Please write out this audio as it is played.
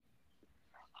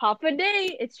half a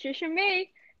day. It's Trisha May,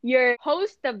 your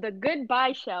host of the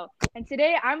Goodbye Show. And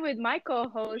today I'm with my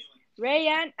co-hosts,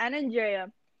 Rayanne and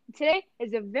Andrea. Today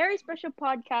is a very special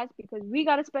podcast because we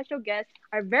got a special guest,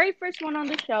 our very first one on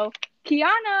the show,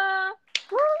 Kiana.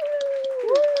 Woo!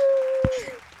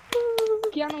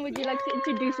 Kiana, would you like to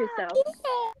introduce yourself?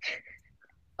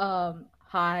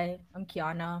 Hi, I'm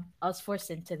Kiana. I was forced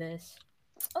into this.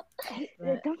 Don't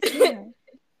say that.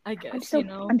 I guess,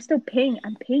 I'm still paying.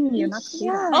 I'm paying you, not to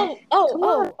do that.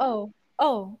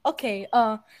 Okay.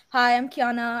 Hi, I'm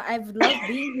Kiana. I've loved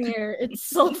being here. It's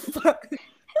so fun.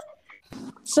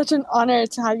 Such an honor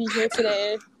to have you here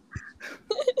today.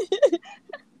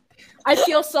 I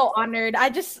feel so honored.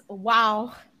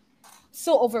 Wow.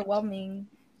 So overwhelming.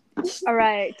 All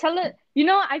right.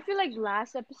 I feel like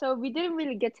last episode we didn't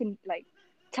really get to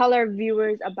tell our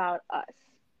viewers about us.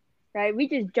 Right? We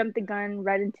just jumped the gun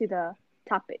right into the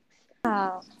topics.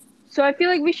 Wow. So I feel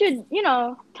like we should,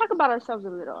 talk about ourselves a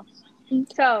little.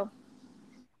 So,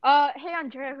 hey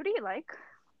Andrea, who do you like?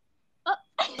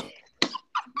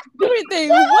 Everything.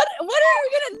 What are we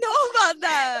gonna know about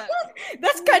that?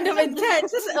 That's kind of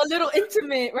intense. It's a little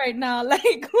intimate right now.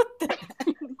 Like, what the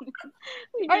heck?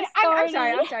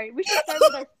 I'm sorry. We should start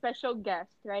with our special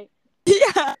guest, right?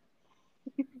 Yeah.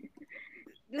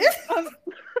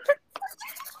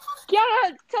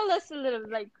 Kiara, tell us a little,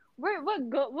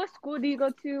 what school do you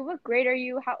go to? What grade are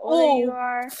you? How old you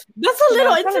are? That's a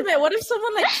little intimate. What if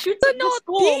someone shoots at the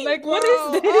school? Like, what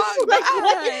is this? What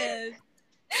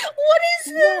is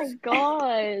this? Oh my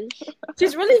gosh.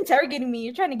 She's really interrogating me.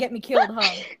 You're trying to get me killed, huh?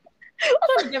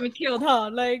 Trying to get me killed, huh?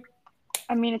 Like,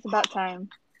 I mean, it's about time.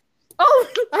 Oh,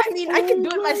 I mean, I can do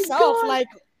it myself. God. Like,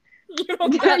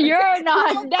 you're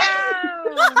not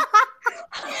down.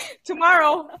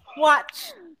 Tomorrow,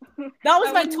 watch. That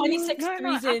was my 26th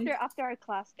reason. After our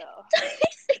class, though.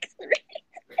 26th reason.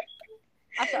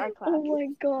 After our class. Oh my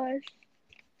gosh.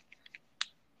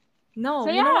 No,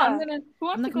 so, you know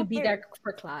what? I'm not gonna be there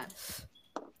for class.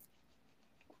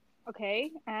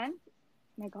 Okay, and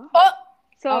my God. Oh,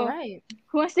 so all right.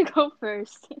 Who wants to go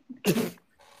first?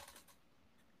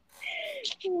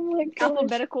 Oh my god.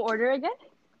 Alphabetical order again?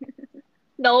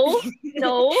 No. In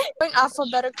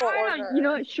alphabetical order. You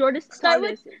know what? Shortest. Start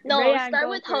with host. No. Start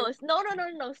with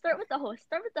the host.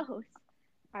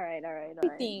 All right.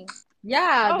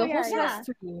 Yeah, Oh, the host yeah. has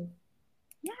to.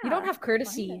 Yeah. You don't have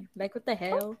courtesy. Like, what the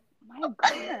hell? My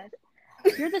goodness.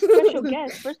 You're the special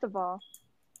guest, first of all.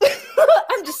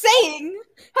 I'm just saying.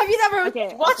 Have you never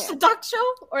watched the talk show?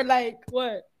 Or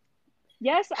what?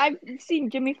 Yes, I've seen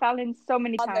Jimmy Fallon so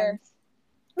many times.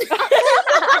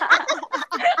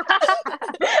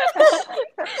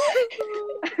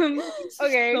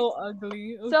 Okay. So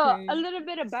ugly. Okay. So, a little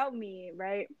bit about me,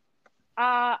 right?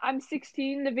 I'm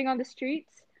 16, living on the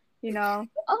streets. Not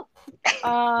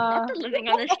the living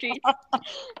on the streets.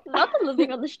 Not the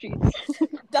living on the streets.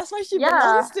 That's why she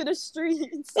belongs to the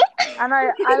streets. And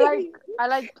I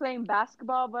like playing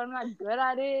basketball, but I'm not good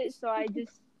at it, so I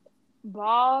just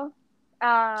ball.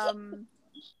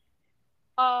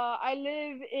 I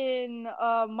live in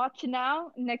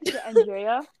Machinao next to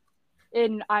Andrea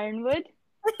in Ironwood.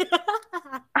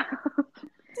 Are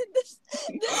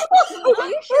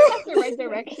you sure that's the right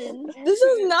directions? This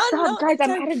is not. Stop, guys!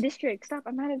 I'm out of district. Stop!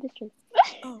 I'm out of district.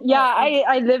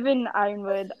 I live in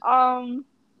Ironwood.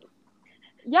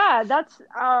 Yeah, that's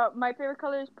my favorite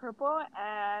color is purple,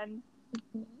 and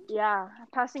yeah,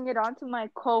 passing it on to my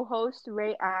co-host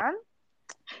Rayanne.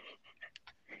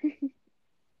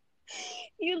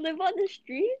 You live on the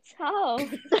streets? How?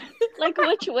 Like,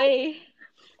 which way?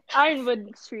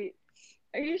 Ironwood Street.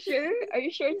 Are you sure? Are you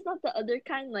sure it's not the other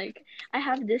kind? Like, I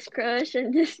have this crush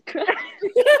and this crush.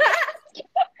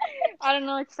 I don't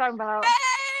know what you're talking about.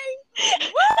 Hey!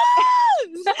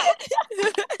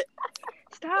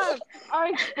 Stop! Our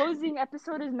exposing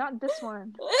episode is not this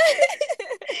one.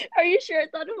 Are you sure? I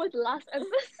thought it was last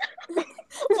episode.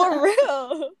 For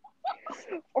real?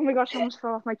 Oh my gosh! I almost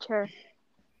fell off my chair.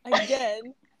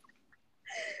 Again.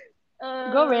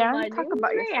 Go, Rayanne. Talk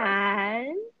about yourself.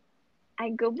 Rayanne. I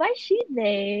go by she,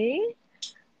 they.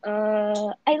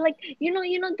 I like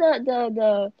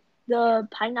the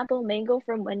pineapple mango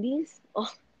from Wendy's.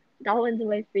 Oh, that one's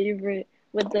my favorite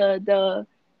with the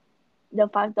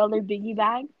 $5 biggie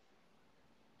bag.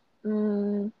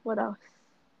 What else?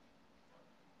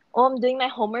 Oh, I'm doing my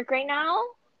homework right now,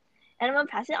 and I'm gonna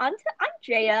pass it on to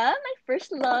Andrea, my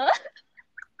first love.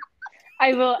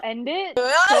 I will end it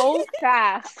so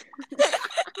fast.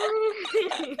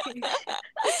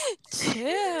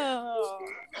 Chill.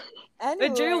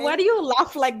 Andrea, why do you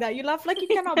laugh like that? You laugh like you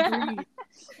cannot breathe.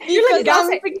 You're like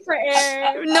gasping for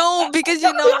air. No, because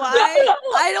you know why?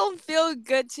 I don't feel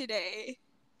good today.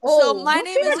 So my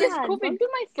name is Don't do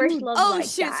my first love like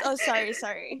shit. that. Oh,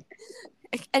 sorry.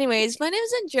 Anyways, my name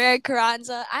is Andrea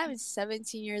Carranza. I'm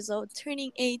 17 years old,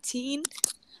 turning 18.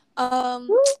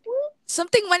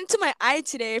 Something went into my eye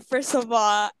today, first of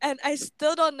all, and I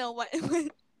still don't know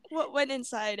what went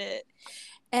inside it.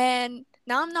 And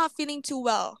now I'm not feeling too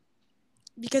well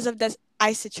because of this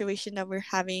eye situation that we're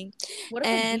having. What if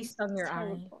a bee stung your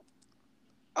eye?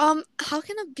 How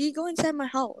can a bee go inside my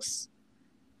house?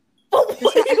 What do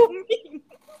you mean?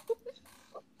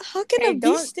 How can a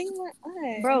bee sting my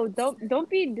eye? Bro, don't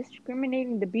be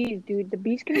discriminating the bees, dude. The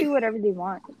bees can do whatever they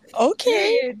want.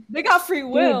 Okay. They got free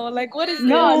will. Dude. Like, what is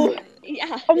no? this?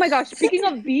 Yeah. Oh my gosh. Speaking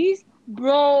of bees,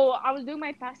 bro, I was doing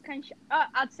my fast kind.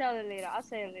 I'll tell it later.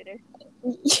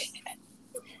 It's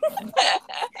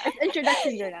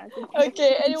introduction, Jordan.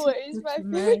 Okay. Anyways, my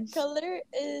favorite color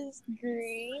is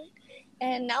green,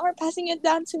 and now we're passing it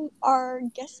down to our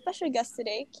special guest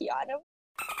today, Kiana.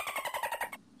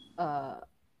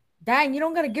 Dang, you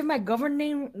don't gotta give my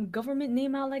government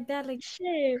name out like that. Like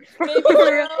shit.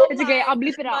 It's okay. I'll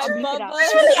bleep it out.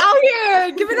 Out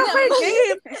here, give it up my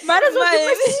name. Might as well give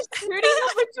my security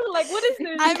number too. Like, what is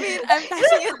this? I mean, I'm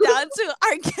passing it down to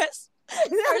our guest,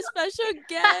 our special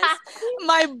guest,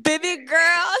 my baby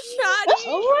girl, Shadi.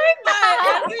 Oh my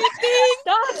god! Everything.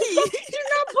 Stop. She's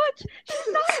not butch. She's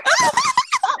not.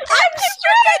 I'm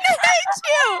gonna hate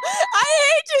you. I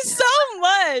hate you so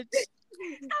much.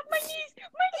 Stop my knees.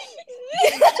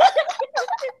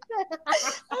 I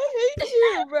hate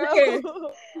you, bro.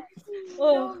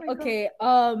 Okay.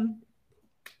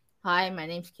 Hi, my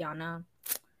name's Kiana.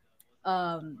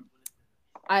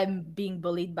 I'm being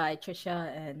bullied by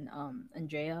Trisha and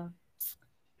Andrea.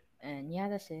 And yeah,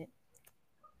 that's it.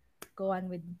 Go on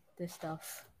with this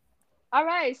stuff. All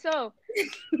right, so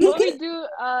what we do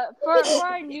for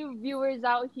our new viewers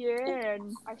out here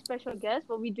and our special guests,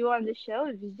 what we do on the show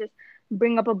is we just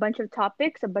bring up a bunch of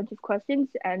topics, a bunch of questions,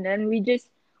 and then we just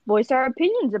voice our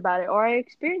opinions about it or our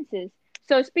experiences.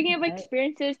 So speaking of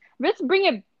experiences, let's bring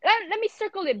it. Let me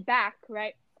circle it back,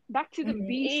 right? Back to the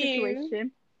bee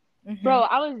situation. Mm-hmm. Bro,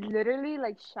 I was literally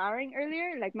like showering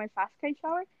earlier, like my fast kite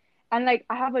shower, and like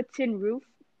I have a tin roof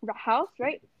house,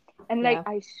 right? And like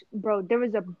bro, there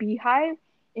was a beehive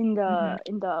in the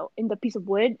piece of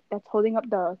wood that's holding up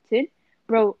the tin.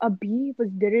 Bro, a bee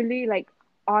was literally like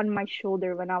on my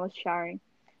shoulder when I was showering.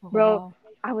 Bro, wow.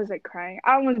 I was like crying.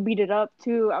 I almost beat it up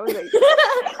too. I was like,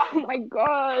 oh my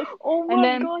gosh. Oh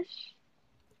my gosh.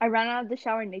 I ran out of the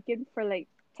shower naked for like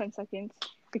 10 seconds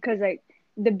because like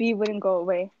the bee wouldn't go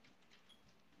away.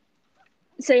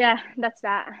 So yeah, that's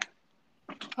that.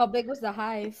 How big was the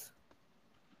hive?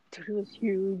 Dude, it was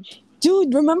huge.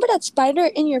 Dude, remember that spider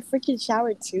in your freaking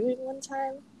shower too one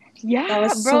time? Yeah, that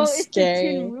was bro, so it's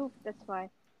scary. the tin roof, that's why.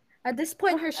 At this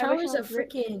point, her shower's a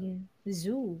freaking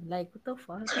zoo. Like, what the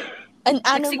fuck? An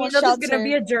animal shelter. There's gonna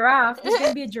be a giraffe. There's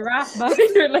gonna be a giraffe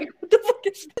behind her. Like, what the fuck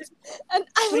is this? What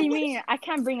do you mean? I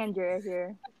can't bring Andrea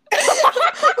here.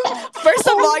 First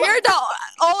of all, you're the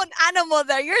own animal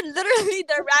there. You're literally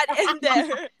the rat in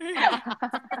there.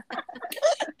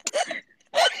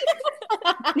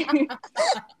 Why do you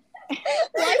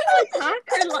attack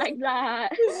her like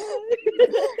that?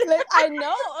 Like, I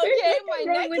know, okay, my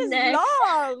neck is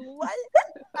long. What?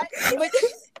 But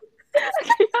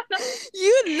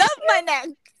you love my neck.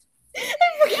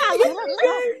 Yeah, let's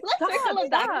circle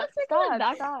it back. Let's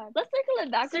circle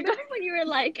it back. Remember when you were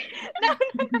like, no,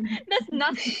 that's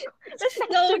not.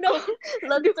 No.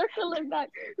 Let's circle it back.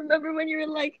 Remember when you were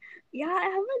like, yeah, I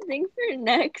have a thing for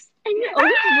necks, and you're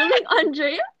always bullying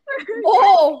Andrea for her.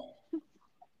 Oh.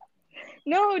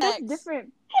 No, that's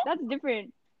different.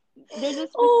 There's a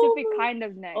specific kind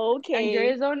of neck. Okay.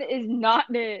 Andrea's own is not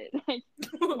it. Like,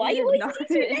 why you always use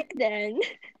your neck then?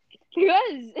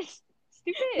 Because it's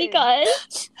stupid. Because.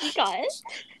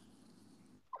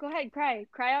 Go ahead, cry.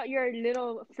 Cry out your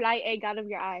little fly egg out of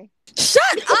your eye. Shut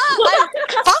up! I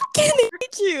fucking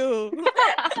hate you.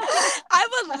 I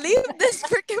will leave this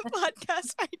freaking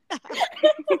podcast right now.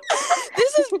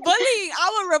 This is bullying. I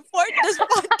will report this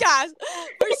podcast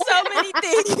for so many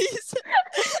things.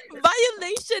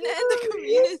 Violation in the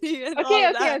community and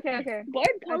Okay.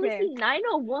 Board policy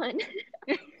 901.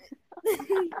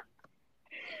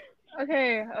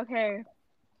 Okay.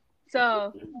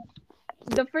 So,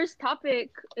 the first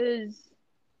topic is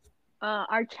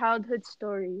our childhood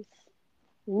stories.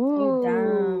 Ooh. Oh,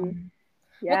 damn.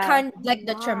 Yeah. What kind? Like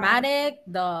the traumatic,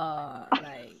 the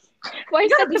like. Why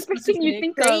is that the first thing you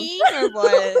think of? Or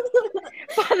what?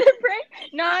 Father pray?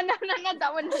 No, not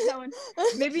that one.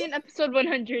 Maybe in episode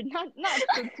 100, not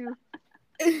episode 2.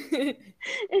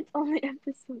 It's only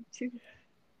episode 2.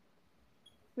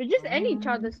 But just any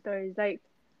childhood stories. Like,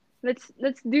 let's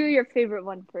do your favorite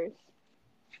one first.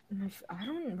 I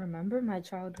don't remember my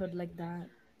childhood like that.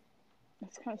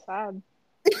 That's kind of sad.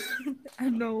 I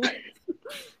know.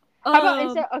 How about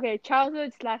instead? Okay,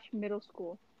 childhood / middle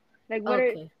school. Like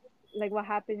Okay. what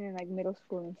happened in like middle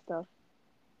school and stuff.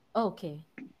 Okay.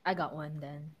 I got one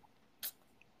then.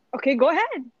 Okay, go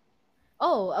ahead.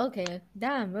 Oh, okay.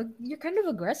 Damn, you're kind of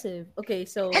aggressive. Okay,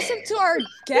 so Listen to our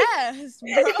guest,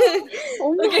 bro.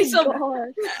 Oh my Okay, so-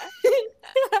 god.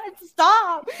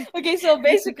 stop. Okay, so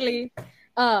basically,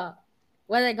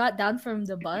 when I got down from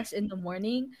the bus in the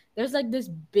morning, there's like this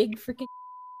big freaking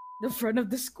the front of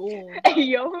the school. Hey,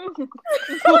 yo. What?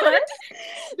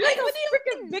 Like a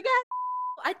freaking big ass.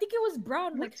 I think it was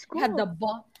brown. What Like school? had the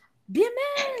ball.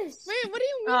 BMS. Wait, what do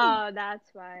you mean? Oh, that's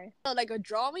why. Like a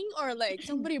drawing or like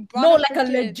somebody brought No, a like a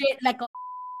freaking- legit, like a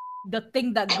the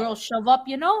thing that girls shove up,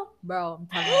 you know, bro.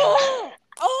 I'm telling you.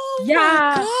 Oh Yeah,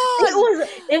 my god.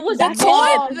 it was The That's toy?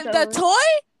 awesome. The toy?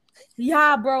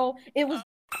 Yeah, bro. It was.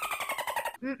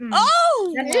 Mm-mm.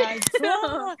 Oh That's my it.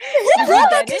 god. Did Bro, you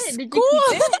that get is it? Did cool. you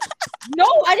keep it? No,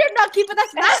 I did not keep it.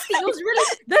 That's nasty. It was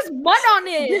really. There's mud on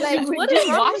it. Like, what is Just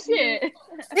wrong wash with you? it.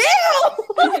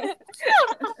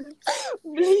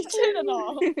 Ew. Bleach it and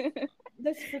all.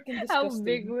 That's freaking disgusting. How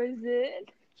big was it?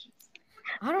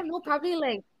 I don't know. Probably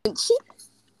like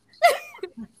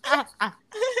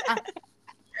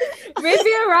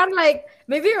maybe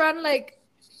around like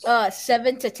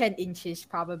 7 to 10 inches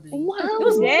probably. Wow. It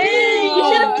was Dang, big. you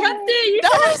should have kept it. You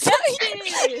That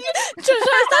should was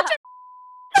have kept it.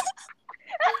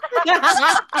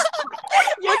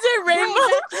 Was it Bro, rainbow?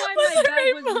 that's why my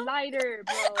bag was lighter,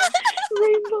 bro.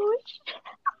 Rainbow.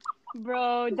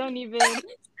 Bro, don't even.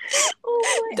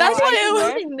 Oh my That's God. why it was.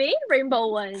 god, they made rainbow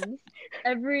ones.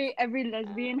 Every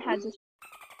lesbian has a.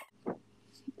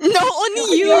 No,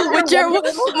 only you Yeah, with your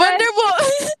Wonder Woman. Wonder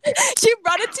Woman. She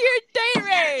brought it to your date,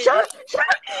 Ray. Shut up!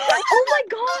 Oh my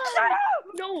god!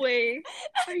 No way.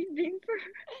 Are you being for?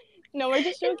 No, we're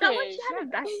just Is that what joking. she had a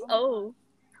back? Oh,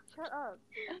 Shut up.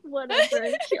 whatever.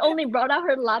 She only brought out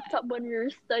her laptop when we were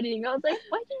studying. I was like,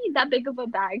 why do you need that big of a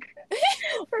bag?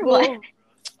 For what?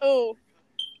 Oh.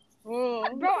 Oh.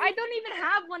 Bro, I don't even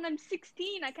have one. I'm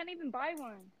 16. I can't even buy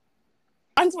one.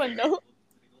 Aunt's window.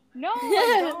 No,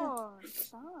 I don't.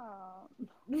 Stop.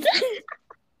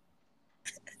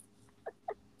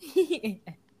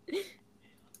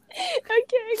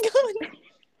 Okay, go on.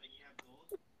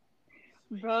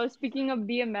 Bro, speaking of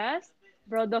BMS,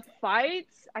 bro, the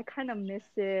fights, I kind of miss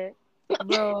it.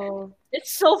 Bro,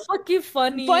 it's so fucking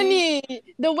funny. Funny.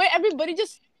 The way everybody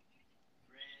just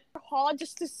hall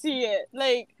just to see it.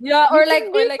 Like Yeah, you or can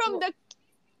like be from the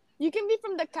you can be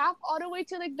from the cap all the way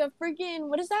to like the freaking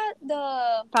what is that?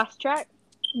 Fast track.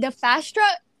 The fast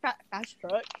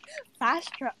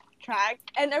track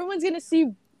and everyone's gonna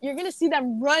see you're gonna see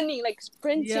them running like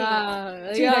sprinting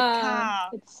yeah, to the cap.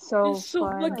 It's so It's so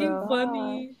fun, fucking bro.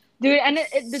 funny. Dude, and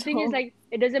the thing is, So- like,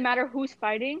 it doesn't matter who's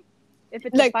fighting. If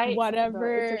it's a Like, fight, whatever.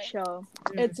 bro, it's a show.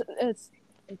 It's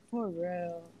for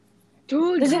real.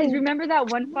 Dude, Does guys, it- remember that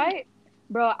one fight?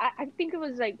 Bro, I think it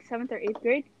was like 7th or 8th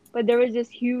grade, but there was this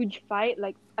huge fight.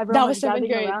 Like, everyone was was 7th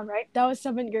gathering grade. around, right? That was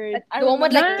 7th grade. The one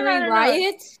with No, like no, 3 no, no.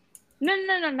 riots. No,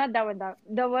 not that one.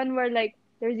 The one where, like,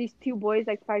 there's these 2 boys,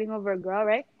 like, fighting over a girl,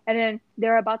 right? And then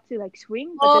they're about to, like,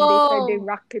 swing, but then they start doing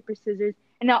rock, paper, scissors.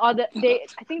 And now I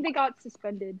think they got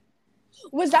suspended.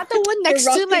 Was that the one next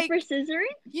rock, to like paper, scissors?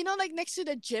 you know like next to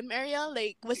the gym area?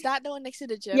 Like was that the one next to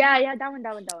the gym? Yeah, that one.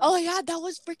 Oh yeah, that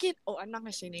was freaking. Oh, I'm not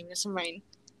gonna say names. Never mind.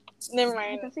 Never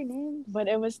mind. Don't say names. But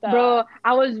it was that. Bro,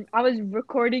 I was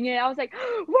recording it. I was like,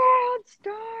 World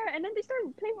Star, and then they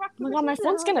started playing rock. Oh my paper, god, my scissors.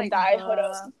 phone's I was gonna like, die. Hold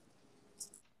up.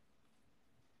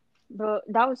 Bro,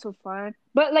 that was so fun.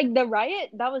 But like the riot,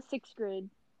 that was 6th grade.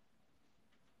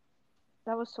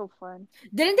 That was so fun.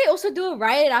 Didn't they also do a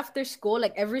riot after school?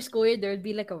 Like every school year, there would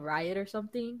be like a riot or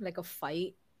something, like a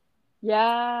fight.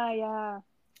 Yeah.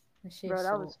 That shit's Bro,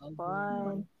 that so was ugly.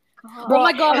 fun. Oh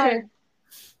my god!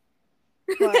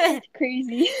 That's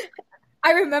crazy.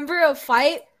 I remember a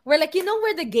fight where, like, you know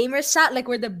where the gamers sat, like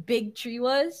where the big tree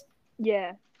was.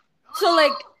 Yeah. So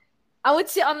like, I would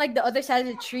sit on like the other side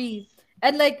of the tree,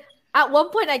 and like at one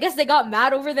point, I guess they got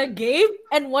mad over their game,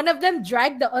 and one of them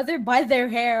dragged the other by their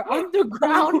hair on the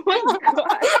ground. Oh my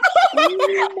god.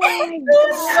 Oh my It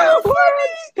was so god.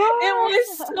 funny. It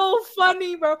was so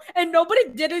funny, bro. And nobody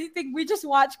did anything. We just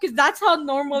watched because that's how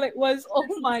normal it was. Oh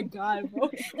my god, bro.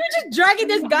 You're just dragging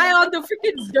this guy on the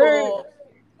freaking dirt.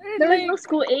 There was no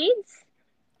school aids?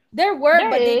 There were, There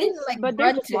but they is, didn't like but they're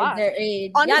run just to whack. their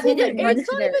aid. Yeah, Honestly, they the didn't run aides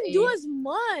to don't their even do aid. as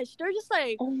much. They're just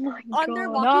like Oh my on their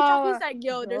god. walkie-talkies, No, like,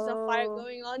 yo, there's a fight bro.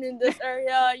 going on in this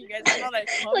area. You guys wanna like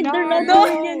come Like No, they're not here? No,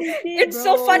 doing anything. it's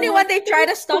so funny bro. when they try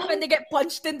to stop and they get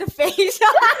punched in the face.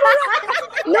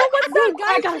 No, what's that Dude,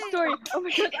 guy I got a say? story. Oh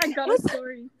my god, I got a What's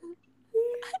story.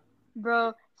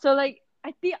 Bro, so like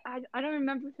I think I don't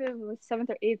remember if it was seventh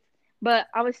or eighth, but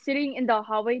I was sitting in the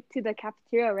hallway to the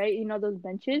cafeteria, right? You know those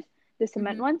benches, the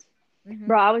cement Mhm. ones. Mhm.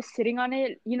 Bro, I was sitting on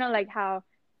it. You know, like how.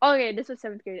 Okay, this was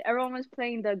seventh grade. Everyone was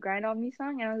playing the "Grind on Me"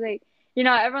 song, and I was like,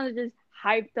 everyone was just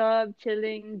hyped up,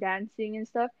 chilling, dancing and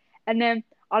stuff. And then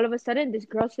all of a sudden, this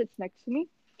girl sits next to me.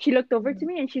 She looked over to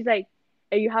me and she's like,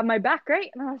 "Hey, you have my back,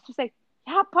 right?" And I was just like,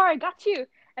 "Yeah, Par, I got you."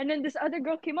 And then this other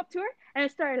girl came up to her and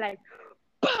it started like,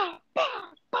 bah,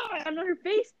 bah, bah, on her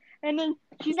face. And then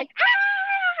she's like,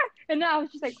 ah! And then I was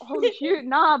just like, oh shoot,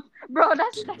 nah, bro,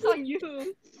 that's on you,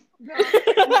 bro. And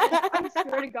then, I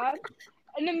swear to God.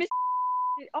 And then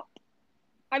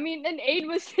then Aid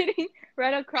was sitting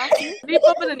right across me. Leap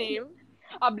up with a name.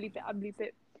 I'll bleep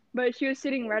it. But she was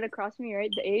sitting right across me,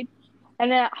 right, the Aid. And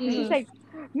then I was just like,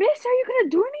 Miss, are you gonna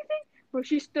do anything? Bro,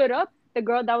 she stood up. The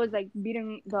girl that was like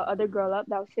beating the other girl up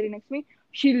that was sitting next to me,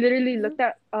 she literally looked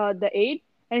at the Aid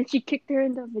and she kicked her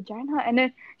in the vagina, and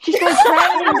then she started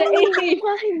crying in the Aid.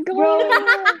 Oh my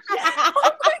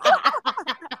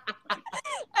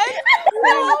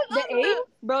Bro. The Aid,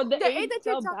 bro, the The Aid aide that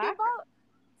you're fell talking back. about.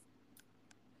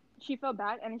 She fell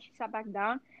back and then she sat back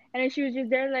down and then she was just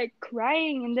there like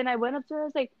crying, and then I went up to her. I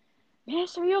was like,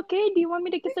 Miss, are you okay? Do you want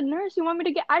me to get the nurse? You want me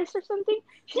to get ice or something?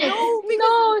 She's like, No, because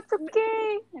no, it's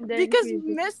okay. And then because she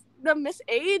was just, Miss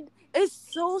Aid is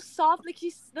so soft. Like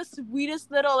she's the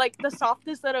sweetest little, like the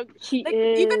softest little. she Like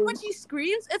is. even when she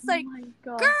screams, it's like my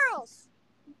god. girls.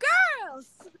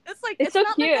 It's like It's so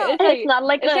not cute. like a. It's like It's not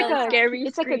like it's a like a scary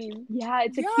it's like a scream.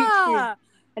 it's a cute scream. Yeah.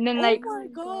 And then Oh like my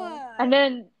god. and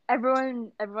then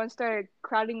everyone started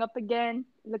crowding up again,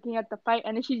 looking at the fight,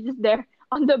 and then she's just there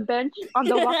on the bench on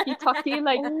the walkie-talkie,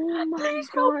 like, Oh my please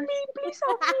help gosh. me,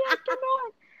 I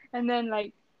cannot. And then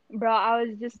like, bro, I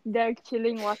was just there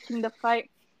chilling, watching the fight,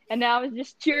 and then I was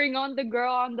just cheering on the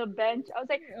girl on the bench. I was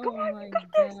like, come Oh on, my you got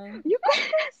this, god. you got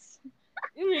this.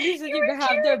 You really said You you were could have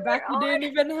their cheering back. her You on. didn't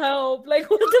even help. Like,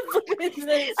 what the fuck is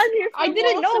this? I'm here for I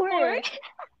didn't moral know support. her.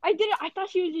 I didn't. I thought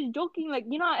she was just joking. Like,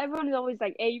 everyone is always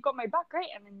like, "Hey, you got my back, right?"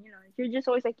 And then you're just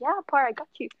always like, "Yeah, Par, I got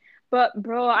you." But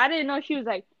bro, I didn't know she was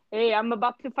like, "Hey, I'm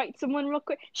about to fight someone real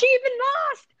quick." She even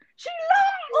lost. She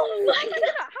lost. Oh my god.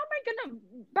 How am I gonna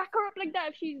back her up like that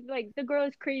if she's like, the girl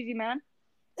is crazy, man?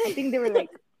 I think they were like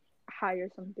high or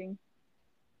something.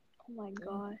 Oh my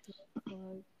gosh.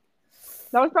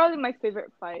 That was probably my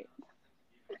favorite fight.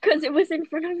 Because it was in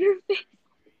front of your face.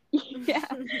 Yeah.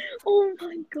 Oh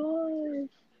my gosh.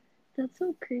 That's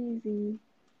so crazy.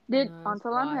 Did No, it's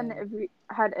Antalan wild.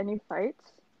 had any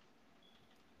fights?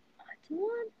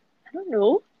 What? I don't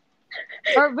know.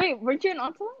 Or wait, weren't you in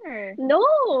Antalan or?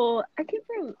 No, I came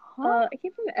from Huh?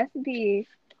 SB.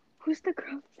 Who's the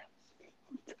girl?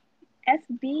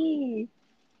 SB.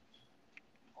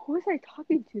 Who was I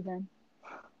talking to then?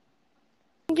 I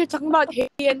think you're talking about Haley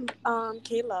and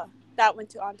Kayla that went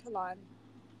to Antalon.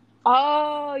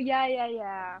 Oh,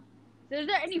 yeah. So is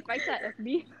there any fights at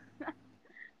FB?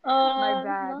 My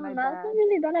bad. Not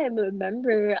really that I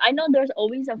remember. I know there's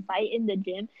always a fight in the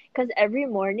gym because every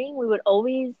morning we would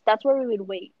always. That's where we would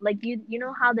wait. Like you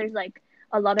know how there's like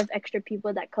a lot of extra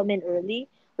people that come in early.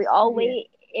 We all Yeah. wait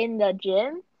in the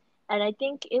gym, and I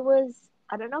think it was.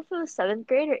 I don't know if it was seventh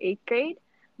grade or eighth grade,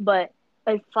 but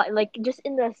a fight like just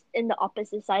in the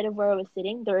opposite side of where I was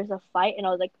sitting, there was a fight, and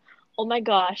I was like, oh my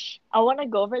gosh, I want to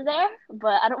go over there,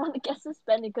 but I don't want to get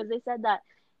suspended because they said that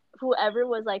whoever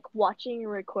was like watching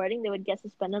and recording, they would get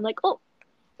suspended. I'm like, oh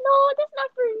no, that's not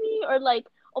for me. Or like,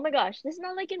 oh my gosh, this is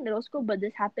not like in middle school, but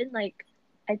this happened like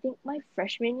I think my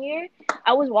freshman year.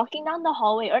 I was walking down the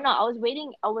hallway, or no, I was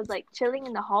waiting. I was like chilling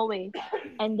in the hallway,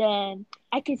 and then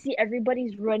I could see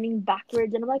everybody's running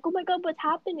backwards, and I'm like, oh my god, what's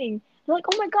happening? They're like,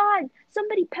 oh my god,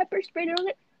 somebody pepper sprayed. And I was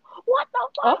like, what the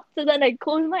fuck? Oh. So then I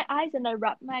closed my eyes and I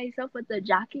wrapped myself with the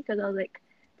jacket because I was like,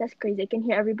 that's crazy. I can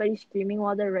hear everybody screaming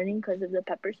while they're running because of the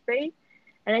pepper spray.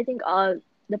 And I think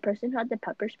the person who had the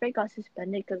pepper spray got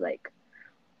suspended because like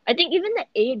I think even the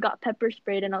aide got pepper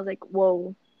sprayed, and I was like,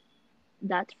 whoa,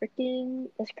 that's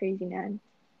crazy, man.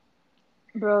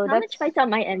 Bro, Not much fights on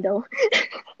my end though.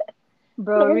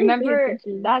 Bro, Nobody pays remember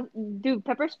attention. that dude,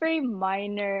 pepper spray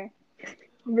minor.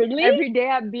 Really? Every day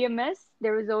at BMS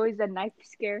there was always a knife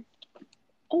scare.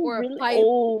 Oh Or a really? pipe.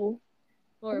 Oh.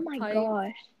 Or Oh my pipe.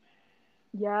 gosh.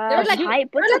 Yeah. They're A like- pipe?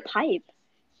 What's a pipe?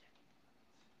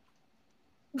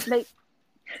 like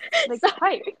like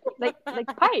Sorry. pipe, like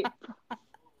pipe.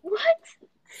 What?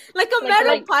 Like a Like- metal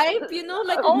like- pipe, like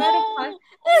a metal pipe.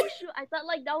 Oh shoot! I thought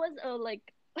like that was a like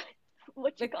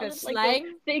what you Like call a it, like a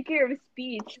slang? figure of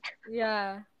speech.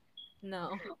 Yeah.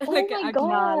 No. Oh Like my actual-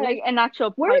 Nah, God. like an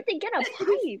actual Where pipe. did they get a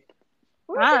pipe?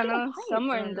 Where I did don't they get a know, pipe?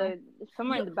 somewhere I in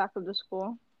don't the back of the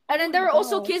school. And then Oh there my were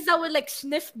also gosh. kids that would like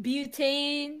sniff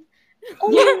butane.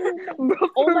 Oh, Bro,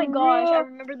 oh for my gosh! I real.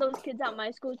 remember those kids at my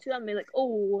school too. I'm like,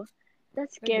 oh,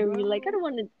 that's Like, scary. Like, I bro. don't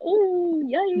want to. Oh,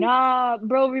 yikes! Nah,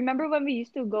 bro, remember when we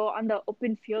used to go on the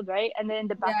open field, right? And then in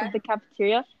the back Yeah. of the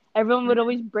cafeteria, everyone would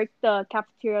always break the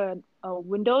cafeteria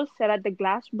windows so that the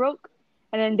glass broke,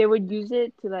 and then they would use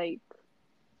it to like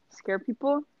scare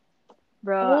people.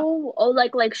 Bro, Oh,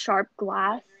 like sharp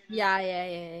glass. Yeah.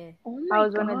 Oh I my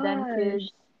was one of them gosh!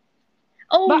 kids.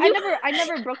 Oh, But you I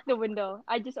never broke the window.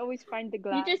 I just always find the you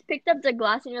glass. just picked up the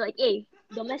glass and you're like, hey,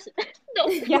 don't mess.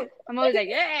 Don't. Yeah, I'm always like,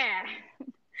 yeah.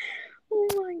 Oh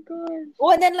my gosh!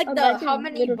 Oh, and then like the how Imagine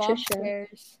many little bomb Trisha.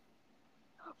 scares?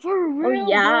 For real,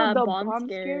 yeah, bro. The bomb bomb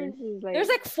scares. scares is like, There's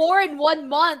like 4 in 1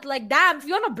 month. Like damn, if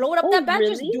you wanna blow it up Oh, that bad,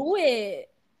 just really? do it.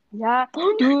 yeah, Oh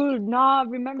my. dude. Nah,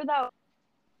 remember that?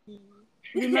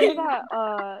 Remember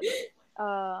that?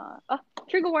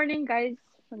 Trigger warning, guys.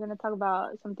 We're gonna talk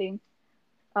about something.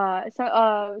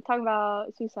 Talking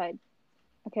about suicide.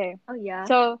 Okay. Oh yeah.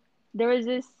 So there was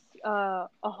this a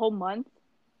whole month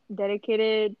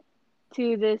dedicated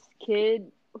to this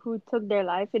kid who took their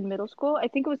life in middle school. I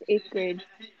think it was 8th grade,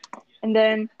 and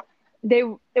then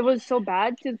it was so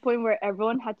bad to the point where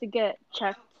everyone had to get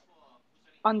checked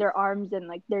on their arms and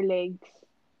like their legs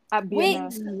at Wait,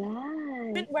 BMS.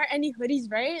 Nice. Didn't wear any hoodies,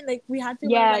 right? Like we had to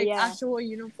Yeah, wear like yeah. actual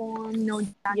uniform, no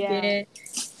Yeah. jacket.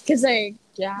 Cause like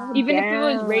yeah, Even if it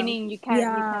was Damn. raining, you can't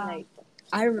Yeah. like.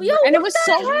 I remember, Yo, and it what was the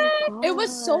so heck? it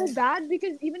was so Gosh. bad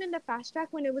because even in the fast track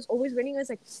when it was always raining, it was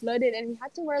like flooded, and we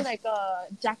had to wear like a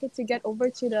jacket to get over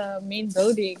to the main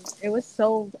building. It was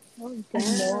so Oh,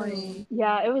 annoying.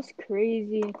 Yeah, it was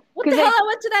crazy. What the 'Cause, hell? like, I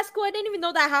went to that school. I didn't even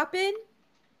know that happened.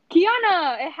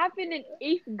 Kiana, it happened in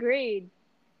 8th grade.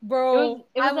 Bro,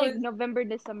 It I was like was November,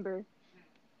 December.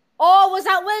 Oh, was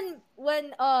that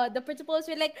when the principals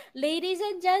were like, "Ladies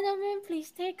and gentlemen, please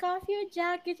take off your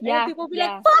jackets." And Yeah, people be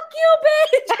yeah. like, "Fuck you,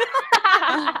 bitch."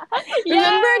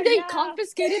 Remember Yeah, they yeah.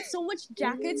 confiscated so much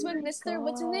jackets when Oh my Mr.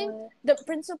 What's his name? God. The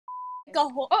principal.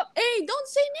 Oh, hey, don't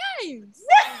say names.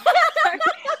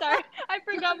 Sorry, I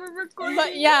forgot we're recording.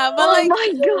 But yeah, but Oh like, my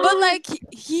God. but like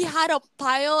he had a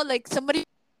pile. Like somebody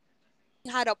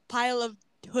had a pile of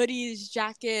hoodies,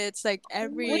 jackets, like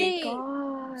every. Wait,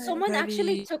 God. someone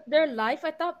actually Buddy. took their life.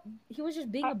 I thought he was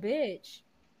just being a bitch.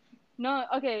 No,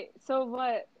 okay. So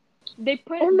what? They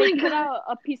Oh my put God. out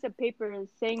a piece of paper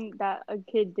saying that a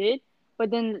kid did, but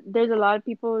then there's a lot of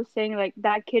people saying like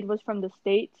that kid was from the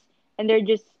States, and they're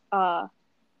just the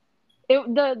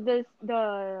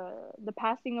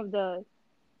passing of the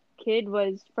kid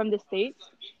was from the States,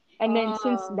 and then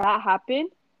since Oh. that happened,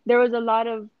 there was a lot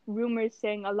of rumors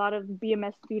saying a lot of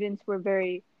BMS students were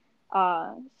very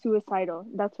suicidal.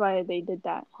 That's why they did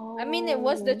that. I mean, it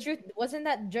was the Oh. truth. Wasn't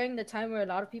that during the time where a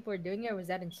lot of people were doing it, or was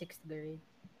that in 6th grade?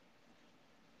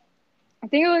 I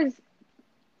think it was,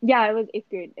 yeah, it was 8th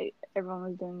grade. Everyone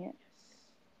was doing it.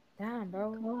 Damn,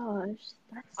 bro. Gosh,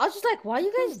 that's I was just like, why are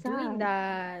you so guys doing sad.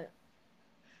 that?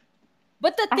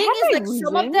 But the I thing have is, my like,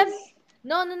 some of them,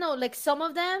 reasons. no. Like, some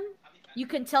of them, you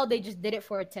can tell they just did it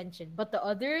for attention. But the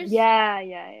others,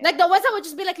 Yeah. like, the ones that would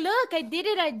just be like, look, I did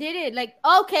it. Like,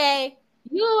 okay,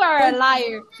 you are a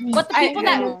liar. But the people I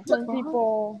that know some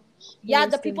people. Yeah,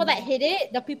 was the people doing that hit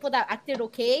it, the people that acted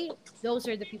okay, those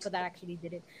are the people that actually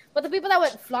did it. But the people that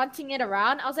went flaunting it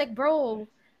around, I was like, bro,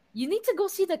 you need to go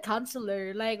see the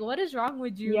counselor. Like, what is wrong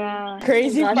with you? Yeah.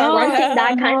 Crazy Gosh, part. flaunting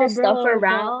that kind No, of stuff bro,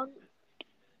 around.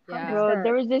 Yeah. Bro,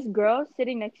 there was this girl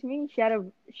sitting next to me. She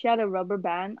had a rubber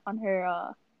band on her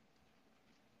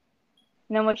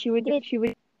and then what she would Lift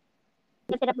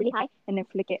it up really high. and then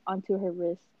flick it onto her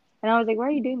wrist. And I was like, why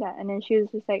are you doing that? And then she was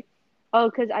just like, oh,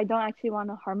 because I don't actually want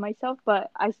to harm myself, but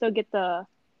I still get the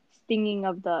stinging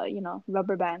of the,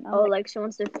 rubber band. I was Oh, like, like she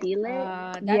wants to feel it.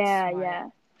 That's yeah, smart. yeah.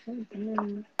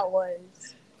 Mm. That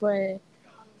was, but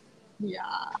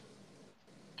yeah,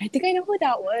 I think I know who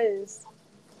that was.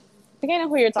 I think I know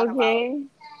who you're talking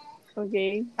about.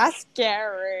 Okay. That's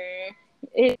scary.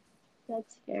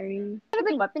 That's scary. Gotta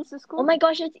bring weapons to school? Oh my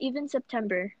gosh, it's even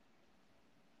September.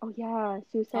 Oh yeah,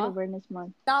 Suicide Huh? Awareness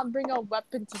Month. Not bring a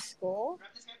weapon to school.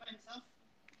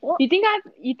 You think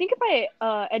if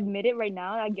I admit it right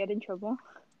now, I get in trouble?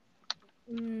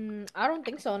 I don't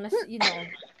think so, unless,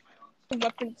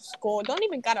 weapon to school. Don't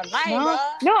even gotta lie, No,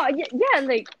 bro. no, yeah,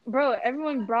 like, bro,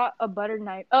 everyone brought a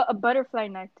a butterfly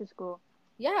knife to school.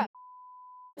 Yeah.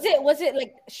 Was it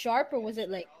like sharp or was it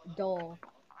like dull?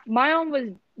 My own was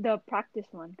the practice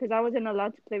one because I wasn't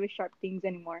allowed to play with sharp things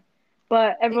anymore.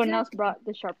 But everyone else Exactly. brought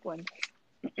the sharp one.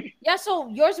 Yeah, so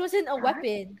yours wasn't a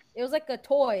weapon. It was like a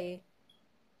toy.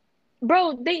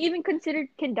 Bro, they even considered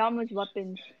kendamas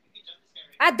weapons.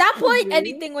 At that point, Really?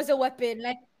 anything was a weapon.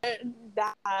 Like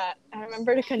That I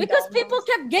remember the because condom. people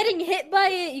kept getting hit by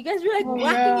it. You guys were like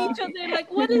whacking yeah. each other. Like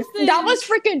what is this? That was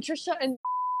freaking Trisha and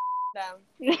them.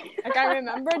 Like I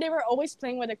remember they were always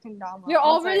playing with a condom. You're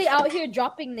all really out here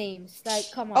dropping names. Like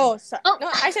come on. Oh, sorry. No,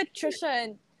 I said Trisha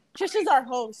and Trisha's our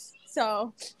host.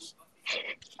 So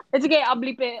It's okay, I'll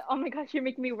bleep it. Oh my gosh, you're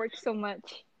making me work so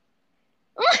much.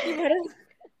 Oh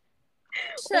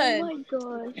should. my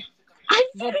gosh.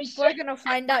 But people are gonna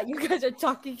find out you guys are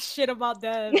talking shit about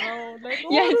them. Bro. Like,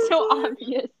 Yeah, what it's is so this?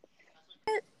 obvious.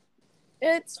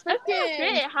 It's That's great.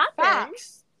 freaking It happens.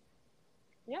 facts.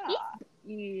 Yeah.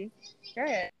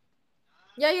 Sure.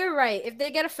 Yeah, you're right. If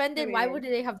they get offended, why Period. would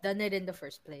they have done it in the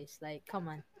first place? Like, come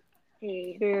on.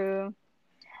 Hey. True.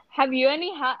 Have you Have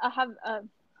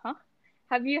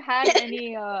you had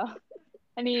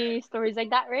any stories like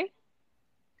that, Ray?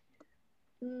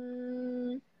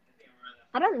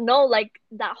 I don't know, like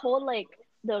that whole like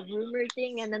the rumor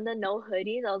thing and then the no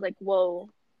hoodies. I was like, whoa,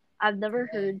 I've never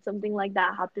heard something like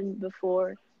that happen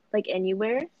before, like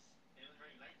anywhere.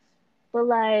 But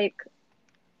like,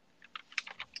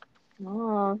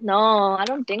 no, I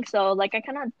don't think so. Like I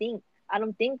don't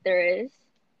think there is.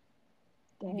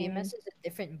 VMS is a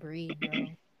different breed, bro.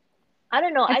 I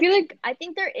don't know. I feel I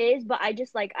think there is, but I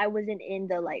just like I wasn't in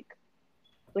the like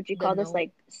what you The call this know.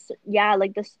 like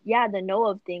the know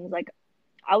of things. Like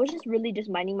I was just really just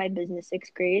minding my business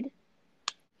sixth grade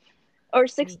or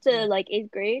sixth Me to too. like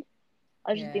eighth grade.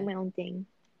 I was just Yeah. doing my own thing.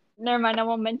 never mind, I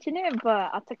won't mention it,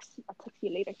 but I'll text you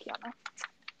later, Kiana.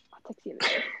 I'll text you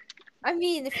later. I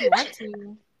mean, if you want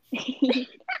to.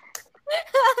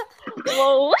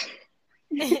 Whoa!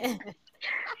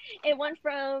 It went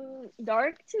from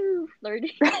dark to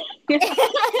flirty.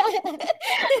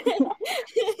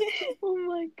 Oh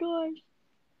my gosh.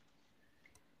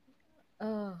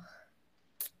 Oh.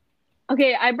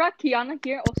 Okay, I brought Kiana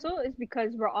here also is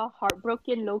because we're all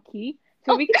heartbroken low key.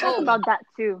 So we can talk Oh. about that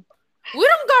too. We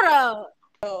don't gotta.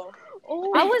 Oh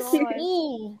I my was. gosh.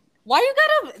 Ooh. Why you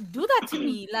gotta do that to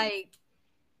me? Like,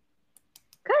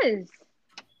 Cause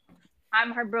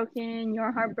I'm heartbroken,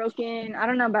 you're heartbroken. I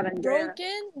don't know about Andrea.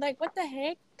 Broken? Like what the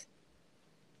heck?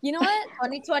 You know what?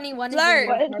 2021 Flirt. is a year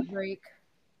What? of heartbreak.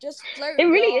 Just flirt. It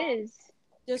really girl. is.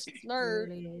 Just It flirt.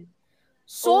 really is.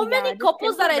 So Oh, many yeah, just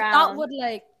couples that simp I thought around. would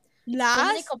like. So many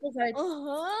Last? couples that.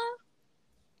 Uh-huh.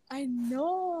 I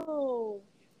know.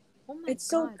 Oh my It's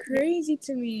so God. crazy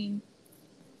to me.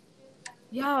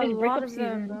 Yeah, a It's lot breakup of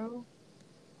them, season. bro.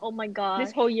 Oh my gosh.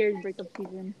 This whole year is breakup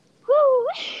season. Woo!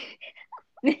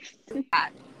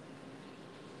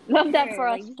 Love that for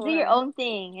us. Like, just do your own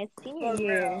thing. It's senior For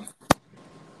year. real.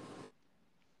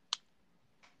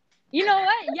 You know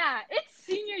what? Yeah, it's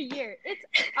senior year. It's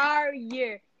our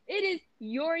year. It is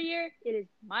your year. It is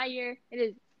my year. It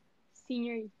is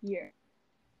senior year.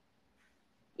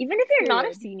 Even if you're not a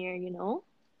Period. senior, you know.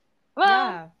 Well,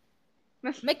 Yeah.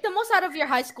 Make the most out of your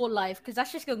high school life because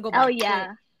that's just gonna go by Oh quick.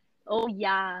 yeah. Oh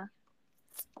yeah.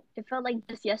 It felt like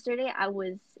just yesterday I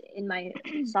was in my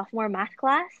sophomore math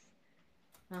class.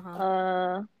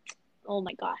 Uh-huh. Oh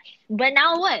my gosh. But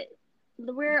now what?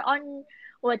 We're on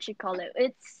what you call it.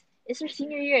 It's our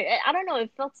senior year. I don't know. It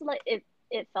felt like it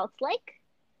felt like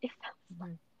it felt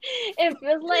Mhm. it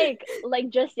feels like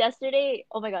just yesterday.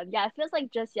 Oh my god. Yeah, it feels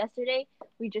like just yesterday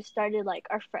we just started like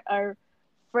our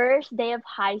first day of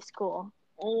high school.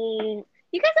 Oh,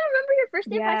 you guys don't remember your first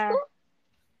day of high yeah. school?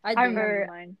 I I do. remember Or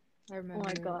mine. I oh remember.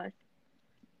 my god.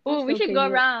 Oh, we so should go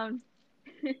crazy. around.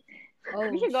 Oh,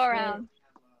 We should go shit. around.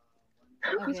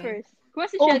 Who's Okay. first? Who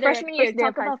wants to Oh, share their freshman year. first day Talk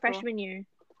of high about school? freshman year.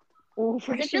 Oh,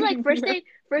 'Cause I feel like first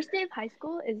day of high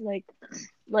school is like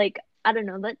I don't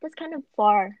know. That's kind of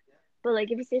far. But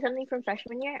like if you say something from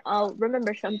freshman year, I'll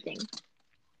remember something.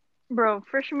 Bro,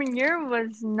 freshman year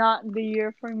was not the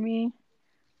year for me.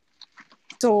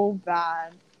 So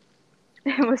bad.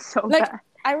 It was so Like, bad.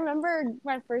 I remember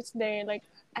my first day, like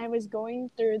I was going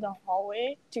through the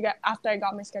hallway to get after I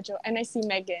got my schedule and I see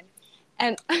Megan.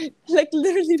 And like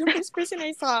literally the first person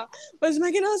I saw was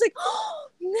Megan. I was like, oh,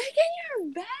 Megan,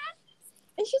 you're back.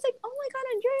 And she's like, oh my god,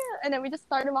 Andrea. And then we just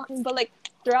started walking. But like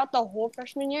throughout the whole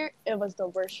freshman year, it was the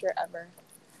worst year ever.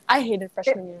 I hated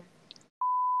freshman year.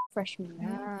 freshman year.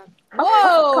 Yeah. Calm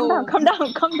down, Whoa. calm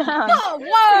down, calm down.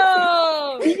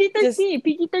 Whoa. PG-13, Just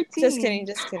PG-13. kidding,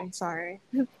 just kidding. Sorry.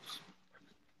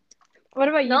 What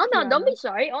about you, No, no, don't Kiana? be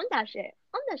sorry. Own that shit.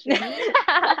 Own that shit.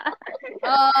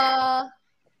 Uh,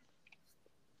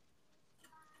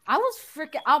 I was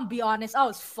freaking. I'll be honest. I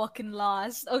was fucking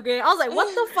lost. Okay, I was like,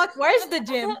 "What the fuck? Where's the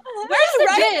gym? Where's the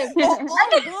Right? gym?"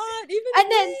 Oh God, even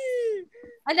And then- me.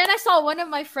 And then I saw one of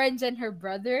my friends and her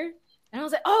brother, and I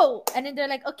was like, "Oh!" And then they're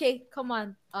like, "Okay, come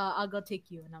on, I'll go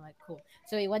take you." And I'm like, "Cool."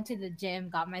 So we went to the gym,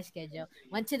 got my schedule,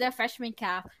 went to the freshman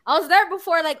camp. I was there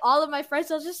before like all of my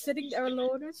friends. I was just sitting there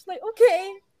alone. It's like,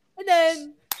 okay. And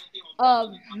then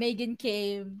Megan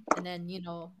came, and then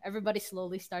everybody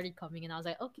slowly started coming, and I was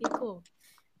like, okay, cool.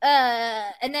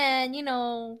 And then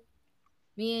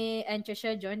me and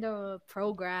Trisha joined the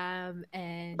program,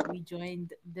 and we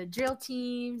joined the drill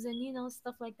teams, and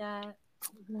stuff like that.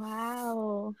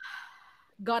 Wow.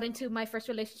 Got into my first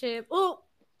relationship. Oh,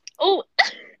 Oh,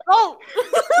 oh!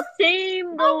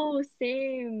 same though.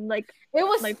 Same. Like It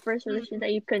was my first relationship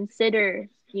that you consider,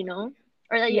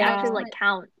 or that you Yeah. actually like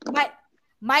count.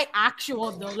 my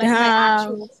actual though, like Yeah.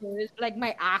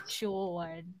 my actual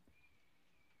one.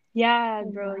 Yeah,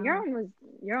 Oh, bro. wow.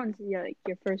 Your one's yeah, like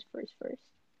your first.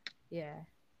 Yeah,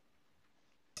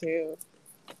 Too.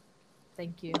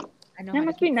 thank you. I know That how to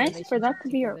must be keep nice for that relationships to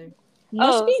be your. together.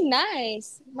 Must Oh. be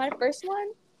nice. My first one.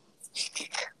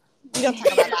 We don't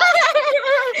talk about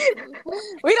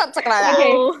that. We don't talk about that.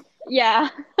 Okay. Oh, Yeah.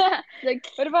 like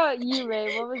What about you,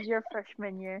 Ray? What was your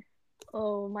freshman year?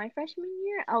 my freshman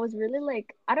year, I was really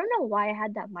like, I don't know why I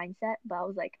had that mindset, but I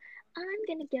was like, I'm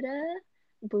gonna get a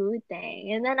boo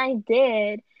thing, and then I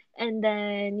did, and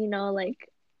then like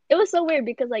it was so weird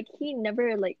because like he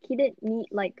didn't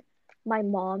meet like my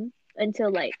mom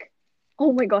until like,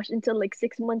 oh my gosh, until like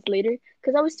 6 months later,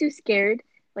 because I was too scared.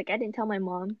 Like I didn't tell my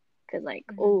mom because like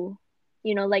Mhm.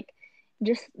 like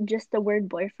just the word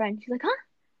boyfriend. She's like, huh?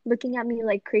 Looking at me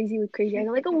like crazy with crazy eyes.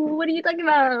 I'm like, oh, what are you talking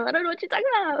about? I don't know what you're talking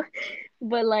about.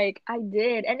 But like I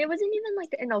did, and it wasn't even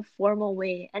like in a formal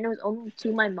way, and it was only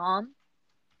to my mom.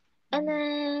 And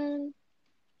then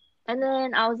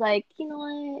I was like, you know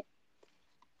what?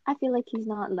 I feel like he's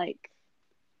not like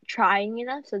trying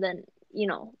enough. So then,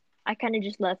 I kind of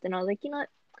just left, and I was like, you know what?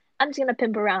 I'm just gonna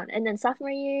pimp around. And then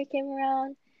sophomore year came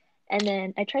around, and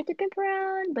then I tried to pimp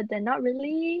around, but then not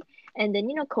really. And then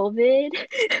COVID,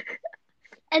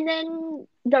 and then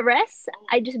the rest,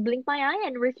 I just blinked my eye,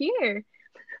 and we're here.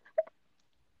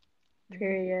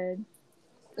 Period.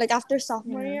 Like after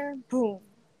sophomore Yeah. year, boom,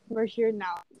 we're here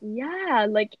now. Yeah,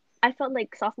 like I felt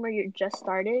like sophomore year just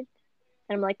started,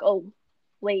 and I'm like, oh,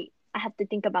 wait, I have to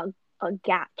think about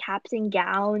caps and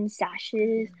gowns,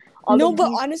 sashes, all No, of but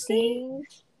these honestly,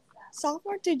 things.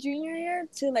 sophomore to junior year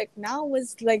to like now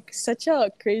was like such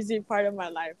a crazy part of my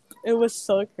life. It was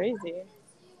so crazy.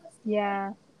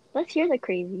 Yeah. Let's hear the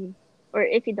crazy, or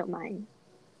if you don't mind,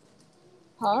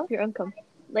 Huh? if you're uncomfortable.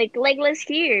 Like let's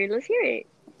hear it.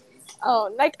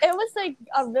 Oh, like it was like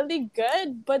a really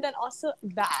good, but then also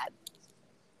bad.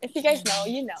 If you guys know,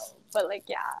 you know. But like,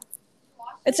 yeah,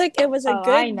 it's like it was a Oh,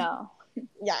 good. I know.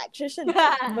 Yeah, Trisha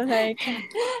knows. But like,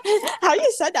 how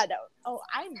you said that though? Oh,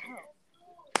 I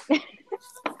know.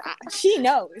 She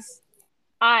knows.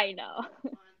 I know.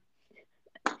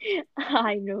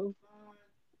 I know.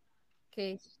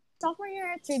 Okay. Sophomore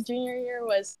year to junior year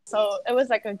was so it was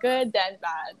like a good then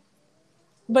bad,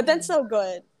 but then so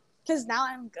good because now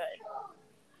I'm good.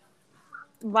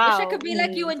 Wow. Wish I could be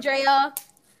like you, Andrea.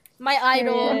 My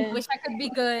idol. Period. Wish I could be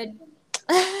good.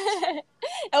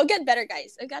 It'll get better,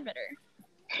 guys. It'll get better.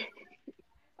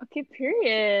 Okay,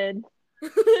 period.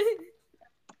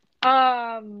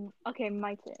 Okay,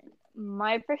 my turn.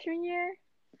 My freshman year.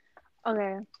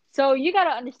 Okay. So you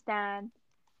gotta understand,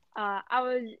 I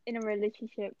was in a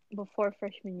relationship before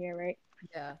freshman year, right?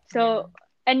 Yeah. So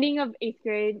ending of 8th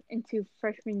grade into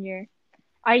freshman year,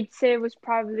 I'd say it was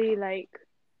probably like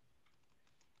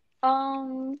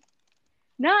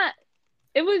not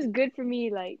it was good for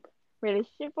me like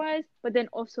relationship wise, but then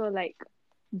also like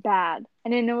bad.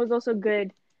 And then it was also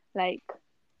good like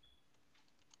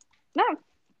not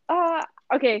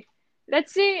okay.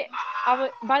 Let's say I was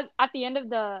but at the end of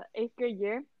the 8th grade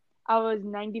year, I was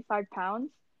 95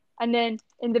 pounds. And then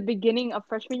in the beginning of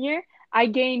freshman year, I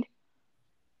gained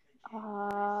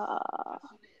uh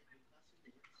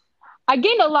I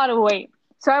gained a lot of weight.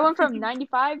 So I went from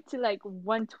 95 to like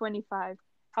 125.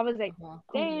 I was like, Uh-huh.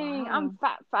 dang, wow. I'm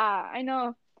fat. I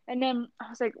know. And then I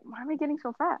was like, why am I getting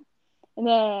so fat? And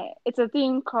then it's a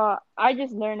thing called, I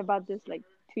just learned about this like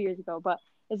 2 years ago, but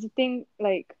it's a thing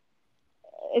like,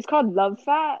 it's called love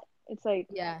fat. It's like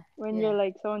Yeah. when Yeah. you're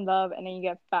like so in love and then you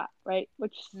get fat, right?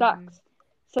 Which Mm-hmm. sucks.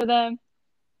 So then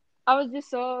I was just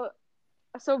so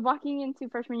walking into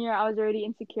freshman year, I was already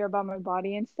insecure about my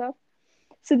body and stuff.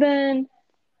 So then,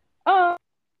 um,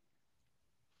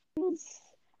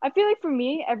 I feel like for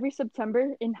me, every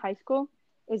September in high school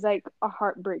is like a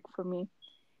heartbreak for me,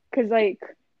 cause like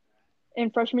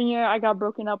in freshman year I got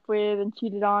broken up with and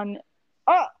cheated on.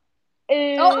 Oh,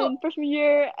 Oh. in freshman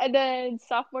year, and then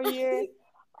sophomore year,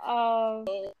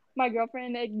 my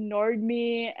girlfriend ignored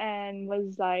me and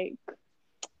was like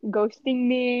ghosting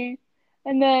me.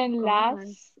 And then God.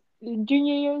 last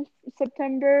junior year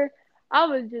September, I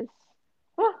was just,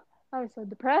 oh, I was so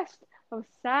depressed. I was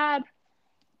sad.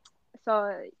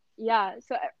 So yeah,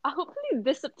 so hopefully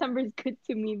this September is good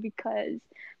to me because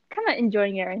I'm kind of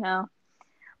enjoying it right now.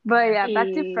 But Yeah. yeah,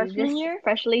 back to Hey, freshman just year.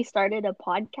 freshly started a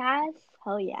podcast.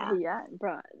 Hell yeah. Yeah,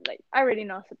 bro. Like I already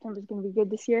know September's gonna be good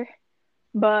this year.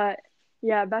 But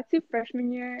yeah, back to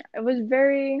freshman year. It was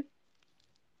very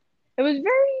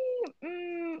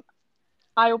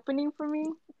eye opening for me,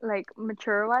 like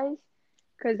mature wise,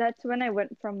 because that's when I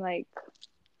went from like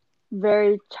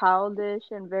very childish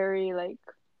and very like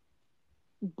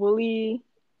bully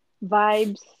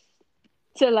vibes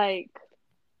to like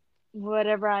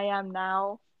whatever I am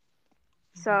now.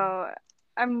 Mhm. So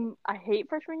I hate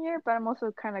freshman year, but I'm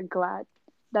also kind of glad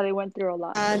that I went through a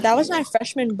lot. That was my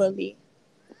freshman bully.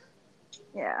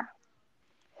 Yeah.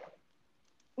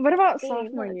 What about Hey,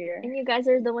 sophomore look. year? And you guys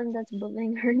are the ones that's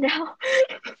bullying her now.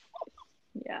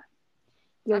 Yeah,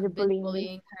 you guys are I've been bullying me,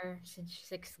 bullying her since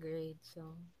sixth grade,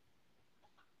 so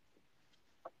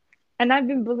and I've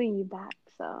been bullying you back.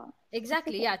 So it's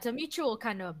exactly, okay. yeah, it's a mutual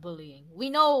kind of bullying. We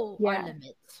know our Yeah,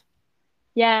 limits.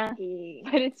 yeah, Hey.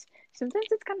 but it's sometimes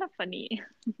it's kind of funny.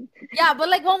 Yeah, but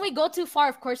like when we go too far,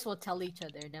 of course we'll tell each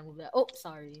other. Then we'll be like, "Oh,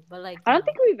 sorry," but like I don't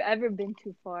think we've ever been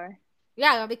too far.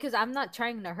 yeah, because I'm not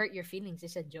trying to hurt your feelings.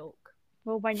 It's a joke.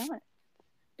 Well, why not?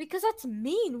 Because that's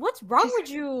mean. What's wrong Just with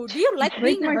you? Do you like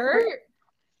break being my heart. hurt?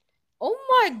 Oh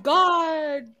my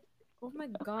god. Oh my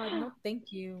god. No,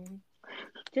 thank you.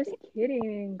 Just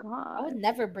kidding. I would God,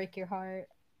 never break your heart.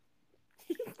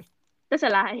 that's a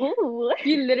lie. Ooh.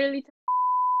 You literally.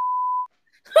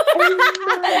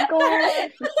 Oh my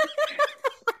god.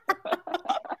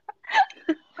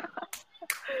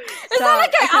 It's not Stop.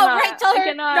 like I outright tell I her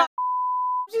no. cannot.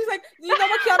 She's like, you know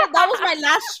what, Kiana? That was my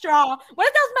last straw. What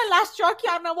if that was my last straw,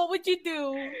 Kiana? What would you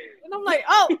do? And I'm like,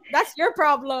 oh, that's your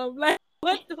problem. Like,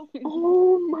 what the?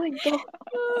 Oh my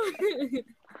god.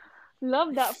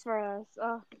 Love that for us.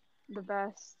 Oh, the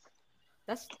best.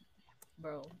 That's,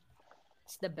 bro.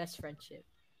 It's the best friendship.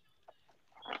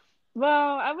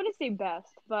 Well, I wouldn't say best,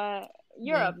 but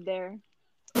you're up Mid. there.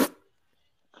 All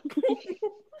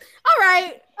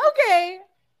right. Okay.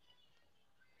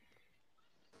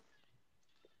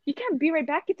 You can't be right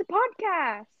back. It's a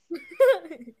podcast.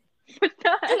 What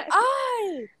And the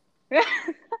I. heck?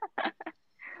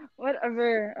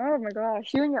 Whatever. Oh my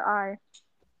gosh, you and your eye.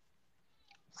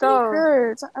 It So,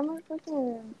 hurts. I'm not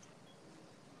freaking.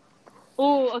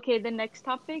 oh, okay. The next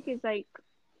topic is like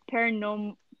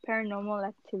paranormal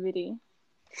activity.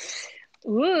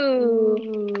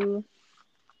 Ooh.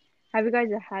 Have you guys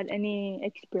had any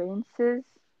experiences?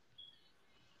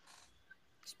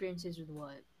 Experiences with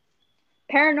what?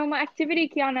 Paranormal activity,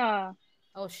 Kiana.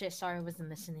 Oh shit! Sorry, I wasn't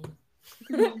listening.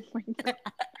 Oh my god,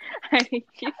 I hate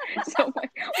you so much.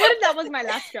 What if that was my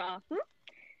last straw?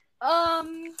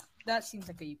 That seems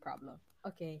like a you problem.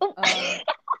 Okay. Oh.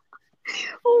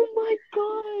 Oh my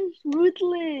gosh.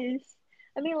 Ruthless.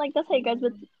 I mean, like, that's how you guys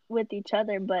with each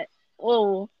other, but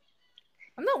oh.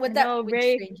 I'm not with I that know, with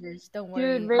Ray. strangers. Don't Dude,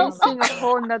 worry. I'm Ray's not like seeing a that.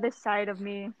 whole nother side of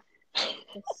me.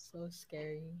 That's so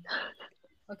scary.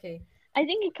 Okay, I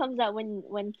think it comes out when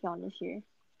Kiana's here.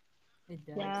 it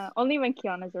does. Yeah, only when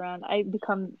Kiana's around, I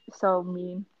become so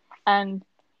mean and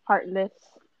heartless.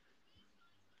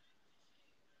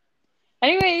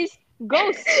 Anyways,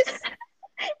 ghosts.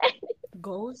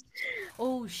 Ghosts?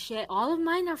 Oh shit! All of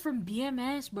mine are from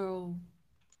BMS, bro.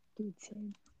 Dude,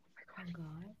 same. Oh god.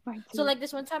 Mine So too. like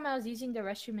this one time I was using the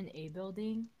restroom in A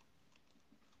building,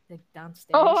 like Oh,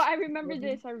 downstairs. I remember Building.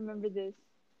 this. I remember this.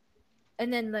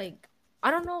 And then like I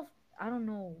don't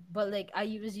know, but like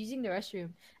was using the restroom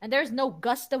and there's no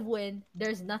gust of wind,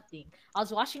 there's nothing. I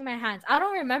was washing my hands. I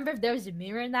don't remember if there was a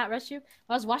mirror in that restroom.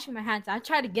 I was washing my hands. I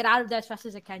tried to get out of there as fast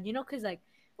as I can, cuz like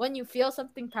when you feel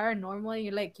something paranormal,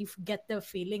 you're like you get the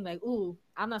feeling like, "Ooh,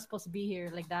 I'm not supposed to be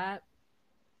here," like that.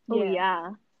 Oh Yeah.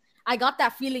 yeah. I got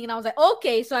that feeling and I was like,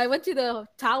 okay. So I went to the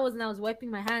towels and I was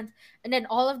wiping my hands. And then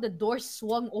all of the doors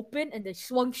swung open and they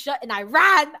swung shut and I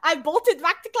ran. I bolted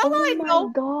back to class. I'm Oh like, my no,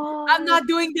 I'm god. not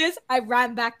doing this. I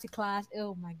ran back to class.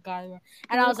 Oh my God.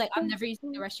 And I was What like, I'm the never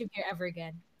using the fuck? restroom here ever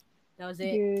again. That was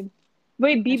it. Dude.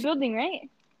 Wait, B That's- building, right?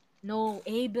 No,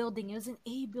 A building. It was an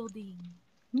A building.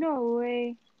 No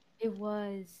way. It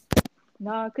was.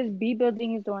 No, because B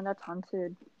building is the one that's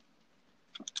haunted.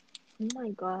 Oh my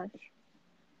gosh.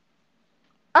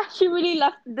 Ah, she really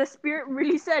left. The spirit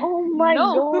really said Oh my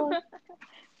no. god.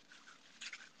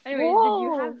 Anyways,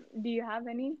 Whoa. do you have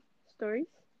any stories?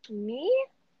 Me?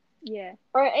 Yeah.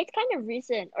 Or it's kind of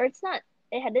recent, or it's not.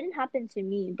 Didn't happen to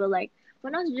me, but like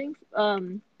when I was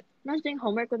doing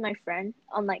homework with my friend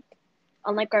on like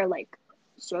our like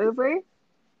server,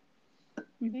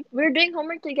 Mhm. we were doing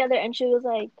homework together, and she was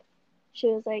like,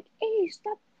 "Hey,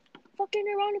 stop fucking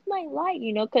around with my light,"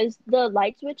 you know, because the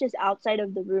light switch is outside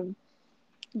of the room,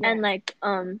 Yeah. and like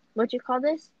what you call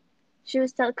this? She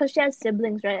was telling, because she has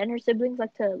siblings, right? And her siblings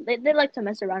like they like to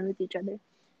mess around with each other,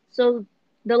 so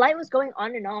the light was going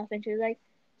on and off, and she was like,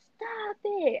 "Stop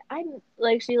it!" I'm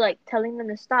like, she like telling them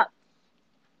to stop,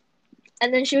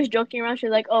 and then she was joking around. She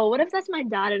was like, "Oh, what if that's my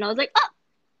dad?" And I was like,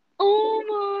 oh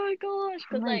my gosh," Oh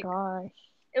because my like gosh.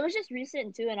 it was just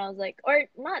recent too, and I was like, or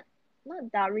not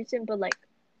that recent, but like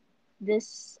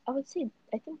this, I would say,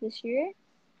 I think this year,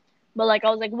 but like I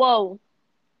was like, whoa,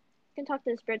 you can talk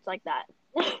to the spirits like that.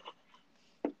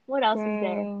 What else is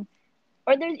there? Dang.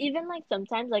 Or there's even like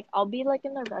sometimes like I'll be like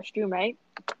in the restroom, right?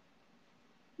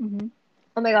 Mhm.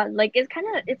 Oh my god, like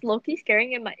it's low key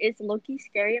scary in my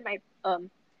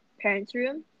parents'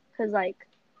 room, because like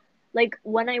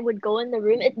when I would go in the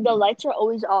room, the lights are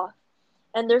always off,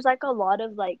 and there's like a lot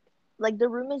of like the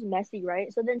room is messy,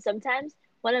 right? So then sometimes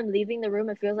when I'm leaving the room,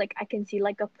 it feels like I can see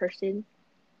like a person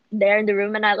there in the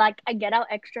room, and I get out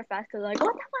extra fast because like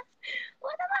what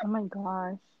the Oh my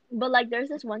gosh. fuck? But like there's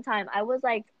this one time I was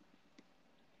like,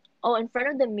 oh, in front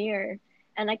of the mirror,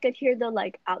 and I could hear the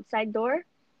like outside door.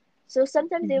 So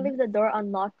sometimes they Mhm. leave the door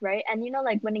unlocked, right? And you know,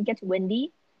 like when it gets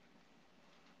windy,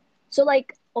 so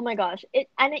like, oh my gosh, it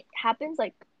happens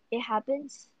like it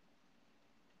happens.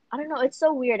 I don't know. It's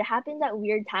so weird. It happens at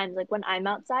weird times. Like when I'm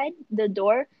outside, the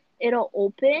door it'll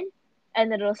open,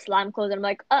 and then it'll slam close. And I'm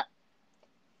like,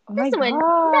 Oh that's my the wind.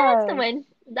 That's the gosh. wind.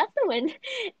 That's the wind.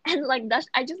 And like that's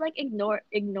I just like ignore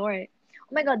it.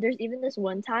 Oh my god. There's even this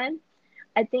one time.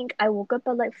 I think I woke up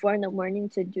at like 4 in the morning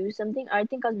to do something. I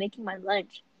think I was making my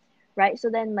lunch, right? So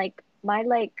then like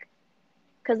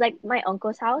cause like my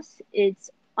uncle's house, it's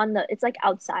like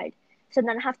outside. So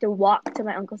then I have to walk to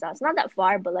my uncle's house. Not that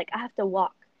far, but like I have to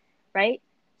walk, right?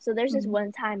 So there's this Mhm.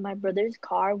 one time my brother's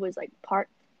car was like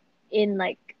parked in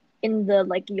like in the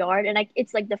like yard, and like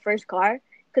it's like the first car,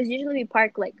 because usually we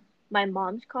park like my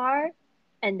mom's car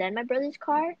and then my brother's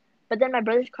car, but then my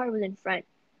brother's car was in front,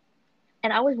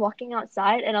 and I was walking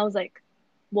outside and I was like,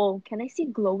 whoa, can I see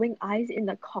glowing eyes in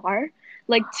the car?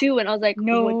 Like two, and I was like, what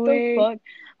No the way. fuck?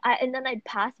 And then I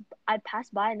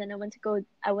passed by, and then I went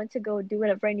to go do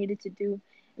whatever I needed to do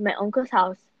in my uncle's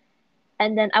house.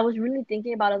 And then I was really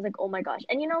thinking about it. I was like, oh my gosh.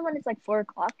 And you know when it's like 4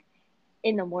 o'clock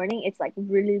in the morning, it's like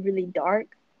really, really dark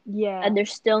and Yeah.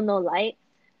 there's still no light.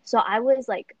 So I was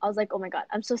like, oh my god,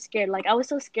 I'm so scared. Like I was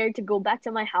so scared to go back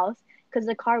to my house because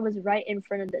the car was right in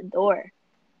front of the door.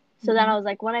 So then I Mhm. was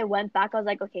like, when I went back, I was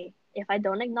like, okay, if I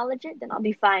don't acknowledge it, then I'll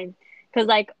be fine. Cause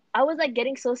like I was like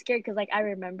getting so scared because like I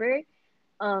remember,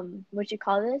 what you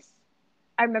call this?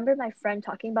 I remember my friend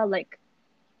talking about like,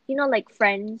 you know, like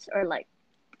friends or like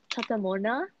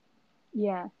chatamona.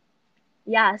 Yeah.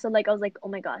 Yeah. So like I was like, oh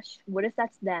my gosh, what if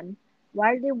that's them?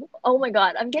 Why are they? Oh my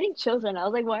god, I'm getting chills right now. I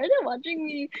was like, why are they watching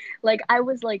me? Like I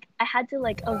was like, I had to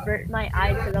like avert my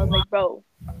eyes because I was like, bro,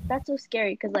 that's so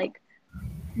scary. Cause like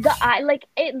the eye, like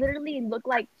it literally looked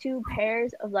like two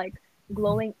pairs of like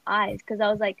glowing eyes, because I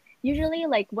was like, usually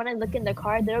like when I look in the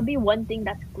car there'll be one thing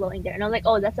that's glowing there, and I'm like,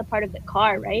 oh, that's a part of the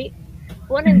car, right? But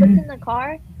when I looked in the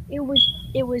car, it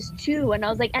was two, and I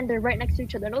was like, and they're right next to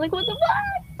each other, and I'm like, what the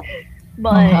fuck?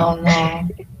 Oh But hell no.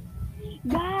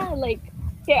 yeah, like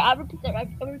here, I'll repeat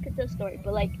the story,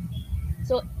 but like,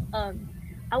 so um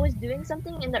I was doing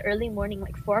something in the early morning,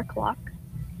 like 4 o'clock,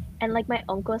 and like my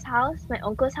uncle's house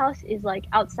is like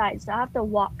outside, so I have to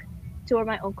walk to where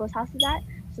my uncle's house is at.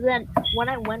 So then when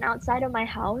I went outside of my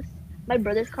house, my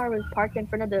brother's car was parked in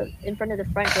front of the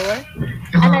front door,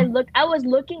 and Uh-huh. I was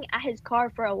looking at his car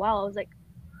for a while. I was like,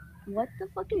 what the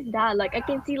fuck is that? Like I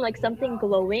can see like something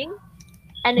glowing,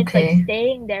 and it's like Okay.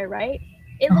 staying there, right?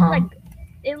 it looks Uh-huh. like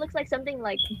it looks like something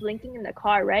like blinking in the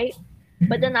car, right?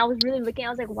 But then I was really looking, I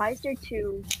was like, why is there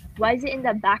two? Why is it in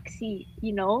the back seat,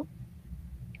 you know?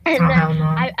 And then Hell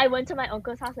no. I went to my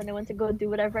uncle's house and I went to go do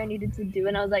whatever I needed to do.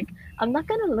 And I was like, I'm not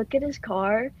gonna look at his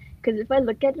car because if I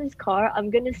look at his car, I'm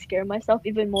gonna scare myself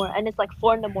even more. And it's like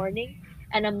 4 in the morning,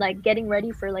 and I'm like getting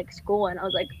ready for like school. And I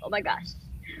was like,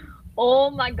 oh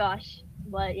my gosh.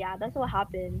 But yeah, that's what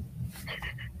happened.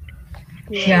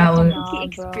 Yeah, I would, Spooky Nah,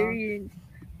 bro. experience.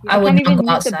 I I would can't not even go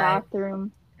use the outside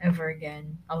bathroom. ever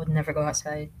again. I would never go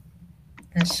outside.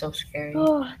 That's so scary.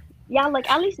 Oh, yeah, like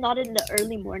at least not in the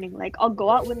early morning. Like I'll go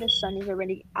out when the sun is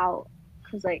already out.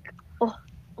 Cause like, oh,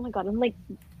 oh my god, I'm like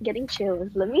getting chills.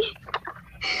 Let me.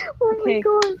 Oh my Okay,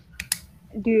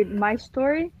 god. dude, my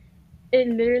story, it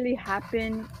literally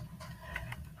happened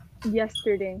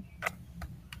yesterday.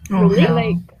 Oh Really? hell.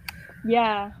 Like,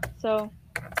 yeah, so,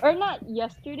 or not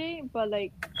yesterday, but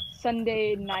like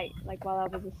Sunday night, like while I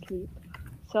was asleep.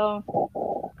 So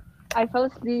I fell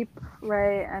asleep,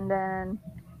 right, and then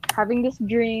having this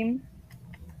dream,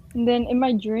 and then in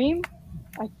my dream,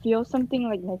 I feel something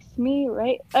like next to me,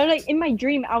 right? Or like in my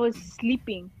dream, I was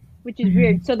sleeping, which is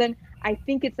weird. Mhm. So then I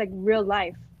think it's like real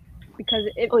life because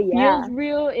it Oh feels yeah.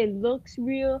 real, it looks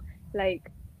real, like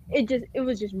it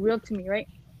was just real to me, right?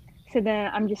 So then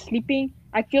I'm just sleeping.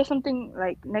 I feel something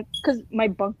like next, because my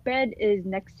bunk bed is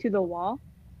next to the wall,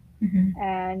 Mhm.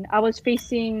 and I was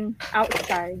facing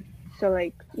outside, so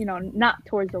like not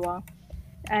towards the wall.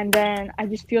 And then I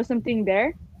just feel something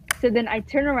there. So then I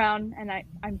turn around and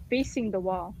I'm facing the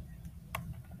wall,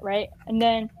 right? And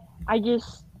then I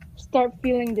just start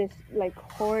feeling this like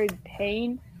horrid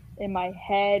pain in my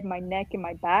head, my neck, and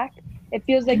my back. It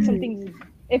feels like Mm. something's.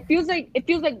 It feels like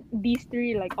these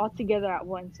three like all together at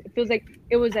once. It feels like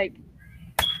it was like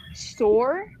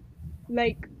sore,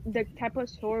 like the type of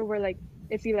sore where like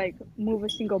if you like move a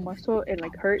single muscle, it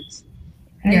like hurts.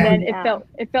 And Yeah. Oh then yeah.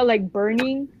 it felt like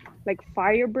burning, like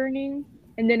fire burning.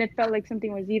 And then it felt like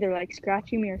something was either like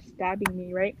scratching me or stabbing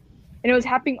me, right? And it was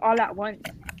happening all at once.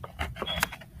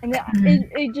 And then Mhm.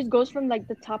 it just goes from like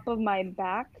the top of my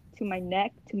back to my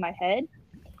neck to my head.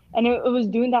 And it was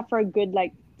doing that for a good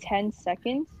like 10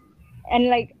 seconds. And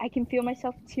like I can feel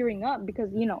myself tearing up because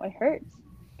it hurts.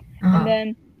 And Uh-huh.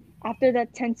 then after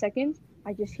that 10 seconds,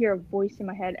 I just hear a voice in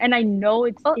my head. And I know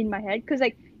it's Oh in my head because,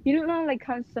 like, you don't know, like,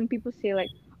 how some people say, like,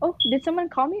 oh, did someone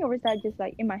call me or was that just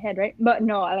like in my head, right? But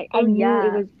no, I oh knew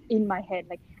it yeah. was in my head.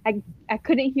 Like, I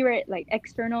couldn't hear it like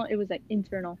external, it was like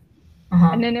internal.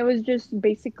 Uh-huh. And then it was just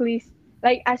basically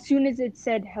like as soon as it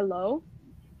said hello,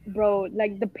 bro,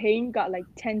 like the pain got like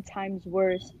 10 times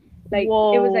worse. Like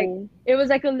Whoa. it was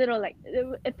like a little like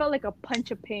it felt like a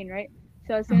punch of pain, right?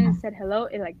 So as soon Uh-huh. as it said hello,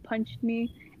 it like punched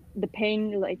me. The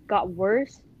pain like got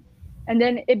worse. And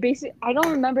then it basically I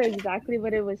don't remember exactly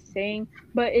what it was saying,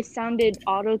 but it sounded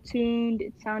auto-tuned.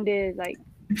 It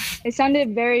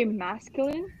sounded very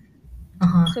masculine.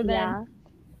 Uh-huh. So then Yeah.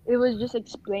 it was just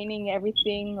explaining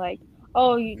everything like,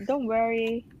 oh, you don't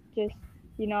worry, just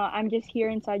I'm just here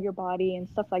inside your body and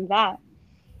stuff like that.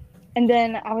 And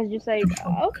then I was just like,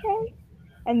 okay.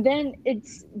 And then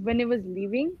it's when it was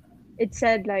leaving, it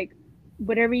said like,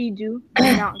 whatever you do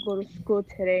not go to school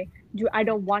today. I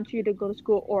don't want you to go to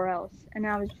school or else. And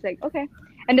I was just like, okay.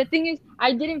 And the thing is,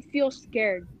 I didn't feel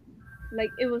scared. Like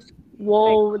it was like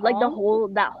Whoa. Like the calm. whole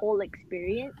that whole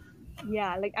experience.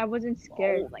 Yeah, like I wasn't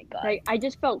scared. Oh my god. Like I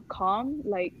just felt calm.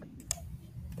 Like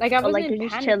I Oh, like wasn't you're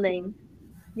just panicking. chilling.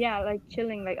 Yeah, like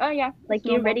chilling. Like oh yeah, it's Like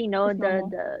you normal. already know It's normal.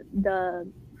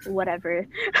 the whatever.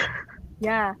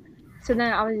 Yeah. So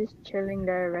then I was just chilling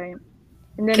there, right?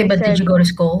 And then Okay, it but did you said, go to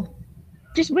school?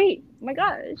 just wait. Oh my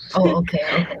gosh. Oh, okay,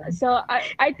 okay. So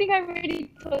I think I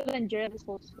already told Andrea this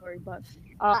whole story, but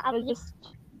I was just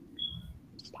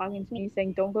talking to me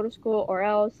saying don't go to school or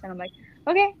else, and I'm like,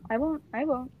 okay, I won't.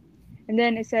 And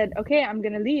then it said, okay, I'm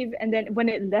gonna leave. And then when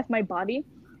it left my body,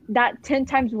 that 10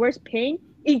 times worse pain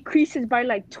increases by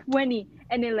like 20,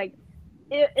 and it like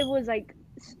it was like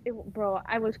bro,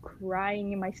 I was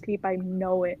crying in my sleep. I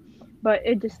know it, but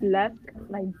it just left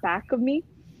like back of me.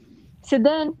 So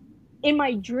then in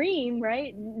my dream,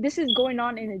 right? This is going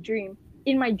on in a dream.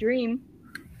 In my dream,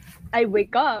 I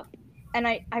wake up and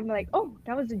I'm like, oh,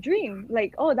 that was a dream.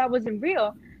 Like, oh, that wasn't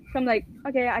real. So I'm like,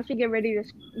 okay, I should get ready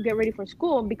for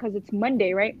school because it's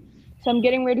Monday, right? So I'm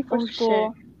getting ready for Oh shit.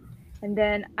 school, and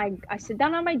then I sit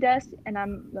down on my desk and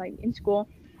I'm like in school,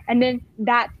 and then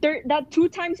that two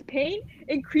times pain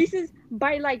increases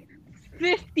by like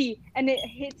 50, and it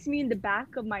hits me in the back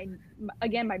of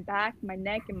again my back, my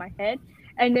neck, and my head.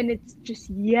 And then it's just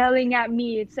yelling at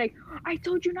me. It's like, I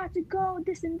told you not to go,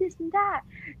 this and this and that.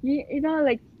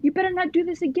 Like you better not do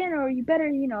this again, or you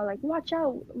better like watch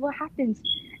out what happens.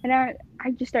 And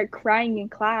I just start crying in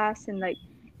class, and like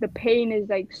the pain is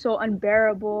like so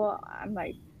unbearable. I'm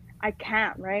like, I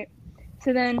can't, right?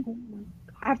 So then Oh my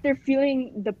after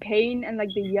feeling the pain and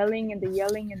like the yelling and the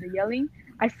yelling and the yelling,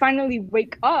 I finally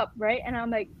wake up, right? And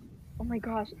I'm like, oh my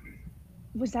gosh,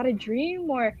 was that a dream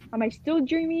or am I still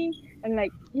dreaming? And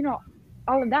like,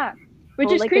 all of that.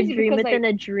 Which Oh, is like a crazy dream because within like,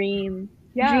 a dream.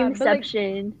 yeah, but like,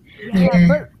 Dreamception. yeah,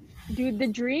 but dude, the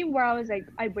dream where I was like,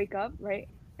 I wake up, right?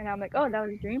 And I'm like, oh, that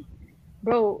was a dream.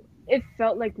 Bro, it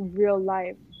felt like real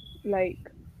life. Like,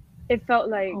 it felt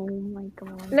Oh my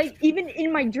god. like even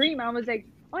in my dream, I was like,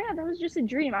 oh yeah, that was just a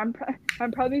dream.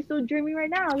 I'm probably still dreaming right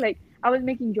now. Like, I was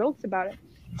making jokes about it.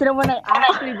 So then when I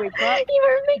actually wake up, You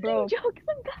were making bro, jokes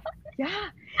about yeah.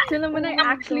 So then when Oh I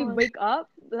my actually god. wake up,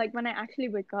 like when I actually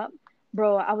wake up,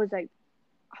 bro, I was like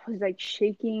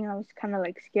shaking. I was kind of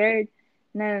like scared.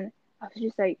 And then I was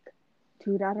just like,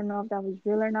 dude, I don't know if that was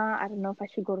real or not. I don't know if I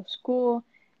should go to school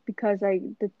because like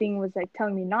the thing was like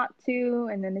telling me not to.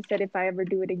 And then it said if I ever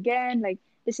do it again, like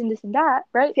this and that,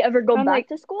 right? If you ever go And I'm back like,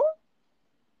 to school?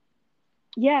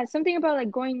 yeah, something about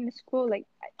like going to school. Like,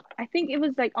 I think it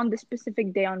was like on the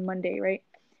specific day on Monday, right?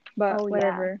 But Oh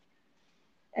yeah. whatever.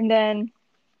 And then,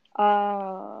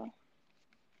 uh,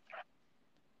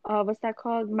 what's that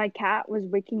called? My cat was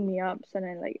waking me up. So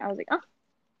then, like, I was like, oh,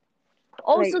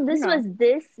 Oh, like, so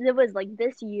it was like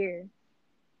this year.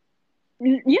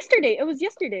 yesterday. It was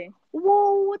yesterday.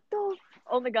 Whoa, what the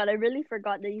Oh my god, I really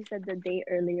forgot that you said the date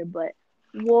earlier, but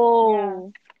Yeah.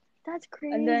 whoa. That's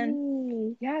And then,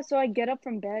 crazy. yeah, so I get up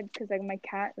from bed because like my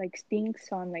cat like stinks.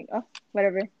 So I'm like, oh,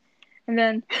 whatever. And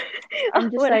then I'm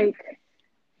just Whatever. like,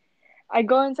 I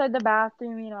go inside the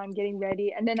bathroom, I'm getting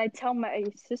ready. And then I tell my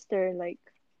sister, like,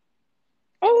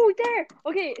 oh, there.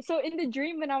 Okay, so in the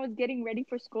dream when I was getting ready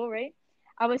for school, right?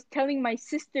 I was telling my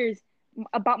sisters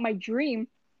about my dream,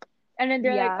 and then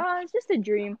they're like, Yeah. "Oh, it's just a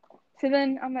dream." So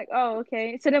then I'm like, "Oh,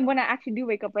 okay." So then when I actually do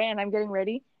wake up, right, and I'm getting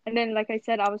ready, and then like I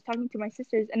said, I was talking to my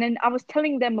sisters, and then I was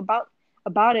telling them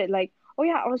about it, like, "Oh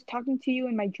yeah, I was talking to you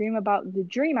in my dream about the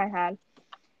dream I had,"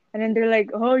 and then they're like,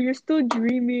 "Oh, you're still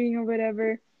dreaming or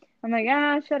whatever." I'm like,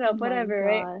 "Ah, shut Oh up, my whatever,"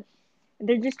 right? gosh.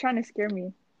 They're just trying to scare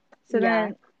me. So Yeah.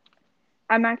 then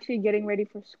I'm actually getting ready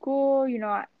for school.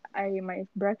 I eat my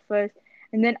breakfast,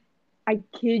 and then I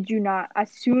kid you not,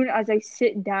 as soon as I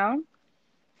sit down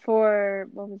for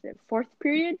what was it, fourth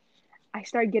period, I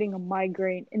start getting a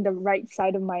migraine in the right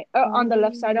side of my, on the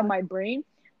left Oh side of my. my brain,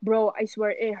 bro. I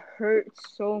swear it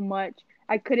hurts so much.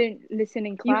 I couldn't listen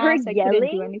in You class. heard I couldn't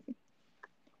do yelling? anything.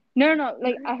 No, no, no. You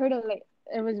Like heard I heard like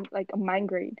it was like a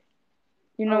migraine.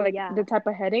 Oh Like the yeah. type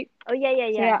of headache. Oh yeah, yeah,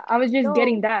 So yeah. yeah, I was just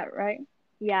getting No. that right.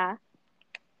 Yeah.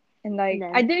 And And like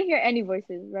I then didn't hear any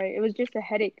voices, right? It was just a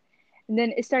headache. And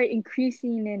then it started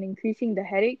increasing and increasing the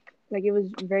headache. Like it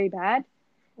was very bad.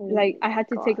 Oh Like I my had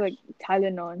to take like gosh.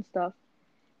 Tylenol and stuff.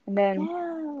 And then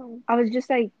Damn. I was just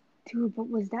like, dude, what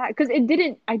was that? Because I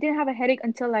didn't have a headache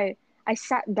until I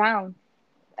sat down.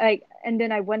 Like and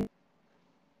then I went.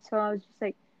 So I was just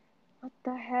like, what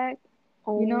the heck?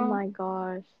 You Oh know? my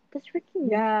gosh. That's freaking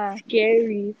Yeah.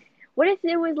 scary. What if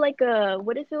it was like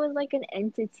an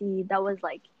entity that was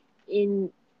like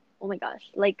in oh my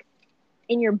gosh, like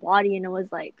in your body and it was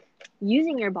like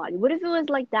using your body? What if it was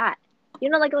like that?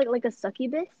 Like a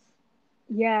succubus?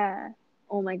 Yeah.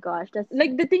 Oh my gosh, that's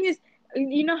Like the thing is,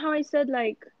 you know how I said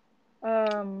like,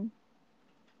 um,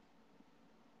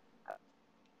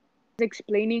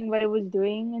 explaining what it was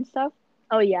doing and stuff.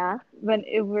 oh yeah. When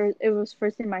it was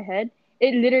first in my head,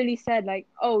 it literally said like,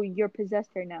 "Oh, you're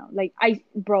possessed right now." Like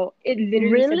bro, it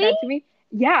literally said Really? that to me.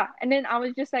 Yeah, and then I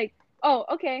was just like, "Oh,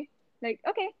 okay." Like,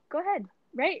 "Okay, go ahead."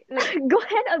 Right? Like, Go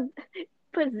ahead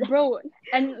possess. bro,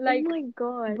 and Oh like, my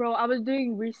god. bro, I was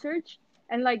doing research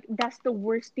and like that's the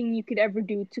worst thing you could ever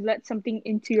do to let something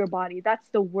into your body. That's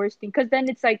the worst thing cuz then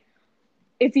it's like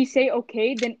if you say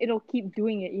okay, then it'll keep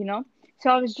doing it. So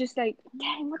I was just like, Oh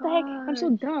my "Dang, what the heck? I'm so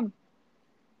gosh. dumb."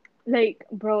 Like,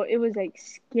 bro, it was like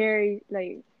scary.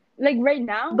 Like right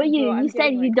now, But bro, you I'm said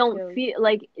getting you like don't chills. feel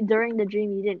like during the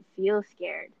dream you didn't feel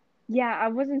scared. Yeah, I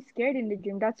wasn't scared in the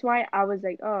dream. That's why I was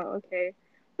like, oh, okay.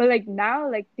 But like now,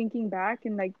 like thinking back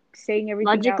and like saying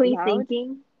everything out Logically loud,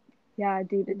 thinking. yeah,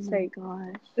 dude, Oh it's my like,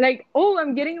 gosh. oh,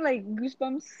 I'm getting like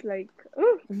goosebumps. Like,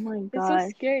 oh, Oh my it's so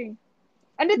gosh. scary.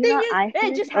 And the You thing know is, I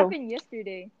it heard? just Oh, happened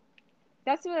yesterday.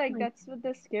 my That's what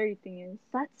the scary thing is.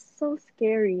 that's so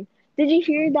scary. Did you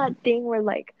hear that thing where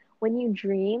like when you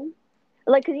dream,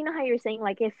 like cuz you know how you're saying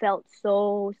like it felt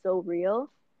so real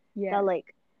Yeah. that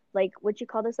like what you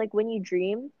call this like when you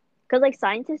dream cuz like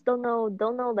scientists don't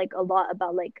know like a lot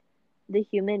about like the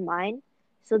human mind.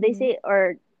 So they Hmm. say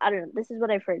or I don't know, this is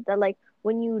what I've heard that like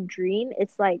when you dream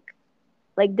it's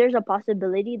like there's a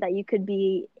possibility that you could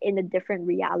be in a different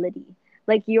reality.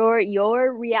 Like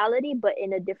your reality but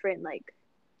in a different like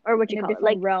or what in you a call it,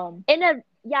 like different realm. in a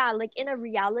like in a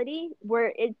reality where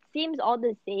it seems all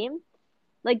the same.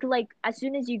 Like as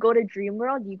soon as you go to dream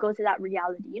world, you go to that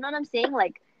reality. You know what I'm saying?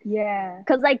 Like, Yeah.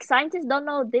 because like scientists don't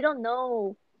know, they don't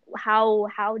know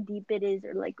how deep it is,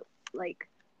 or like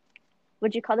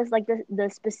what you call this, like the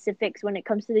specifics when it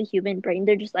comes to the human brain.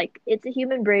 They're just like, it's a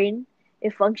human brain,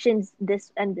 it functions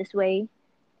this and this way,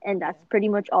 and that's pretty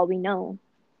much all we know.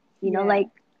 Yeah. Like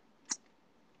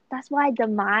that's why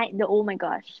the oh my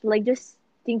gosh, like just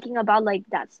thinking about like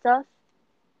that stuff,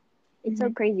 it's so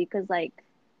Mhm. crazy. Because like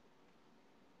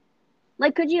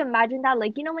could you imagine that,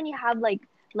 like when you have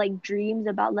like dreams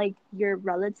about like your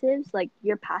relatives, like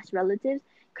your past relatives.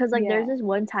 Because like there's Yeah. this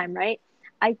one time, right?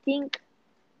 I think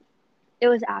it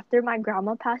was after my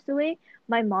grandma passed away.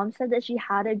 My mom said that she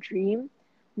had a dream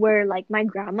where like my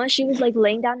grandma, she was like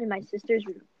laying down in my sister's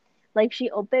room. Like she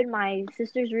opened my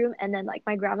sister's room, and then like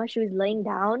my grandma, she was laying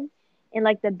down in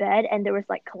like the bed, and there was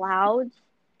like clouds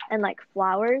and like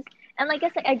flowers. And like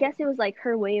I guess it was like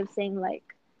her way of saying like,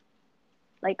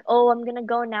 oh, I'm gonna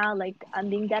go now, like I'm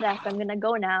being dead ass, I'm gonna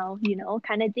go now,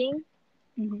 kind of thing.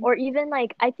 Mhm. Or even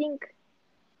like I think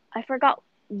I forgot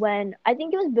when, I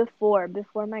think it was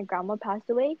before my grandma passed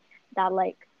away, that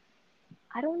like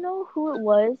I don't know who it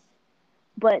was,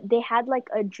 but they had like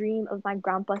a dream of my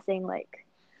grandpa saying like,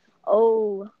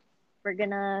 oh, we're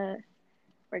gonna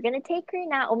take her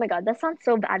now. Oh my god, that sounds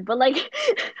so bad, but like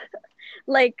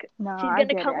like No, she's I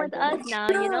gonna get it. come I with get us it.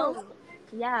 now,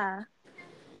 yeah.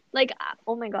 Like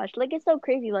oh my gosh, like it's so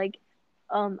crazy. Like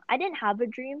I didn't have a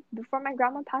dream before my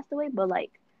grandma passed away, but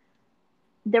like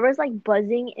there was like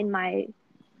buzzing in my,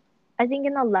 I think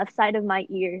in the left side of my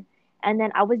ear. And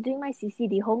then I was doing my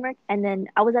CCD homework, and then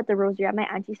I was at the rosary at my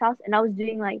auntie's house, and I was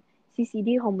doing like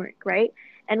CCD homework, right?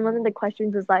 And one of the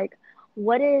questions was like,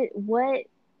 what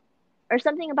or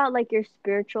something about like your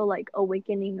spiritual like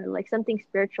awakening, or like something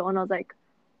spiritual. And I was like,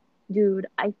 dude,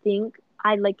 I think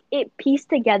I like it pieced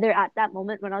together at that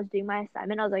moment when I was doing my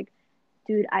assignment. I was like,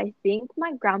 dude, I think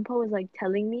my grandpa was like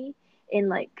telling me in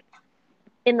like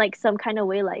some kind of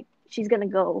way, like she's gonna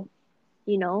go,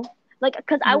 you know, like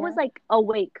because I was Yeah. like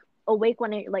awake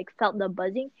when I like felt the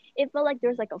buzzing. It felt like there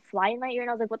was like a fly in my ear, and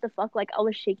I was like, what the fuck? Like I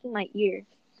was shaking my ear.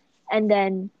 And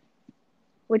then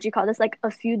what you call this, like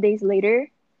a few days later,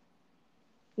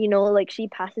 like she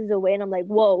passes away, and I'm like,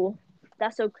 whoa,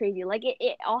 that's so crazy. Like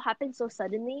it all happened so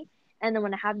suddenly. And then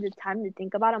when I have the time to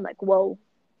think about it, I'm like, whoa,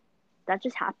 that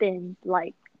just happened.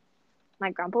 Like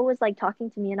my grandpa was like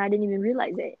talking to me, and I didn't even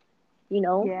realize it, you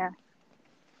know? Yeah.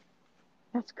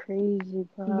 That's crazy,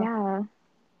 bro. Yeah.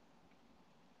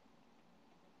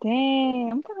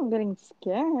 Dang, I'm kind of getting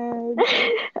scared.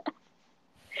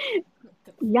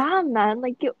 Yeah, man.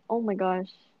 Like, oh my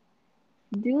gosh.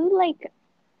 Do like,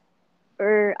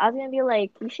 or I was gonna be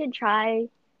like, you should try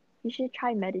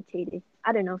meditating.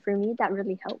 I don't know. For me, that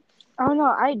really helps. Oh no,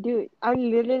 I do it. I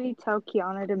literally tell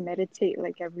Kiana to meditate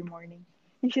like every morning,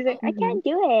 and she's like, "I Mm-hmm. can't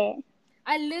do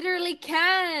I literally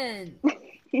can.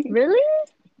 it." Really?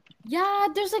 Yeah,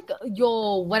 there's like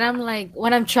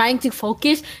when I'm trying to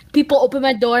focus, people open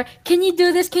my door. Can you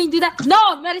do this? Can you do that? No,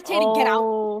 I'm meditating. Get out.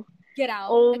 Oh, Get out.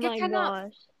 oh my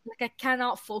gosh. Like I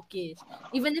cannot focus.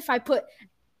 Even if I put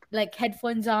like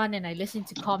headphones on and I listen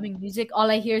to calming music, all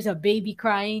I hear is a baby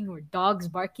crying or dogs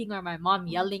barking or my mom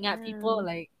yelling at people. Damn.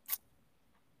 Like,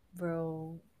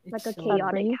 bro, it's Like a so That's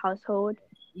chaotic me. household.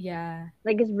 yeah,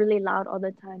 Like it's really loud all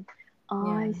the time. Oh,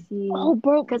 yeah. I see. Oh,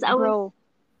 Cause I was bro.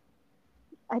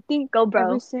 I think go, ever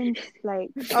bro. since like,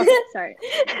 okay, sorry.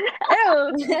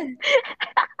 Ew.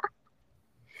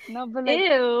 No, but like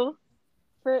Ew.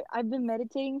 for I've been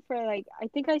meditating for like, I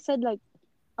think I said like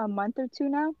a month or two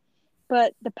now,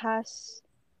 but the past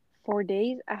 4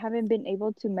 days I haven't been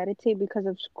able to meditate because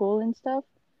of school and stuff.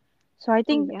 So I Oh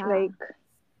think yeah. like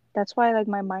that's why like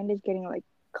my mind is getting like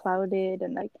clouded,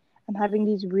 and like I'm having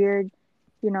these weird,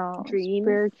 Dreams.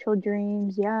 spiritual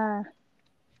dreams. Yeah.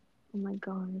 Oh my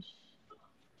gosh.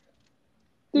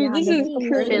 Dude, Yeah, this Maybe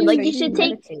is maybe you should.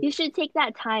 Like crazy. you should take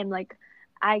that time. Like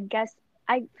I guess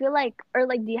I feel like, or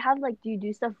like do you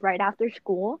do stuff right after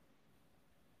school?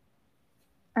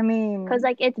 I Cause mean,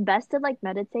 like it's best to like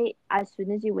meditate as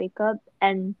soon as you wake up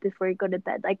and before you go to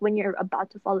bed. Like when you're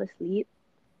about to fall asleep.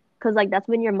 Cause like that's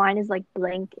when your mind is like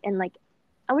blank and like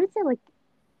I wouldn't say like,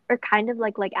 or kind of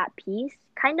like at peace.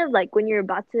 Kind of like when you're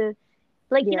about to,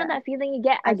 like yeah, that feeling you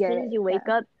get I as get soon as it. you Yeah. wake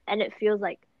up, and it feels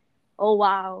like, oh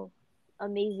wow,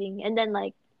 amazing. And then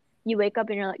like you wake up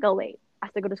and you're like, oh wait, I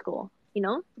have to go to school, you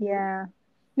know? Yeah.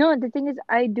 No, the thing is,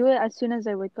 I do it as soon as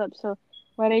I wake up. So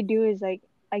what I do is like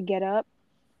I get up,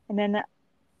 and then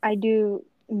I do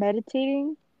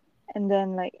meditating, and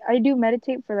then like I do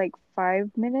meditate for like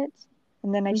 5 minutes,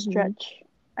 and then I Mhm. stretch.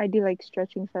 I do like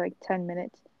stretching for like 10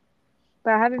 minutes,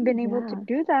 but I haven't Oh been able to yeah.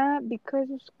 do that because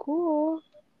of school.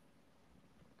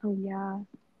 Oh yeah.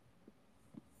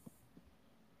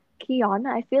 Kiana,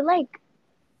 I feel like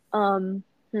um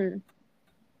hmm.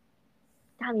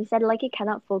 Damn, you said like you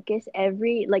cannot focus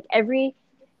every.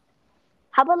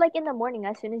 How about like in the morning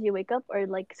as soon as you wake up, or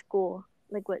like school,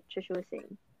 like what Trisha was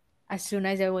saying? As soon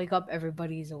as I wake up,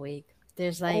 everybody's awake.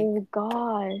 There's like, Oh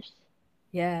gosh.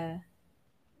 yeah,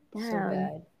 so Damn.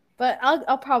 bad. But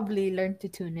I'll probably learn to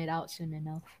tune it out soon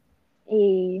enough.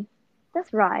 Eh.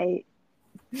 That's right.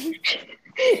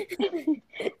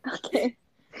 Okay.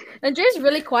 Andrea's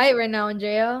really quiet right now,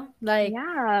 Andrea. Like,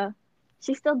 Yeah.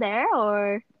 She's still there,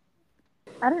 or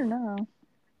I don't know.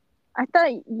 I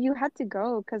thought you had to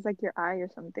go because like your eye or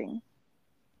something.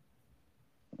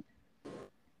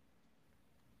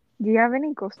 Do you have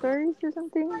any ghost stories or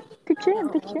something? Pitch in,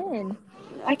 pitch in.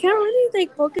 I can't really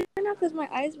like focus right now because my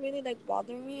eyes really like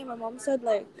bother me. And my mom said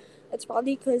like it's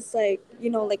probably because like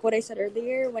like what I said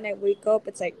earlier. When I wake up,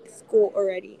 it's like school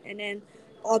already, and then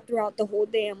all throughout the whole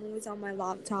day, I'm always on my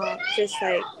laptop, just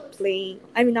like playing.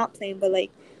 I mean, not playing, but like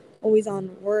always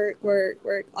on work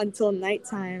until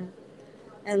nighttime,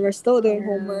 and we're still doing yeah.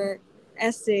 homework,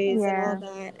 essays, and all Yeah.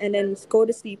 that, and then go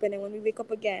to sleep, and then when we wake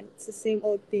up again, it's the same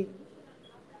old thing.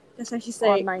 That's why she's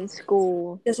like, Online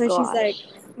school. that's why she's like,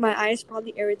 Gosh. my eyes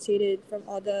probably irritated from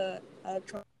all the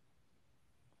electronics.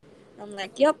 I'm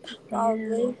like, yep, Damn.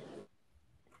 probably.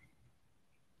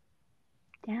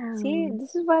 See, Damn.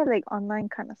 this is why like online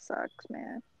kind of sucks,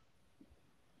 man.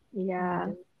 Yeah.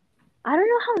 dude. I don't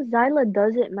know how Zyla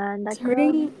does it, man. It's That girl.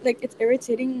 hurting, like it's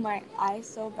irritating my eyes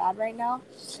so bad right now.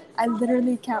 I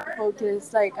literally can't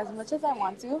focus like as much as I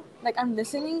want to. Like I'm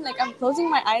listening, like I'm closing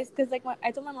my eyes because like I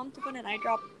told my mom to put an eye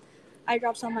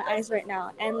drops on my eyes right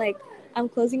now, and like I'm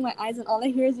closing my eyes and all I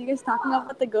hear is you guys talking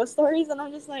about the ghost stories, and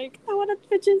I'm just like I want to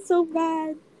pitch in so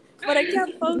bad, but I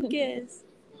can't focus.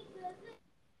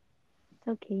 It's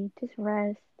okay. Just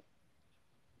rest.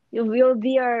 You'll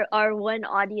be our one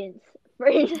audience for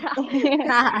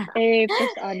now. A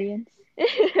first audience.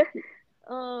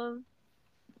 um.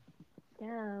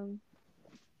 Damn.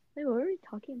 Wait, what were we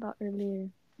talking about earlier?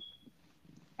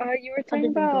 You were talking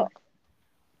Other than about ghosts.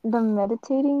 the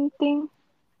meditating thing.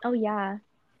 Oh yeah.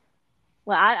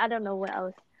 Well, I don't know what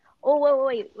else. Oh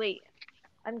wait.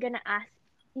 I'm gonna ask.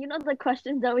 You know the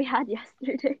questions that we had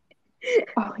yesterday.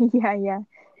 Oh yeah, yeah.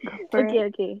 Go for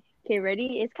it. Okay.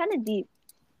 Ready? It's kind of deep.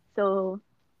 So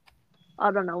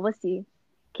I don't know. We'll see.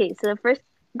 Okay. So the first,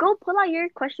 go pull out your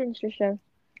questions, Trisha.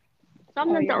 So I'm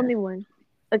Oh not the yeah. only one.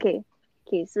 Okay.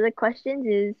 Okay. So the questions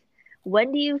is,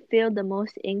 when do you feel the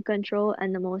most in control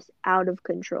and the most out of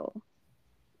control?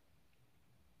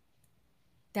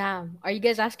 Damn, are you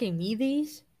guys asking me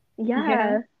these? Yeah.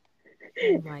 Yeah.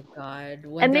 Oh my god,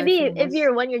 when And do I maybe feel if most?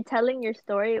 you're when you're telling your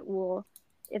story, well,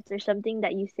 if there's something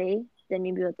that you say, then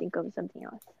maybe we'll think of something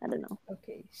else. I don't know.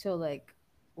 Okay, so like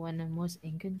when I'm most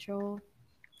in control.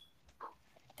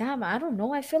 Damn, I don't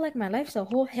know. I feel like my life's a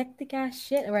whole hectic ass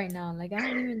shit right now. Like I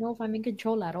don't even know if I'm in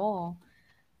control at all.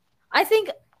 I think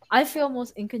I feel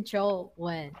most in control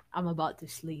when I'm about to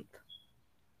sleep.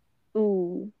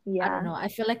 Ooh, I don't yeah. know. I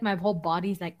feel like my whole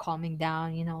body's like calming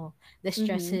down, the Mhm.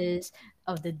 stresses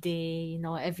of the day,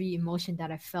 every emotion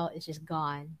that I felt is just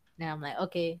gone. Now I'm like,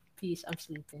 okay, peace, I'm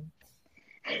sleeping.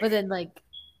 But then like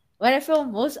when I feel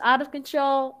most out of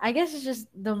control, I guess it's just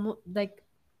like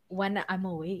when I'm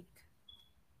awake.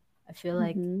 I feel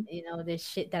like, Mhm. there's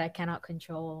shit that I cannot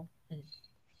control. And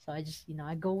so I just,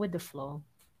 I go with the flow.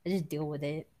 I just deal with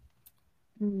it.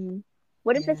 Mhm.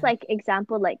 What if it's Yeah. like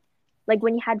example like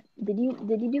when you had did you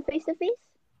do face to face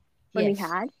when we Yes.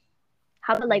 had?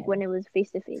 How about like Yeah. when it was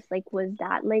face to face? Like was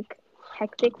that like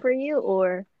hectic for you,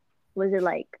 or was it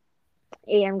like,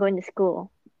 hey, I'm going to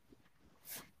school?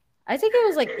 I think it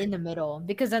was like in the middle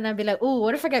because then I'd be like, oh,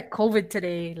 what if I get COVID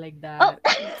today? Like Oh. that.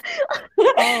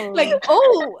 Like, Oh.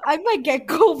 oh, I might get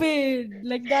COVID.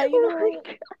 Like that, Oh my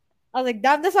I was like,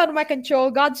 damn, that's out of my control.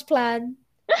 God's plan.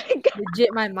 god.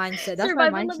 Legit my mindset. That's my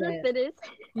Survival of the mindset. fittest.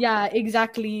 Yeah,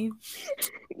 exactly.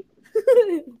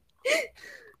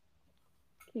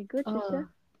 Okay, good, Trisha.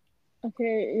 Oh,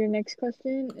 Okay, your next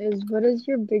question is, what is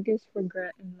your biggest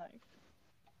regret in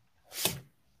life?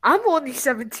 I'm only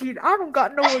 17. I don't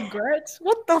got no regrets.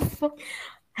 What the fuck?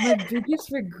 My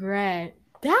biggest regret.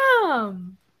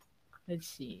 Damn. Let's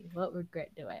see. What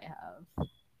regret do I have?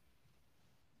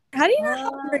 How do you not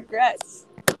have Uh, regrets?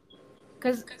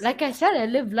 Cause like I said, I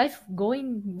live life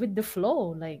going with the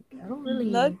flow. Like I don't really.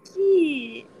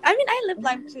 Lucky. I mean, I live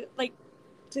life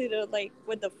to the like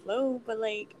with the flow, but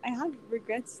like I have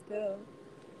regrets still.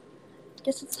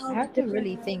 Guess it's I how have to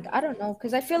really different. think. I don't know,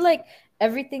 because I feel like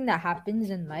everything that happens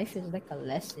in life is like a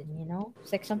lesson, you know?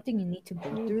 It's like something you need to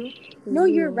go through. No,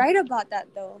 you're True. right about that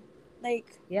though. Like,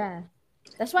 Yeah.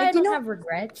 That's why I like you don't know, have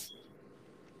regrets.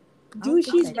 I don't dude,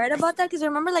 think she's I right do. about that. Cause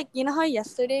remember, like, you know how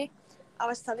yesterday I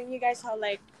was telling you guys how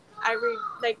like I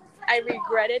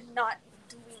regretted not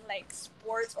doing like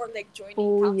sports or like joining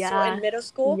Oh council yeah. in middle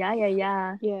school. Yeah, yeah,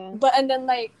 yeah. Yeah. But and then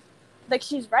like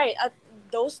she's right.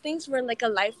 Those things were like a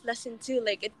life lesson too.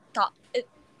 Like it taught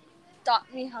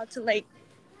me how to like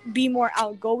be more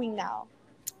outgoing now.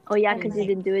 Oh yeah, And because you like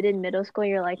didn't do it in middle school.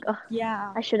 You're like, oh,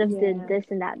 yeah, I should have did Yeah. this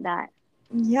and that.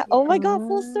 yeah. Oh Yeah. my god,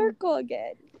 full Oh, circle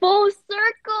again. full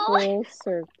circle. Full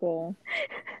circle.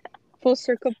 Full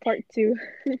circle part two.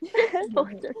 Full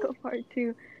circle part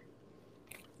two.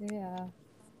 Yeah.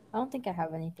 I don't think I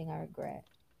have anything I regret.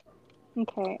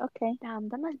 Okay. Okay. Damn,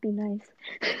 that must be nice.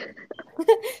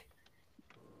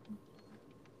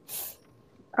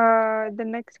 The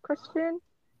next question,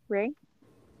 Ray.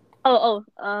 Oh.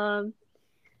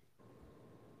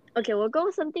 Okay, we'll go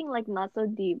with something like not so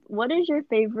deep. What is your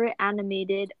favorite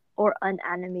animated or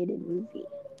unanimated movie?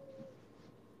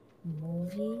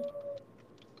 Movie?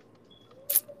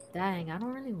 Dang, I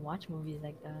don't really watch movies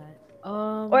like that.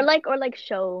 Or like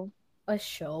show. A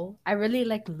show. I really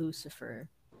like Lucifer.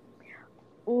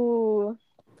 Ooh,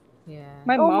 Yeah.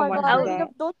 My Oh mom my god, I watches w-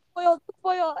 that. don't spoil, don't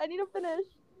spoil. I need to finish.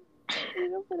 I need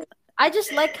to finish. I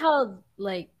just like how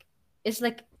like it's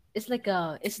like it's like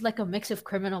a mix of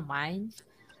Criminal Minds.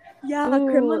 Yeah, ooh,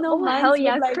 Criminal oh hell Minds with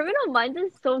yeah! like Criminal Minds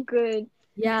is so good.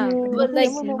 Yeah, Dude, but like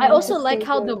Criminal I Criminal also is Minds. like so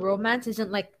how the good. romance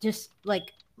isn't like just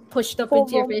like pushed up Full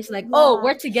into your rom. face like, oh, Yeah,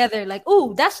 we're together. Like,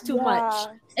 oh, that's too much.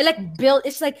 yeah, It like build.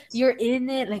 It's like you're in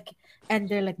it, like, and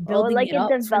they're like Oh, building like it it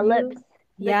up for develops you.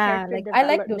 the Yeah, character like I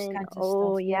like those development. kinds of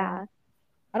Oh stuff. Yeah, yeah.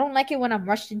 I don't like it when I'm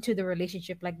rushed into the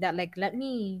relationship like that. Like, let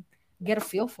me get a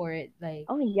feel for it. Like,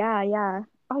 Oh yeah, yeah.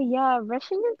 Oh yeah,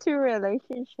 rushing into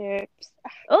relationships.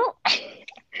 Oh,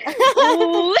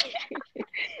 ooh,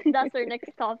 that's our next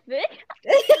topic.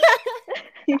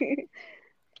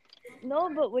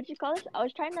 No, but what you call this? I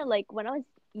was trying to like when I was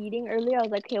eating earlier. I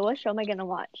was like, okay, what show am I gonna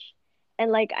watch?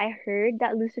 And like I heard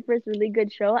that Lucifer's really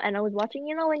good show, and I was watching.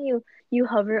 You know when you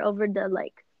hover over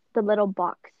the little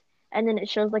box, and then it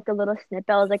shows like a little snippet.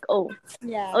 I was like, oh,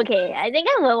 yeah. okay, I think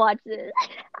I will watch this.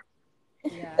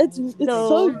 yeah, It's good so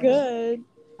So show. good.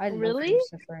 I love really,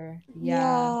 Lucifer.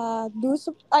 Yeah, Yeah,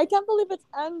 I can't believe it's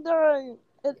ending.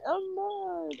 It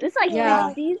ended. it's It's like so six yeah,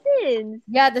 sad. seasons.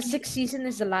 yeah. The sixth season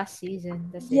is the last season.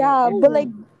 That's it. Yeah, They're but like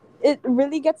done. it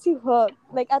really gets you hooked.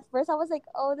 Like at first I was like,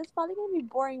 oh, this is probably gonna be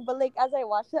boring, but like as I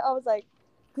watched it, I was like,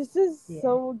 this is Yeah,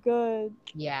 so good.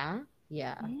 yeah,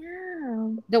 yeah. Yeah.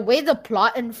 The way the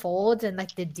plot unfolds and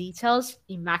like the details,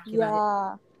 immaculate.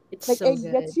 Yeah, It's like so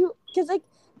it gets good. you because like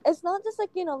it's not just like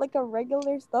like a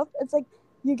regular stuff. It's like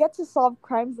you get to solve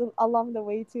crimes along the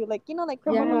way too. Like like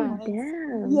Criminal Oh Yeah, Minds.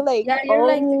 You damn. like yeah. You're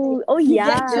like, Oh you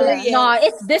get you're like, yeah. nah,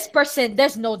 it's curious. this person.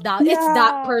 There's no doubt. It's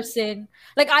that Yeah, person.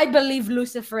 Like I believe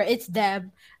Lucifer. It's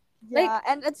them. Like yeah,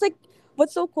 and it's like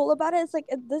what's so cool about it is like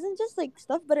it doesn't just like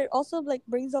stuff, but it also like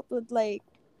brings up with like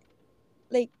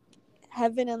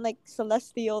heaven and like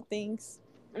celestial things.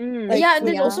 Like yeah, and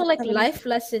with there's Yeah. also like heaven. life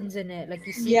lessons in it. Like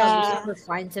you see how Yeah. Lucifer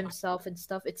finds himself and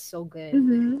stuff. It's so good.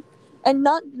 Mm-hmm. And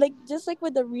not like just like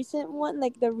with the recent one,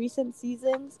 like the recent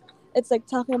seasons, it's like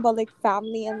talking about like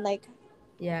family and like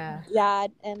Yeah,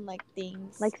 dad and like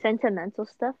things. Like sentimental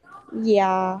stuff.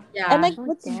 Yeah. And yeah, like Oh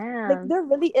what's like damn. there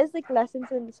really is like lessons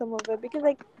in some of it because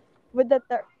like with the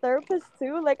therapist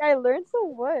too, like I learned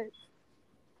so much.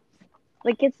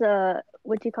 Like it's a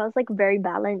what you call it's like very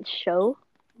balanced show.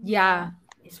 Yeah. yeah.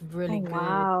 It's Oh really good.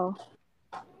 wow.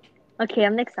 Okay,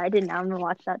 I'm excited now. I'm gonna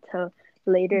watch that too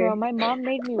later Bro, my mom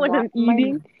made me when watch. I'm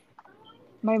eating.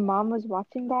 My mom was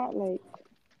watching that like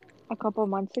a couple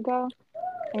months ago,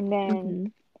 and then Mm-hmm.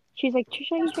 she's like,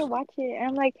 "Trisha, you should watch it." And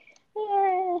I'm like,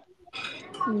 eh,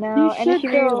 You no. And then should she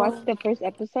made me watch though. the first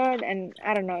episode, and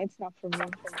I don't know, it's not for me.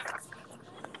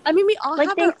 I mean we all Like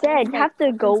have they our said, own you like have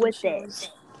to go preference in with it. shows.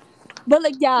 But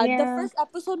like yeah, the Yeah. first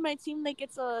episode might seem like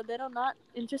it's a little not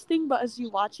interesting, but as you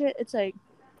watch it, it's like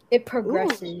It ooh.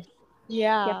 progresses.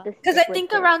 You have Yeah. to Because I stick with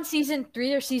think it. around season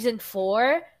 3 or season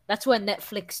 4, that's when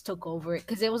Netflix took over it.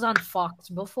 Because it was on Fox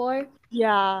before.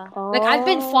 Yeah. Like I've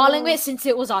been following Oh it since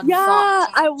it was on Yeah,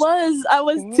 Fox. I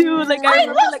was too. Like I I damn.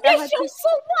 remember love like this show so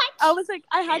I much. was like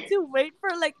I had to wait for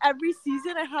like every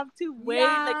season I have to wait.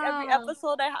 Like every Yeah,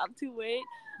 episode I have to wait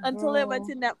until it went bro.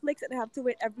 to Netflix and I have to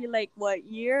wait every like what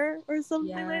year or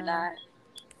something like Yeah, that.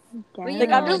 but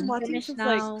Like I've been it's Damn. watching finished since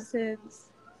like now. since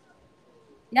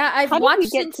Yeah, I've How did we watched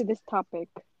get since to this topic?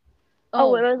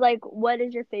 Oh, it Oh, was like, what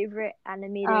is your favorite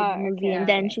animated movie? And Okay,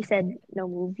 then okay. she said no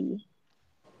movie.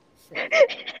 shit.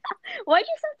 Why'd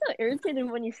you sound so irritated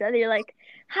when you said it? You're like,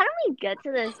 how do we get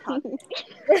to this topic?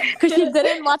 Because she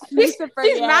didn't watch Lucifer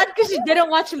She's yet. mad because she didn't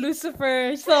watch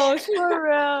Lucifer. So she, For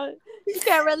real. She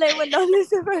can't relate with no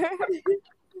Lucifer.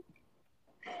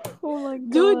 Oh my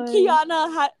Dude, god.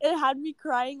 Kiana had me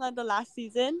crying on the last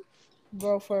season.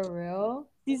 bro, for real.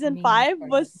 Season Me 5 for real.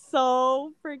 was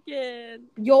so freaking.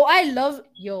 Yo, I love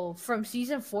from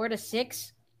season 4 to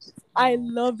 6. I Oh,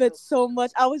 love it so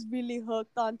much. I was really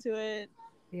hooked onto it.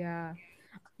 yeah.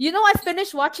 You know, I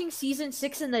finished watching season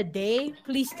 6 in a day.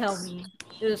 Please tell me.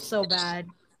 It was so bad.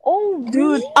 Oh,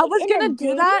 Dude, really? I was In a gonna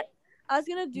do day? that. I was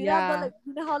gonna do that, but Yeah. like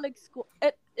you know how like school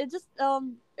it just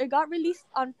it got released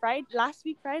on Friday last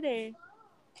week Friday.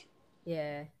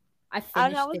 Yeah. I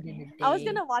And finished it in a I was day.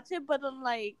 gonna watch it, but then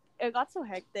like it got so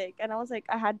hectic, and I was like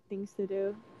I had things to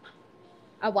do.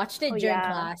 I watched it Oh during yeah.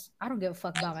 class. I don't give a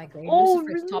fuck about my grade. Oh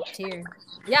Lucifer's really? top tier.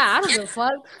 Yeah, I don't give a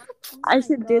fuck. Oh I my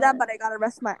should do that, god. but I gotta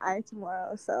rest my eye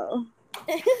tomorrow. So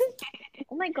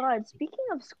Oh my god. Speaking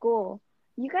of school,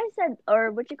 you guys said,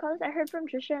 or what you call this? I heard from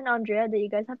Trisha and Andrea that you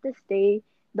guys have to stay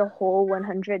the whole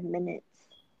 100 minutes.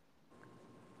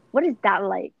 What is that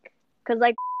like? Cause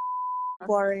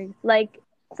boring. like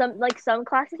some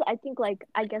classes, I think like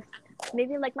I guess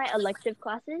maybe like my elective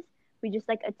classes, we just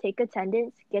like take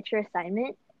attendance, get your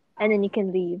assignment, and then you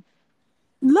can leave.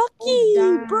 Oh Lucky,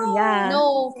 damn. Yeah. bro.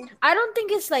 No, I don't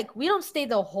think it's like we don't stay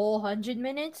the whole 100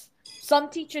 minutes. Some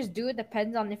teachers do. It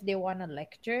depends on if they want to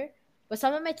lecture. But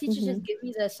some of my teachers Mm-hmm. just give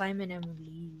me the assignment and we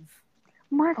leave.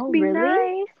 Must Oh be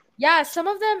really? nice. Yeah, some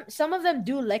of them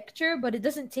do lecture, but it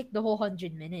doesn't take the whole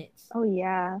 100 minutes. Oh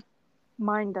yeah.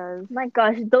 Mine does. My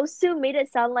gosh, those two made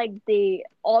it sound like they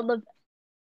all of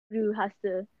who has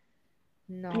to,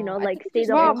 No, I like think it's stay just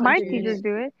the Well, whole very my hundred teachers minutes. teachers.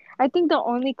 do it. I think the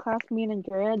only class me and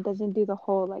Andrea doesn't do the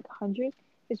whole like 100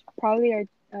 is probably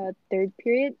our third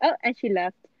period. Oh, and she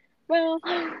left. Well,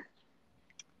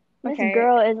 This okay.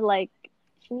 girl is like,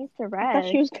 she needs to I thought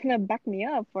she rest. was gonna back me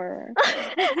up or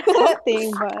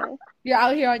something, but You're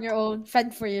out here on your own.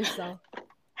 Fend for yourself.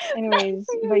 Fend anyways,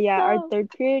 for but yeah, our yourself. third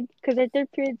period, because our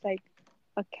third period's like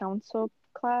a council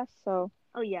class, so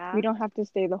Oh yeah. we don't have to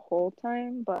stay the whole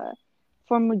time. But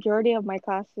for majority of my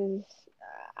classes,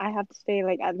 I have to stay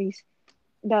like at least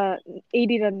the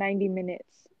 80 to 90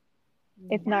 minutes,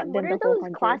 if Mm. not Damn, what then are the whole those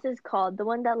 100. classes called? The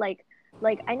one that like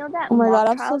I know that Oh my god,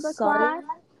 mock I'm so trial the sorry. class.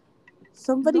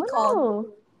 Somebody No called. no.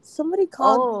 Somebody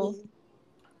called Oh me.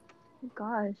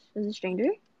 gosh, was it a stranger?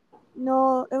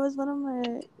 No, it was one of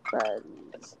my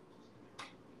friends.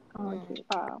 Oh, gee,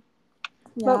 wow.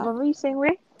 But Yeah. what were you saying,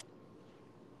 Ray?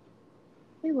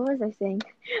 Wait, what was I saying?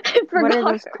 I What are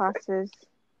forgot. those classes?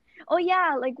 Oh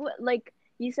yeah, like what? Like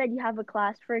you said, you have a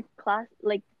class for class,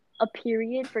 like a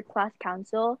period for class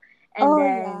council, and Oh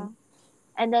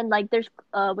yeah. then like there's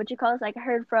what you call this? Like I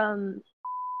heard from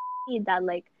that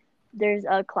like there's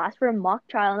a class for a mock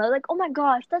trial, and I was like, oh my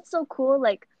gosh, that's so cool.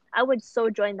 Like I would so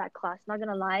join that class. Not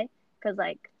gonna lie, cause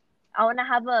like I want to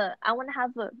have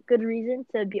a good reason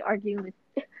to be arguing with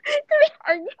to be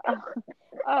arguing.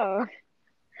 Oh,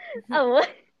 Oh,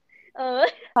 oh,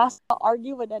 I'll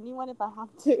argue with anyone if I have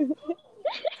to.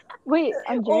 wait,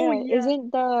 oh Andrea, yeah.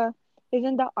 isn't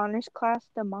the honors class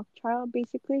the mock trial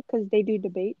basically? Because they do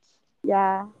debates.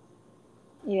 Yeah.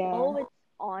 Yeah, Oh, it's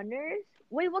honors.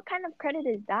 Wait, what kind of credit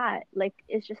is that? Like,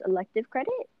 it's just elective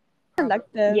credit?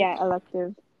 Elective. yeah,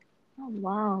 elective. Oh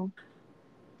wow.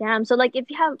 Damn. So like, if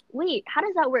you have wait, how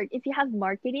does that work? If you have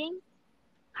marketing,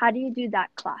 how do you do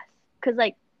that class? Cause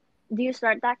like, do you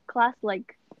start that class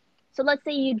like? So let's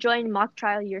say you join mock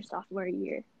trial your sophomore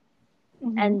year,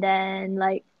 Hmm. and then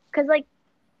like, cause like,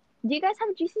 do you guys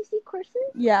have GCC courses?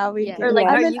 Yeah, we Yeah. Or do. like,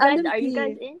 Yeah. I'm in are you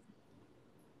guys LMP. in?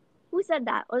 Who said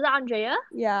that? Was that Andrea?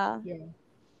 Yeah. Yeah.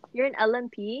 You're in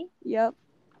LMP. Yep.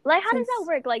 Like, how does that Since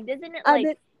work? Like, doesn't it and like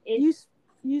it it?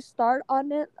 you start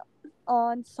on it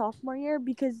on sophomore year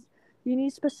because you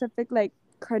need specific like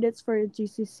credits for a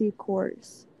GCC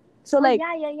course. So Oh like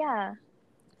yeah.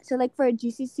 for a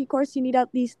GCC course you need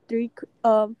at least 3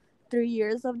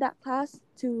 years of that class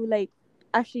to like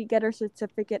actually get a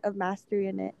certificate of mastery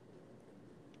in it.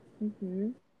 Mm-hmm.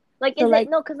 Like, So is it like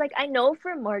no? Cause like I know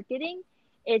for marketing,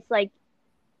 it's like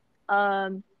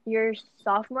your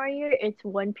sophomore year it's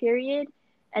one period,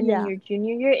 and then yeah. your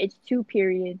junior year it's two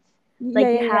periods. Yeah,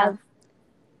 Like you yeah, yeah. have,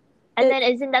 and It then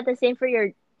isn't that the same for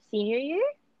your senior year?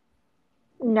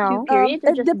 Two No. periods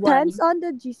or it just depends one? on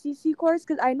the GCC course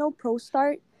because I know Pro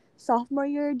Start sophomore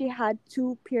year they had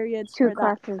 2 periods Two for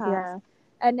that classes. class, Yeah.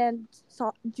 and then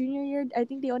junior year I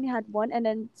think they only had one, and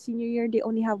then senior year they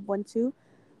only have one too.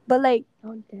 But like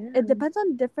Oh damn. it depends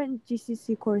on different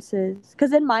GCC courses.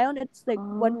 Cause in my own, it's like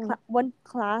Oh. one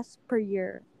class per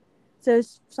year. So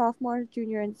it's sophomore,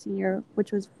 junior, and senior,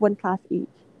 which was one class each.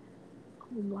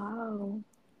 Wow.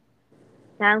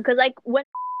 Damn, because like when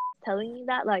telling me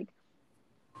that like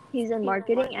he's in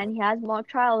marketing and he has mock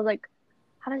trial, I was like,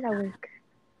 how does that work?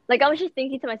 Like I was just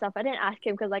thinking to myself, I didn't ask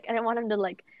him because like I didn't want him to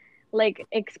like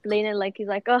explain it like he's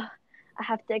like, oh, I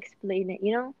have to explain it,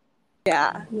 you know?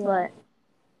 Yeah. Yeah.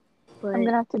 But I'm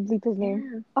gonna have to bleep his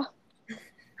name. yeah. Oh.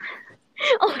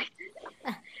 Oh,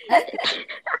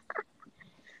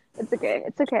 It's okay.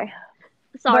 It's okay.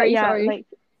 But sorry, yeah, sorry. like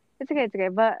it's okay. It's okay.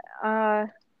 But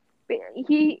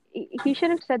he should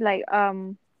have said like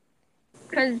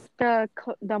because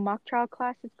the mock trial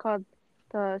class is called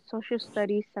the social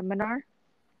studies seminar.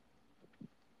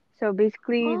 So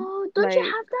basically, Oh, don't you like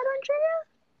have that, Andrea?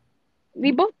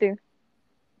 we both do.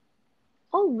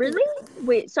 Oh, really?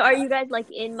 Wait, so are you guys like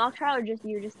in mock trial or just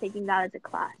you're just taking that as a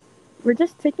class? We're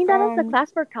just taking that as a Um,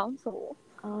 class for council.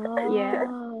 yeah.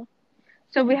 Oh.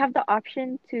 So we have the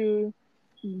option to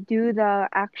do the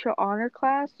actual honor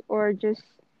class or just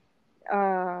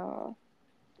uh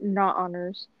not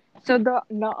honors. So the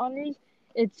not honors,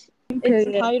 it's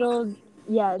Period. titled,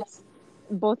 yeah, it's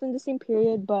both in the same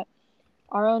period, but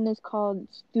our own is called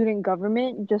student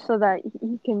government, just so that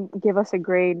he can give us a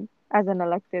grade as an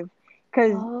elective,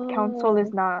 because council is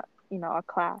Oh. not, a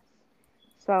class.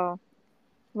 So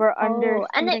we're under Oh,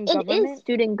 and student it is government.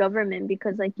 student government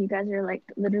because like you guys are like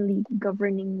literally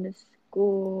governing the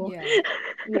school. Yeah.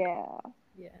 Yeah.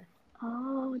 Yeah.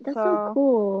 Oh, that's so So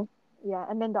cool. yeah,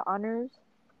 and then the honors,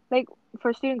 like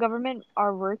for student government,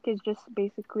 our work is just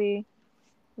basically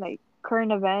like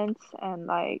current events and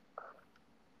like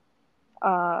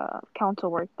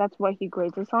council work. That's what he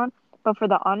grades us on. But for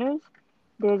the honors,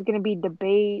 there's gonna be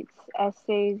debates,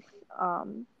 essays,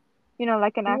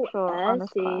 like an Oh, actual honors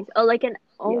class. essays. Oh, like an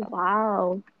oh Yeah.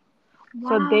 wow.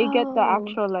 So they get the Wow.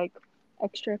 actual like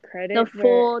extra The credit where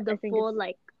full I the think full it's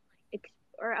like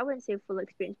or I wouldn't say full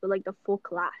experience, but like the full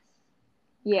class.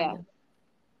 yeah.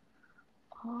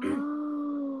 Kind of.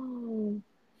 Oh,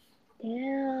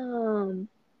 damn.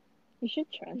 You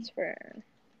should transfer.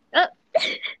 Oh,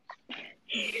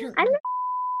 I know.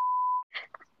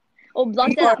 Oh,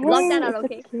 block that out. Block that out, It's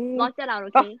okay? okay. Block that out,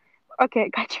 Oh, okay? okay,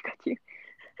 got you.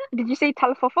 Did you say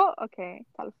talfofo? Okay,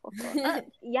 talfofo.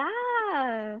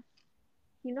 Yeah.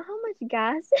 You know how much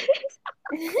gas is?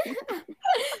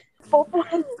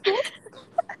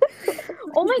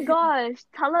 Oh my gosh,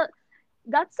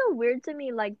 that's so weird to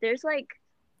me. Like, there's like,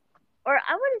 or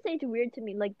I wouldn't say it's weird to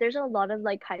me. Like, there's a lot of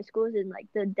like high schools in like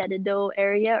the Dedido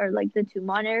area or like the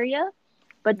Tumon area,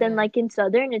 but then Yeah. like in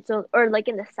southern, or like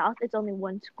in the south, it's only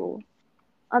one school.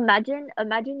 Imagine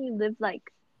you live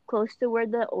like close to where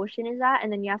the ocean is at,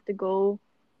 and then you have to go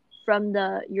from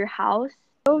your house.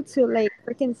 Go to like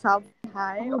freaking South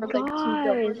High Oh or like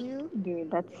gosh, GW.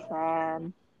 Dude, that's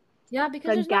sad. Yeah, because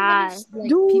the there's not many gas. like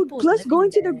Dude, people plus living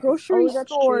going to the there. grocery Oh, that's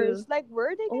true. stores. Like, where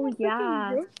are they Oh gonna freaking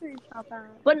yeah, grocery shop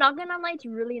at? but not gonna lie, it's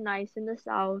really nice in the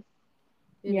south.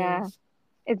 It Yeah, is.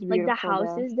 it's Like the beautiful there.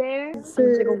 houses there. I'm just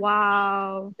like, Sir.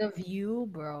 wow. The view,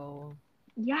 bro.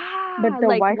 Yeah, But the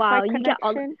like Wi-Fi wow, you get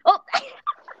all. connection, Oh,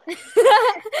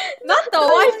 Not the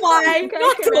Wi-Fi Wi-Fi.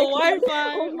 Not the connection.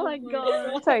 Wi-Fi. Oh my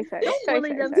god. sorry. Don't bully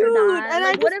them for Dude, that. and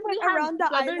I Like, what just if went we have around the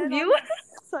southern island view?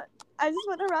 on. I just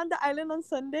went around the island on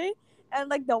Sunday, and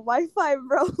like the Wi-Fi,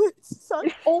 bro, it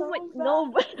sucks Oh so my bad.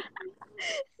 no.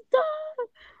 Stop.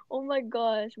 Oh my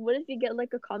gosh. What if you get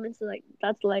like a comment like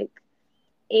that's like,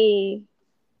 "Hey,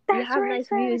 you have nice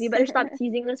views. You better stop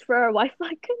teasing us for our Wi-Fi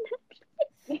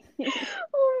connection."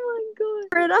 Oh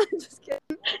my Right, I'm just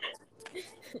kidding.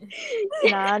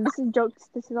 Nah, this is jokes.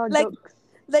 This is all Like- jokes.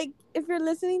 Like, if you're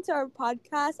listening to our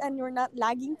podcast and you're not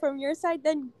lagging from your side,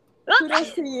 then god.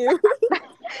 kudos to you.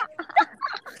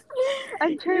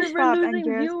 I'm sure We're stop. losing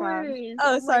Andrea, stop. viewers.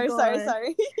 Oh, my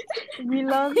sorry. God. We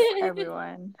love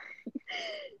everyone.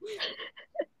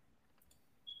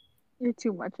 You're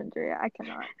too much, Andrea. I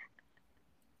cannot.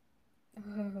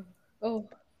 Oh.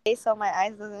 Okay, so my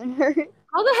eyes doesn't hurt.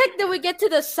 How the heck did we get to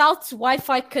the South's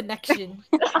Wi-Fi connection?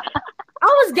 I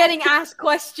was getting asked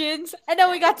questions, and then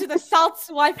we got to the South's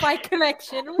Wi-Fi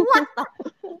connection. What the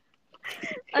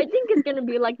I think it's gonna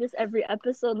be like this every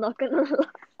episode. Not gonna lie.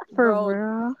 For Bro,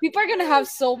 real. people are gonna have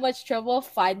so much trouble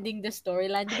finding the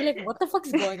storyline. They'll be like, "What the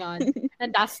fuck's going on?"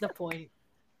 And that's the point.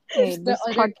 Hey, Just the this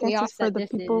utter podcast chaos is for that the this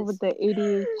people is. with the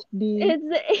ADHD. It's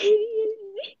the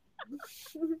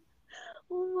ADHD.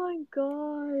 Oh my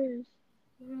gosh.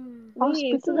 Oh, Wait,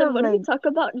 so speaking then of what do we like, talk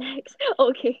about next?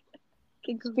 Okay.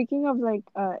 Okay, go. speaking of like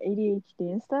ADHD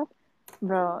and stuff,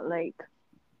 bro. Like,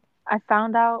 I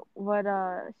found out what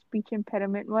a speech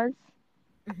impediment was.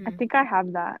 I Mm-hmm. think I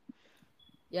have that.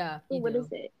 Yeah, Oh, you what is do.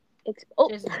 it?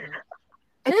 She has a joke.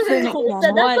 She Explain has a it, joke You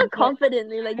said Kiana. that so one, but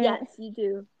confidently. Like, Yeah. yes, you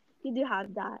do. You do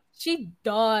have that. she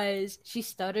does. She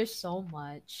stutters so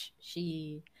much.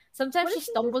 Sometimes What she if she's just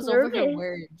stumbles over her nervous?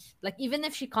 words. Like even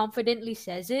if she confidently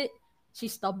says it, she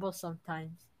stumbles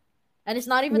sometimes. And it's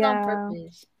not even on Yeah.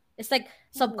 purpose. It's like Oh,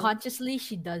 subconsciously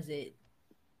she does it.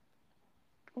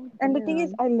 oh And the thing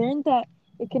is, damn. I learned that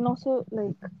it can also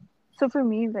like. So for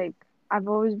me, like I've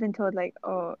always been told like,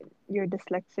 oh, you're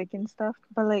dyslexic and stuff,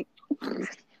 but like,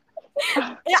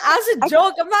 Yeah, as a I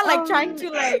joke. I'm not like trying um to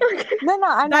like no,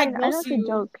 I know diagnose it's a you.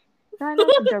 joke. No, I know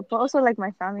it's a joke, but also like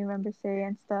my family members say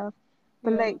and stuff.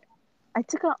 But Yeah. like, I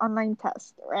took an online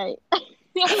test, right?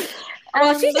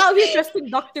 Well, And she's out here trusting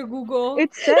Dr. Google.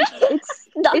 it said it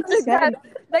Dr. said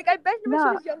Like I bet when she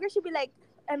no. was younger, she'd be like,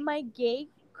 "Am I gay?"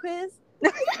 Quiz.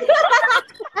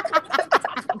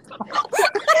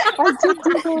 I did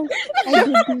do that. I did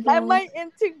do Am that. I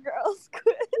into girls?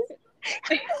 Quiz.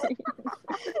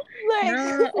 Like,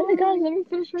 No. Oh my gosh, let me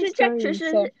finish my Should check story.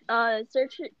 Trisha's So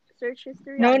search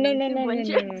history no, on no, no, no, YouTube no, when no,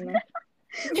 she. no, no.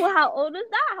 Well, how old was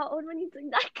that? How old when you took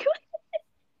that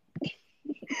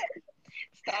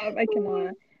Stop! I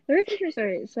cannot. Let me finish my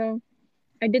story. So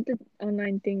I did the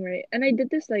online thing, right? And I did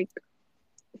this like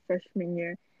freshman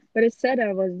year, but it said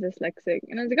I was dyslexic,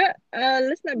 and I was like,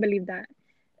 let's not believe that.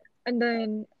 And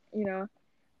then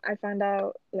I found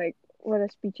out like what a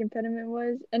speech impediment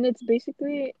was, and it's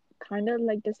basically kind of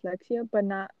like dyslexia, but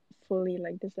not fully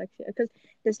like dyslexia. Because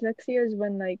dyslexia is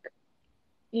when like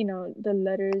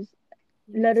the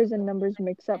Use letters and both numbers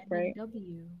mix up, N and right?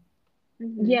 W.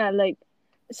 Mm-hmm. Yeah, like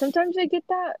sometimes I get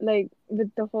that like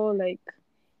with the whole like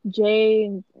J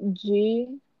and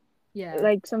G. Yeah.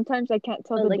 Like sometimes I can't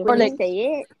tell Or the like or when you like, difference.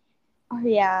 say it. oh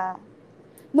yeah.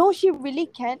 No, she really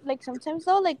can't. Like sometimes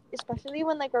though, like especially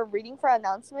when like we're reading for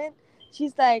announcement,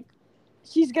 she's like,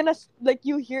 she's gonna like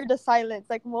you hear the silence,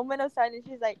 like moment of silence.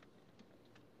 She's like,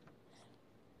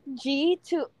 G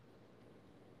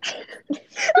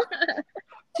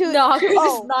No, to this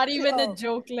is O not to even a O.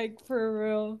 joke, like for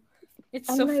real. It's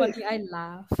I'm so like, funny. I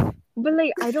laugh. but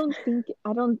like I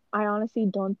honestly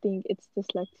don't think it's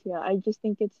dyslexia. I just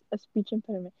think it's a speech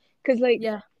impediment. Cause like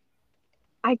Yeah.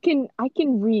 I can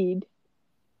read.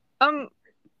 Um,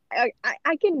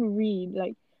 I can read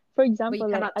like for But you example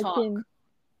like cannot I can talk.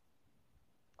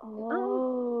 um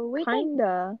Oh, wait,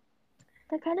 kinda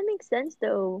that kind of makes sense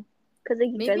though, because like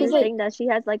you guys Maybe were cause like like saying that she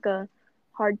has like a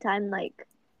hard time, like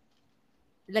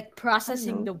I don't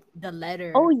processing know. the Oh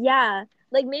letter. yeah,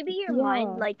 like maybe your mind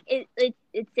yeah like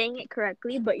it's saying it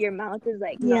correctly, but your mouth is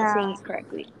like not saying Yeah. it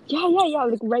correctly. yeah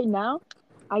like right now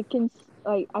I can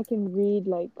read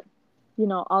like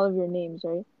all of your names,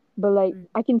 right? But like Mm,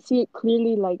 I can see it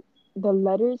clearly, like the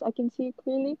letters I can see it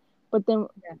clearly, but then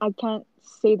yeah. I can't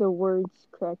say the words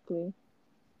correctly,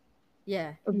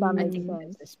 Yeah. if that I makes think Mm.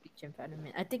 that's sense. the speech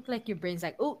impediment. I think like your brain's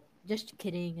like, oh, just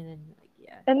kidding, and then like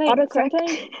yeah. And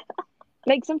Autocorrect.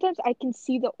 like sometimes I can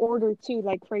see the order too.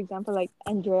 Like for example, like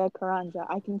Andrea Carranza,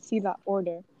 I can see that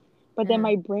order, but then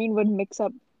Uh-huh. my brain would mix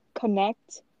up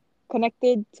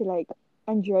connected to like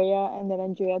Andrea and then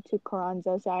Andrea to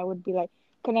Carranza, so I would be like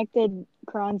connected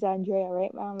Carranza Andrea,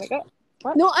 right? And I'm like, oh,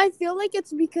 what? No, I feel like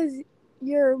it's because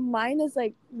your mind is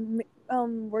like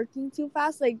working too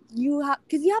fast. Like you have,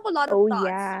 because you have a lot of Oh thoughts.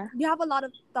 yeah. You have a lot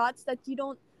of thoughts that you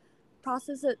don't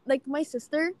process it. Like my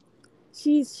sister,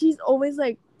 she's always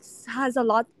like has a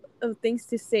lot of things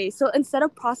to say. So instead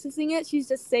of processing it, she's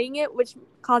just saying it, which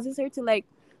causes her to like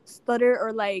stutter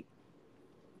or like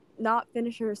not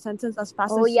finish her sentence as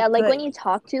fast Oh as she yeah, like when could. you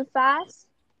talk too fast,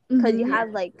 because you Mm-hmm. Yeah. have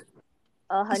like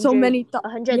So many thoughts. a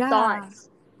hundred Yeah, thoughts.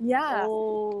 yeah.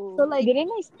 So Oh, like, Didn't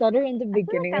I stutter in the I feel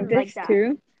beginning like of I'm like this that.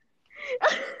 too?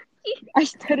 I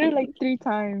stuttered like 3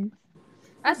 times.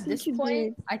 At Yes, this you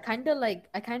point, did. I kind of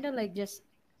like just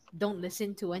don't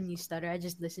listen to when you stutter. I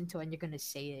just listen to when you're gonna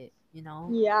say it.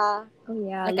 yeah. Oh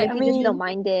yeah, Like I like I you just mute. don't mean,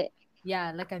 mind it.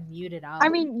 Yeah, like I mute it I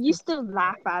out. mean, you still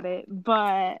laugh at it,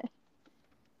 but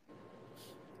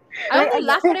I like only I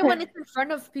laugh at it when it's in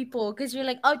front of people because you're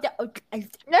like, oh, yeah, okay. And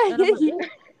I'm like, oh,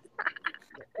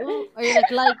 oh, or you're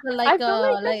I feel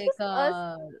like that's just us.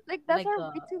 Like that's like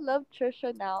our way to love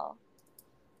Trisha now.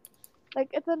 Like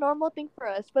it's a normal thing for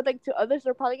us, but like to others,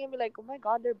 they're probably gonna be like, "Oh my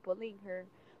god, they're bullying her."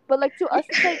 But like to us,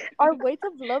 it's like our way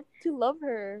to love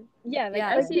her. yeah, like yeah,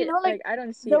 I Like see you it. know, like Like I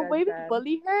don't see the it as way we bad.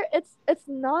 bully her, it's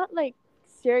not like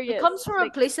it serious. comes from a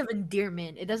Like place of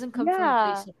endearment. It doesn't come from a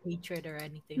yeah, place of hatred or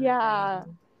anything like that. yeah.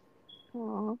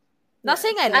 Aw. Not Yeah.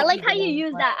 saying I So I like like you how you though,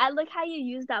 use but that. I like how you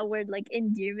use that word like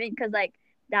endearment, because like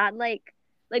that like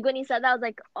Like when you said that, I was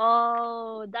like,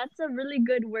 oh, that's a really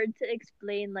good word to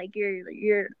explain like your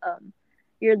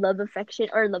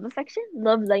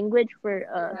love language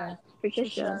Yeah. for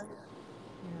Trisha. Trisha.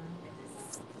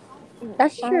 Yeah.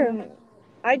 That's true.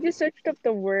 I just searched up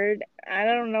the word. I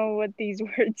don't know what these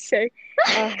words say.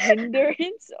 A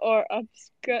hindrance or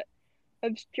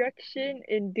obstruction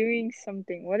in doing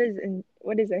something. What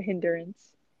is a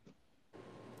hindrance?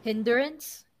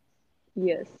 Hindrance?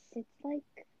 Yes.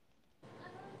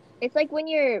 It's like when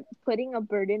you're putting a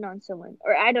burden on someone,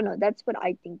 or I don't know. That's what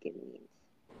I think it means.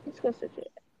 Let's go search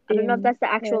it. I don't know if In that's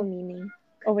the actual yeah. meaning.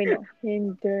 Oh wait, no.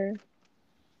 Hindrance.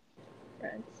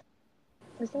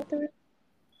 Is that the word?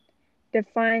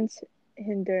 Defines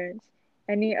hindrance.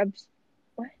 Any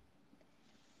what?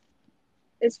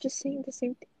 It's just saying the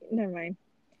same thing. Never mind.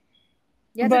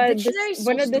 Yeah, the But this dictionary is so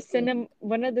stupid.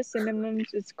 one of the synonyms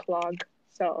is clog.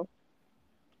 So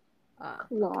Okay.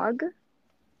 Clog?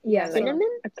 yeah, Yeah, like so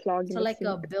Cinnamon? a clog so in the like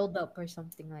a sink. build up or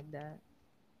something like that.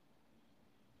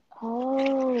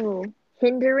 Oh,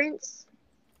 hindrance.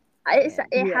 Yeah.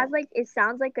 It Yeah. has like it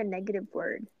sounds like a negative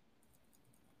word.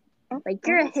 Like I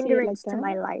you're a don't see it like hindrance to that.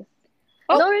 my life.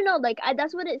 Oh, No, no, no. Like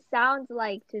that's what it sounds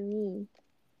like to me.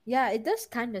 Yeah, it does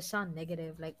kind of sound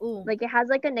negative. Like, oh, Like it has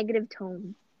like a negative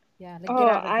tone. yeah, like get oh,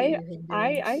 out of here, you I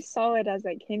hindrance. saw it as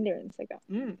like hindrance, like a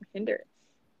hindrance.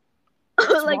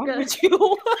 What's Like wrong a with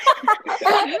you?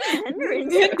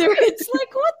 hindrance. Hindrance?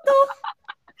 Like, what the?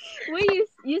 Wait,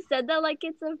 you said that like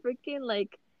it's a freaking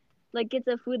like it's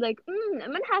a food. Like I'm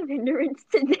gonna have hindrance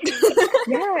today.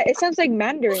 Yeah, it sounds like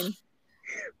Mandarin.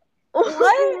 What?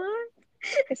 What?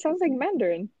 It sounds like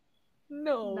Mandarin.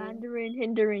 No. Mandarin,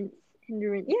 hindrance, Yeah,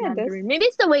 it does. Mandarin. Maybe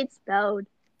it's the way it's spelled.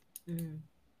 Mm.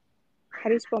 How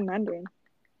do you spell Mandarin?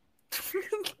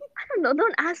 I don't know.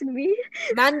 Don't ask me.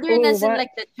 Mandarin Oh, as in what?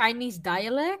 like the Chinese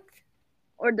dialect?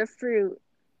 Or the fruit.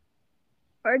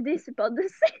 Or they spelled the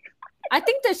same. I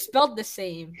think they're spelled the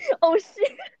same. Oh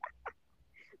shit.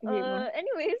 Wait, what?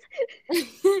 Anyways.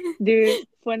 Dude,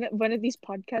 one of these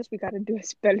podcasts we gotta do a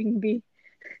spelling bee,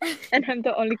 and I'm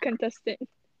the only contestant.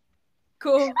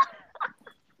 Cool.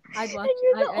 I'd watch. And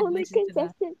you're the I'd only listen to that.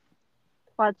 contestant.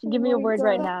 Watch, Oh give me a my word God.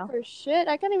 right now. For shit,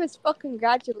 I can't even spell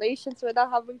congratulations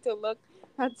without having to look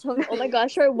at some Oh my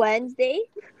gosh, for Wednesday?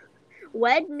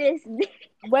 Wednesday.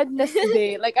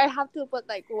 Wednesday. Like I have to put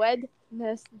like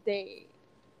Wednesday.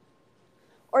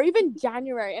 Or even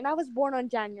January, and I was born on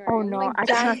January. Oh I'm no, like I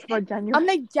cannot spell January. I'm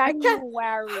like I can't. How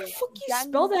January. the fuck you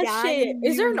spell that shit?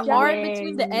 Is there an R in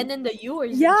between the N and the U, or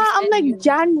is Yeah, it just I'm like NU?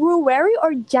 January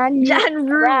or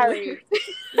January.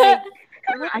 Like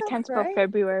what I the can't spell frick?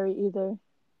 February either.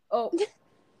 Oh,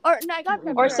 Or no, I got Or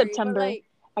February, Or September. but like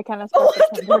I cannot spell what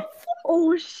the September.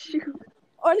 Oh shoot.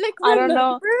 or like I don't remember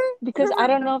know because for I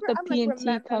don't know if remember. the I'm P like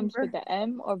and T comes remember. with the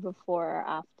M or before or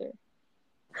after.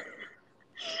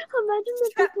 Imagine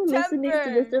the people listening to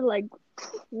this September. are like,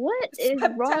 what is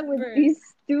wrong with September. these That's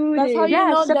how students? you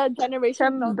Yeah, know that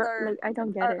generation felt September. Like I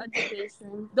don't get our it.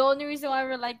 education. The only reason why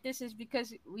we're like this is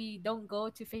because we don't go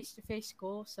to face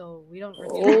school, so we don't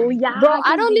really Oh know. yeah, Bro, I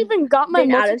 'cause don't we've even got my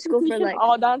been out of school for multiplication like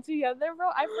all down together, bro.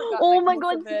 I forgot oh like my most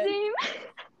god, of it. same.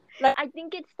 Like I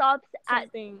think it stops at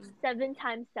something. 7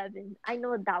 times 7. I know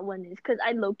what that one is because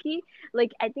I low key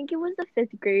like I think it was the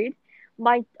 5th grade.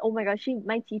 My oh my gosh,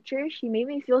 my teacher she made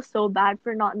me feel so bad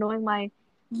for not knowing my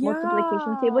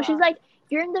multiplication table. She's Yeah. like,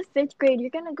 "You're in the 5th grade. You're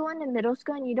gonna go into middle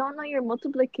school and you don't know your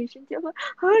multiplication table."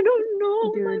 I don't know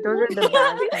my Dude, those are the bad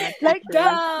multiplication. kind of Like teachers.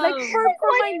 like Damn. for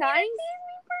Why my do you guys nines,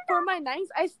 tease me for my nines,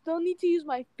 I still need to use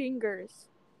my fingers.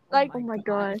 Oh Like for that? Oh my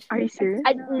God. gosh. Are you serious?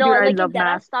 I yeah. no Dude, I like love it that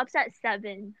math. stops at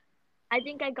 7. I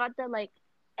think I got the like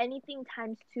anything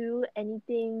times 2,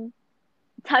 anything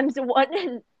times 1,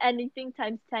 and anything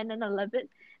times 10 and 11,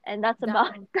 and that's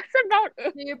about Damn. that's about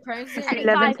it. So your parents It's didn't And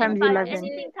make you 11 5 feel and times bad 5 and 11.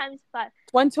 anything shit? times 5.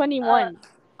 121.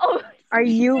 Oh Are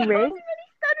you see, I Ray? was already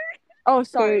stuttering. Oh, Okay,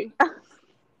 sorry.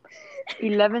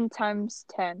 11 times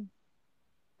 10.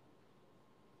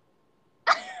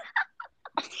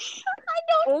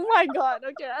 Oh my god.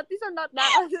 Okay, at least I'm not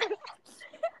that.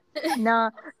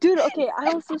 Nah, dude, okay, I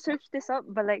also searched this up,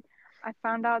 but like, I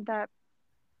found out that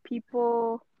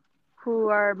people who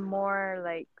are more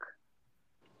like,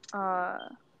 uh,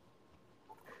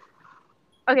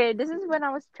 okay, this is when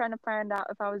I was trying to find out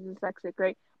if I was dyslexic,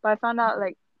 right? But I found out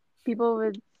like people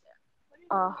with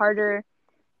harder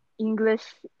English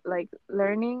like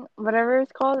learning, whatever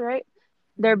it's called, right?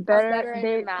 They're Are better. better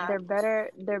in math.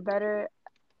 They're better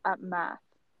at math.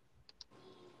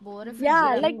 But what if you Yeah,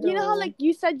 didn't? like Dang you know how though. like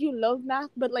you said you love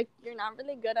math, but like you're not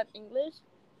really good at English.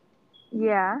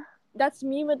 Yeah. That's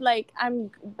me with like I'm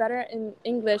better in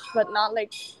English, but not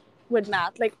like with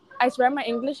math. Like I swear my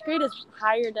English grade is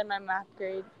higher than my math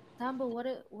grade. Damn, but what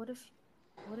if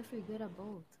you're good at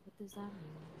both? What does that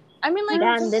mean? I mean, like,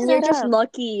 Yeah, Damn, just then you're shut just up.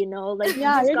 lucky, like you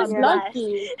yeah, just you're got just blessed.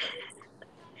 lucky.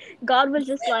 God was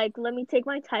just like, let me take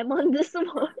my time on this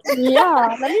one.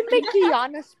 Yeah, let me make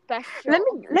Kiana special. Let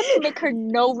me make her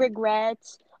no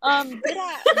regrets. Good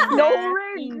at No math,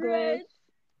 regrets. English.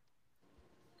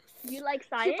 You like She's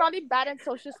science? probably bad at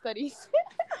social studies.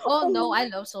 Oh no, I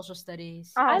love social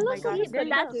studies. Oh I my love gosh, social there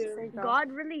you studies go. too. There you go.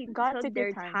 God really God took took their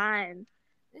your time. time.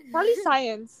 Probably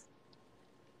science.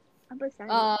 How about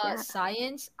science? Yeah.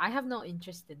 Science. I have no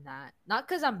interest in that. Not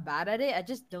because I'm bad at it. I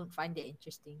just don't find it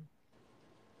interesting.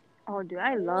 Oh, dude,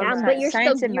 I love Yeah, science. but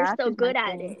Science and you're math still is my good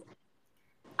at thing. it.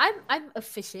 I'm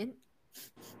efficient.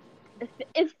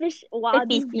 If fish, wow,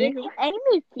 these big. I'm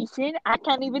efficient. I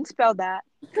can't even spell that.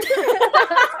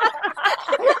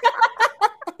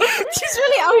 She's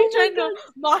really out here trying to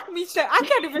mock me. So I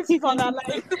can't even spell that.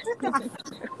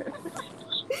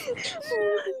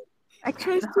 I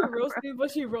Tries can't. to roast me,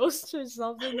 but she roasts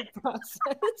herself in the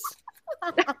process.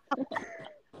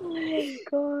 Oh my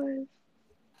god.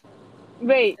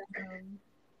 Wait.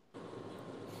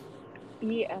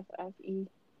 EFFE.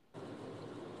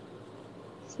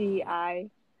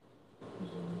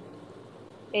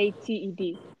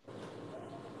 CIATED.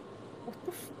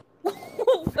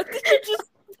 What did you just?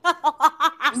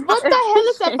 What the hell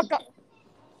is that?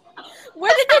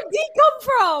 Where did the D come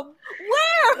from?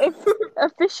 Where?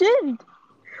 Efficient.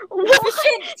 What?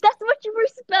 That's what you were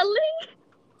spelling?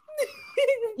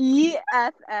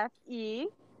 EFFE.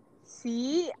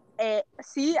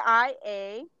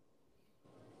 CIA.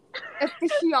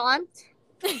 Efficient.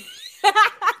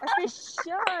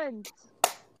 Efficient.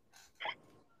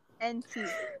 NT.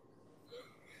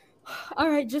 All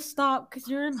right, just stop, because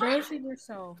you're embarrassing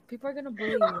yourself. People are gonna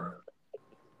bully you.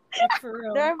 Like, for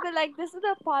real. They're be like, this is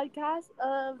a podcast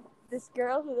of this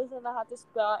girl who doesn't know how to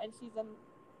spell, and she's a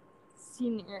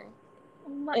senior Oh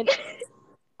my in,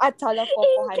 at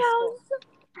Talapopo High School.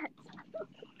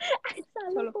 At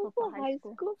Talapopo High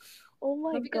School. Oh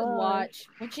my But because god. watch,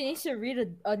 when she needs to read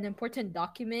an important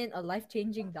document, a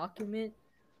life-changing document,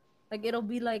 like it'll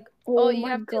be like, Oh you my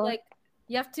have to god.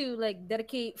 like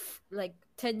dedicate like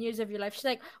 10 years of your life. She's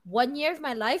like, 1 year of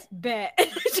my life, bet.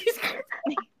 She's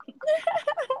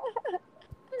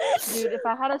Dude, if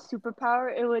I had a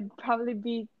superpower, it would probably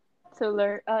be to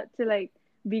learn to like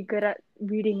be good at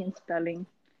reading and spelling.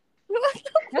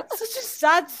 That's such a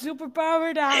sad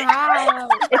superpower to have.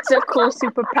 It's a cool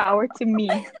superpower to me.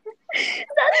 That's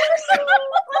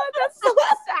so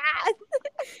sad.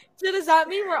 So does that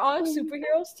mean we're all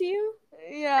superheroes to you?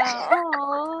 Yeah.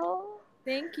 Aww.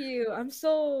 Thank you. I'm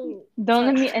so Don't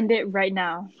let me end it right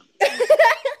now.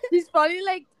 He's probably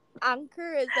like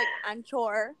Anchor is like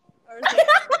Anchor or something.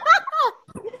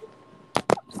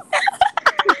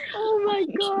 Oh my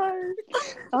god.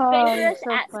 Oh, Spanker us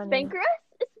so at funny. Spanker us?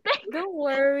 Spanker. Don't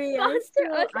worry.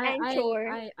 Sponsor us,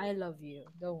 Anchor. I love you.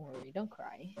 Don't worry. Don't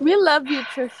cry. We love you,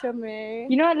 Trisha May.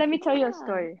 You know what? Let me tell you a Yeah.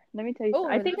 story. Let me tell you. Oh,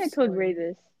 I I think I love told Ray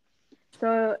stories. this.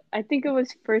 So I think it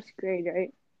was first grade,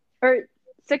 right? Or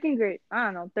second grade. I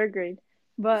don't know, third grade.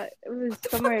 But it was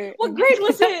somewhere. What grade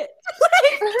was it?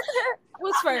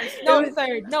 Was first? No,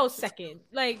 third. No, second.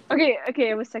 Like, Okay,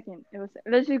 it was second. It was.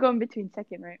 Let's just go in between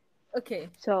second, right? okay.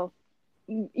 So,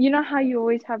 you know how you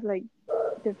always have like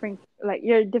different, like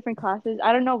your different classes.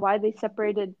 I don't know why they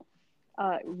separated,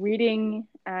 reading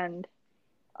and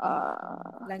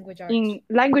Language arts. in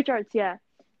language arts. Yeah.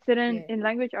 So then Yeah. in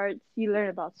language arts you learn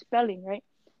about spelling, right?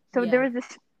 So Yeah. there is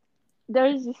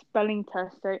this spelling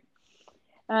test, right?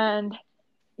 And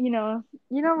you know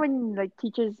when like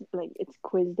teachers like it's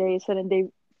quiz day, so then they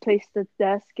place the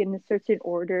desk in a certain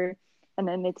order, and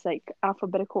then it's like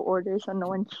alphabetical order, so no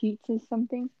one cheats or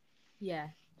something. Yeah.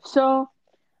 So,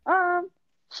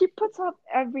 she puts up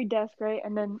every desk, right,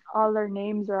 and then all our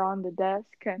names are on the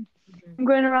desk, and Mhm. I'm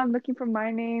going around looking for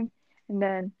my name, and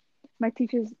then my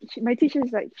teacher's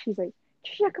like, she's like,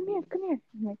 Trisha, come here.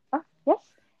 I'm like, oh yes,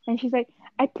 and she's like,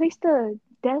 I placed the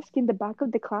desk in the back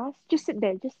of the class. Just sit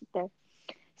there.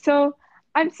 So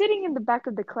I'm sitting in the back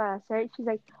of the class, right? She's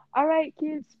like, all right,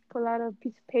 kids, pull out a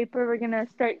piece of paper. We're gonna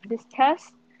start this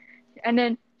test. And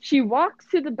then she walks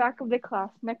to the back of the class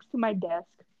next to my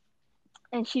desk.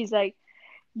 And she's like,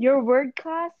 your word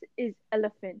class is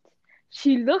elephant.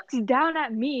 She looks down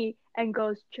at me and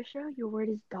goes, Trisha, your word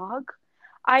is dog.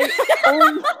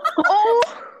 Oh,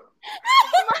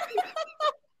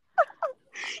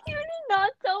 You did not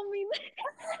tell me that.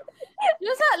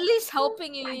 Just at least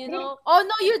helping you, you know. Oh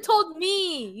no, you told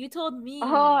me. You told me.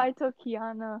 oh, I told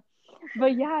Kiana.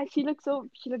 But yeah, she looks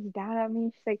down at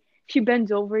me. she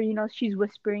bends over, she's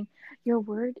whispering, "Your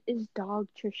word is dog,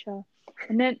 Trisha."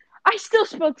 And then I still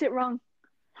spelled it wrong.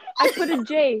 I put a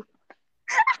J.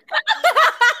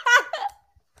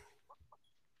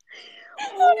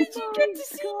 How did you get to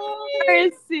senior year?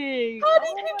 Embarrassing. How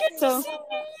did you get to So- senior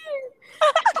year?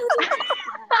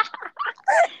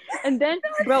 And then,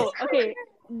 bro, okay,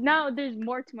 now there's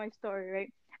more to my story,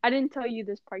 right? I didn't tell you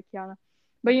this part, Kiana.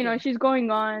 But, Okay. she's going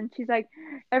on. She's like,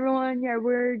 "Everyone, your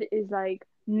word is like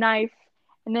knife."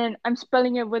 And then I'm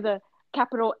spelling it with a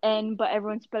capital N, but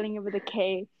everyone's spelling it with a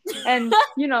K. And,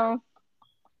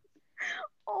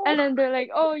 and then they're like,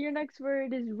 "Oh, your next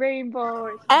word is rainbow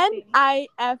or something."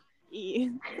 NIFE.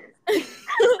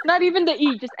 Not even the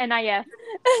E, just NIF.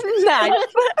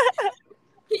 Nice.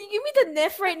 Can you give me the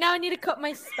NIF right now? I need to cut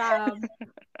my stab.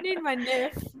 I need my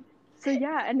NIF. So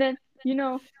yeah, and then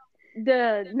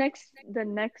the next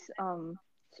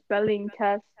spelling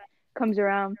test comes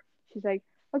around. She's like,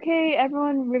 "Okay,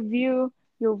 everyone review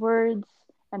your words."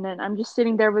 And then I'm just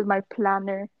sitting there with my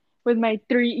planner with my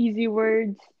 3 easy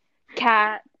words: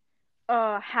 cat,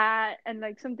 hat, and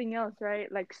like something else,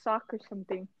 right? Like sock or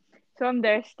something. So I'm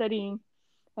there studying,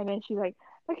 and then she's like,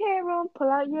 "Okay, everyone, pull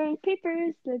out your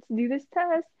papers. Let's do this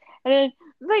test." And then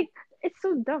like it's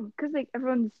so dumb because like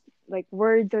everyone's like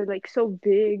words are like so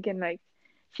big, and like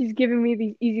she's giving me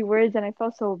these easy words, and I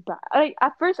felt so bad. Like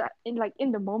at first, in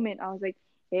the moment, I was like,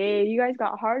 "Hey, you guys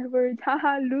got hard words,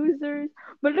 haha, losers."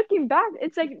 But looking back,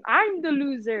 it's like I'm the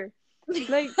loser.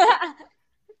 Like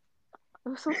it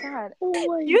was so sad. Oh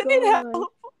my You need god.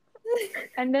 help.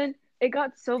 And then it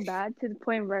got so bad to the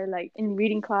point where, like, in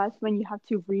reading class, when you have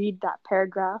to read that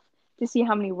paragraph to see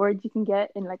how many words you can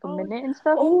get in like a minute and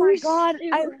stuff. Oh my god,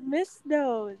 shoot. I missed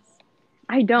those.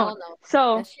 I don't. No.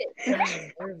 So That shit made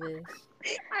me nervous.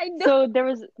 I know. so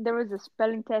there was a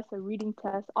spelling test, a reading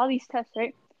test, all these tests,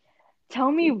 right?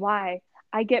 Tell me why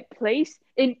I get placed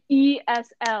in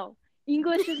ESL.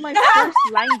 English is my first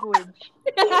language.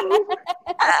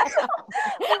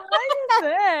 Why is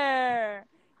there?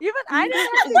 Even I didn't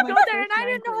English have is to my go there, and first I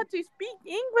didn't know how language. to speak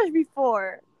English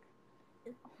before.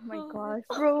 Oh my gosh,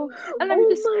 bro. And I'm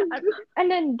just, and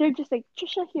then they're just like,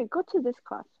 "Trisha, here, go to this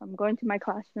class." So I'm going to my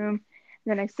classroom. And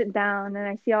then I sit down and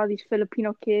I see all these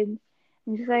Filipino kids.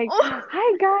 And she's like,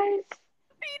 "Hi, guys."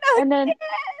 And then,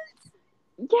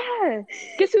 yeah,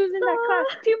 guess who's in that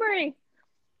class? T. Marie.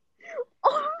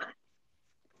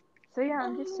 So yeah,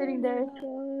 I'm just sitting there,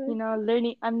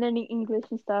 learning. I'm learning English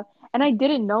and stuff. And I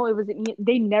didn't know it was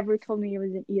they never told me it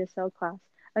was an ESL class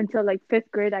until like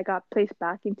 5th grade. I got placed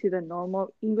back into the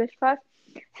normal English class.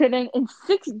 So then in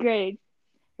 6th grade,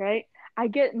 right, I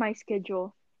get my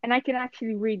schedule and I can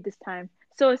actually read this time.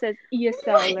 So it says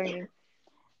ESL learning.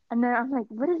 And then I'm like,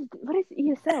 what is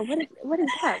ESL? What is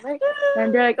that, right?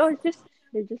 And they're like, "Oh, it's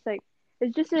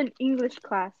just an English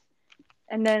class."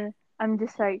 And then I'm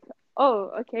just like,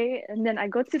 "Oh, okay." And then I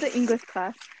go to the English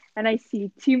class and I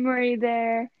see T. Marie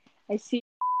there. I see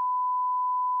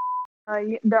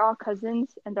they're all cousins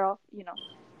and they're all,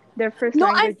 their first No,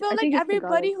 I language. feel I like think it's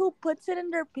everybody Tagalog. who puts it in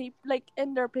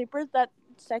their papers that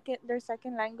their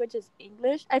second language is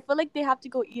English. I feel like they have to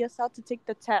go ESL to take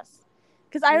the test.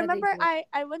 Because I Yeah, they remember do.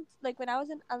 I went, like, when I was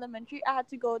in elementary, I had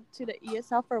to go to the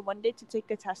ESL for one day to take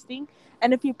the testing,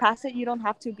 and if you pass it, you don't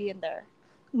have to be in there.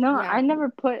 No, Yeah. I never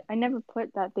put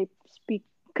that they speak,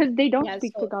 because they don't Yeah,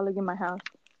 speak so Tagalog in my house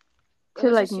it to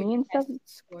was like just your me and stuff. test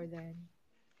score then.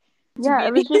 Yeah,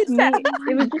 it was just me.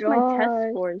 It was just my test God.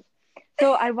 scores.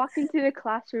 So I walked into the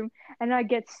classroom and I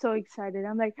get so excited.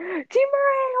 I'm like, "T. Marie,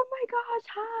 oh my gosh,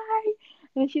 hi!"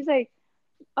 And she's like,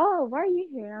 "Oh, why are you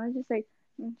here?" And I was just like,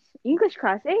 "English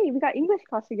class. Hey, we got English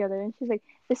class together." And she's like,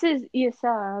 "This is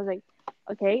ESL." And I was like,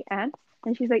 "Okay, and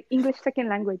she's like, "English second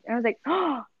language." And I was like,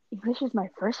 "Oh, English is my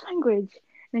first language."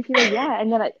 And she's like, "Yeah." And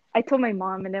then I told my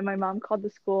mom, and then my mom called the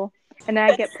school, and then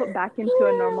I get put back into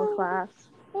a normal class.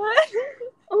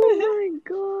 Oh my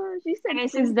gosh. You And said then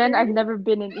since then, 5th I've grade? never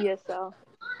been in ESL.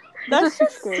 This That's was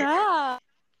just 6th grade. sad.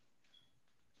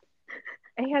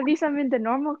 Hey, at least I'm in the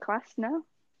normal class now.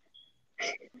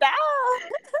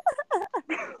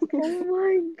 Oh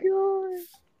my gosh.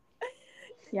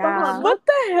 Yeah. What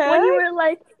the heck? When you were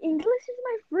like, English is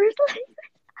my first language.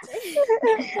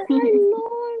 I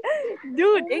know.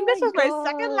 Dude, Oh English my was my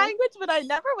second God. language, but I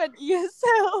never went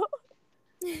ESL.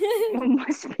 It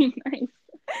must be nice.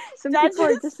 Some That people are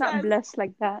just just not says- blessed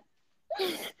like that.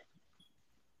 It's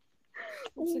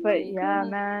But okay. yeah,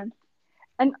 man.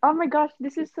 And oh my gosh,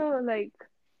 this is so like,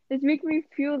 this makes me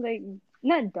feel like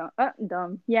not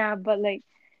dumb. Yeah, but like,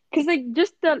 cause like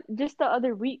just the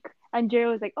other week, Andrea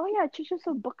was like, "Oh yeah, Trisha's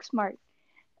so book smart."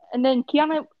 And then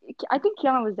Kiana, I think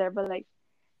Kiana was there, but like,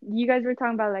 you guys were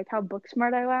talking about like how book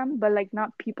smart I am, but like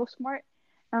not people smart.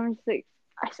 I'm just like,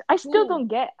 I still Who? don't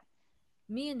get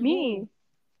Me and who? me.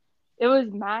 It was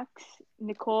Max,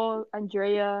 Nicole,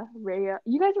 Andrea, Rhea.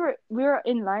 We were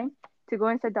in line to go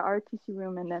inside the RTC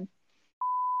room, and then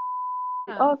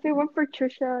oh, if it weren't for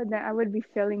Trisha, then I would be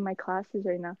failing my classes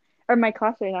right now, or my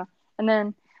class right now. And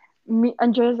then me,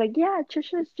 Andrea's like, yeah,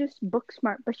 Trisha's just book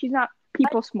smart, but she's not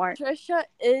people smart. Trisha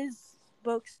is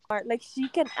book smart. Like she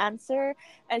can answer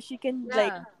and she can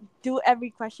like Yeah. do every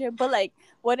question, but like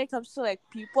when it comes to like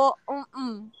people,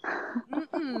 mm.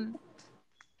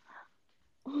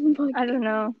 Oh my I don't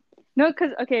know. No,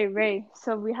 cause okay, Ray.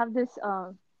 So we have this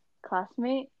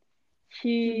classmate. god.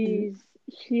 She's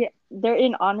they're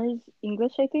in honors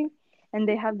English, I think, and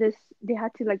they have this. They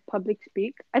had to like public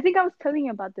speak. I think I was telling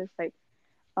you about this. Like,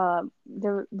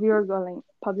 we were going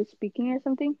public speaking or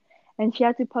something, and she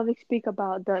had to public speak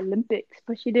about the Olympics,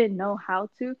 but she didn't know how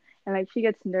to, and like she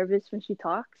gets nervous when she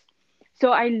talks.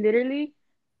 So I literally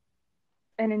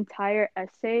an entire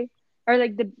essay or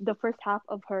like the first half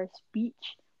of her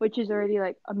speech, which is already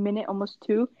like a minute, almost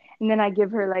two, and then I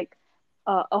give her like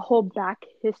a whole back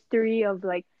history of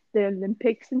like the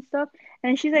Olympics and stuff,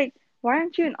 and she's like, "Why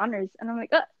aren't you in honors?" And I'm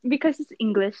like, because it's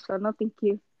English, so no, thank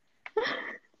you."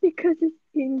 Because it's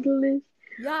English.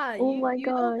 Yeah, Oh you my you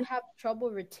don't gosh. have trouble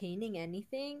retaining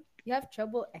anything. You have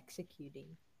trouble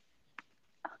executing.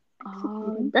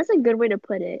 Executing? That's a good way to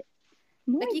put it.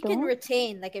 No, Like I you can don't.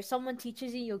 retain. Like if someone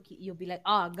teaches you, you'll be like,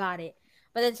 "Oh, got it."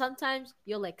 But then sometimes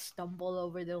you'll like stumble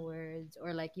over the words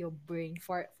or like you'll brain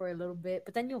fart for a little bit,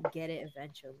 but then you'll get it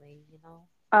eventually, you know?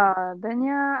 Then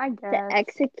yeah, I The guess.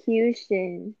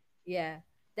 execution. Yeah.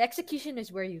 The execution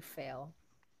is where you fail.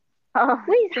 Oh,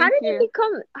 Wait, thank you.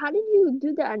 how did you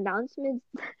do the announcements?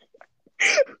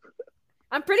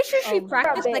 I'm pretty sure Oh she my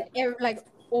practiced god. like like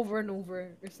over and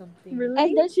over or something. And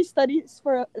Really? then she stutters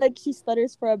for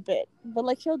a bit, but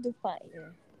like she'll do fine.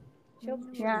 Yeah. She'll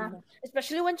do Yeah. fine.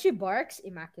 Especially when she barks,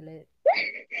 immaculate.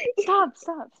 Stop,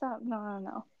 stop, stop. No, no,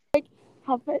 no.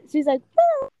 She's like,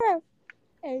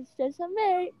 it's just a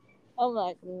mate. I'm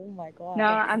like, oh my No, god.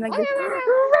 I'm like this.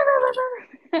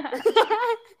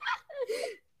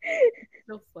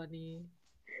 So funny.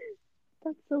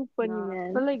 That's so funny, No,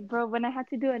 man. but like, bro, when I had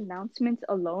to do announcements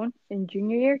alone in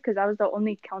junior year, because I was the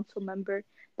only council member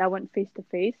that went face to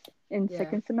face in Yeah.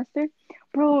 second semester,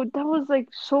 bro, that was like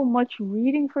so much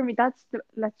reading for me. That's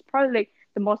probably like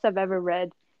the most I've ever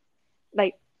read.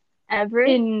 Like Ever?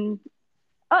 in,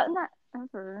 not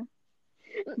ever,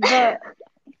 but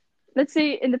let's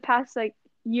say in the past like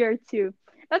year or two,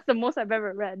 that's the most I've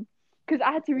ever read, because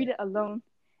I had to read it alone,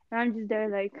 and I'm just there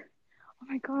like, oh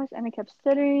my gosh, and I kept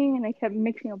stuttering and I kept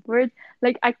mixing up words.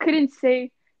 Like I couldn't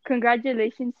say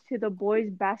congratulations to the boys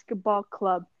basketball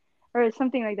club or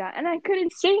something like that, and I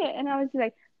couldn't say it, and I was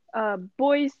like,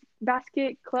 boys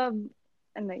basket club,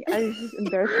 and like I was just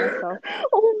embarrassed myself.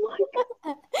 Oh my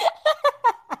god.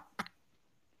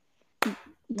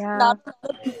 Yeah, Not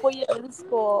the people you in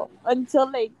school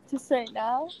until like just right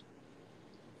now.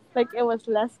 Like it was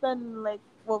less than like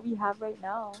what we have right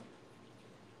now.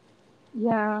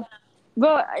 yeah.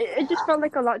 Well, it just felt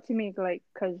like a lot to me, like,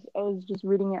 cause I was just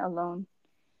reading it alone.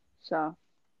 So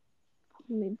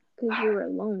Because you were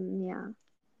alone, yeah.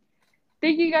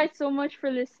 thank you guys so much for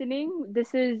listening.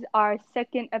 This is our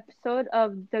second episode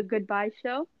of the Goodbye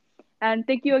Show. And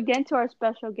thank you again to our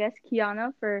special guest,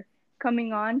 Kiana, for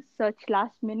coming on such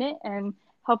last minute and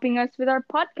helping us with our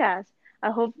podcast.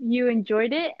 I hope you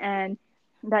enjoyed it and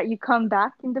that you come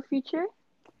back in the future.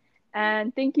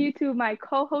 And thank you to my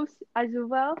co host as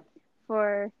well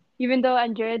for, even though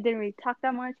Andrea didn't really talk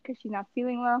that much because she's not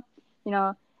feeling well, you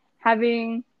know,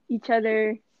 having each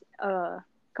other's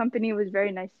company was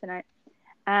very nice tonight.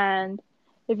 And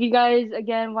if you guys,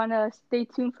 again, want to stay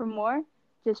tuned for more,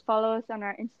 just follow us on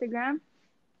our Instagram.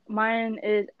 Mine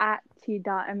is at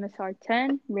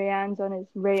t.msr10. Rayan's on is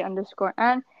ray underscore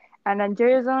and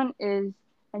Andrea's on is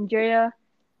Andrea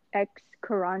X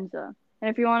Carranza. And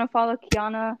if you want to follow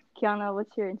Kiana,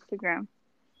 what's your Instagram?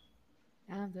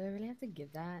 Do I really have to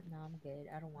give that? No, I'm good.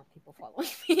 I don't want people following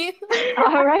me.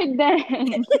 All right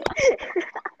then.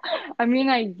 I mean,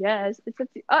 I guess it's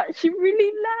up to. She really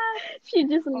laughed. She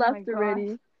just Oh my left gosh.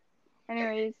 already.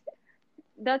 Anyways,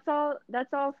 that's all.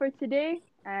 That's all for today.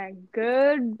 And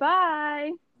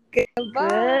goodbye.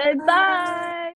 Goodbye. Goodbye.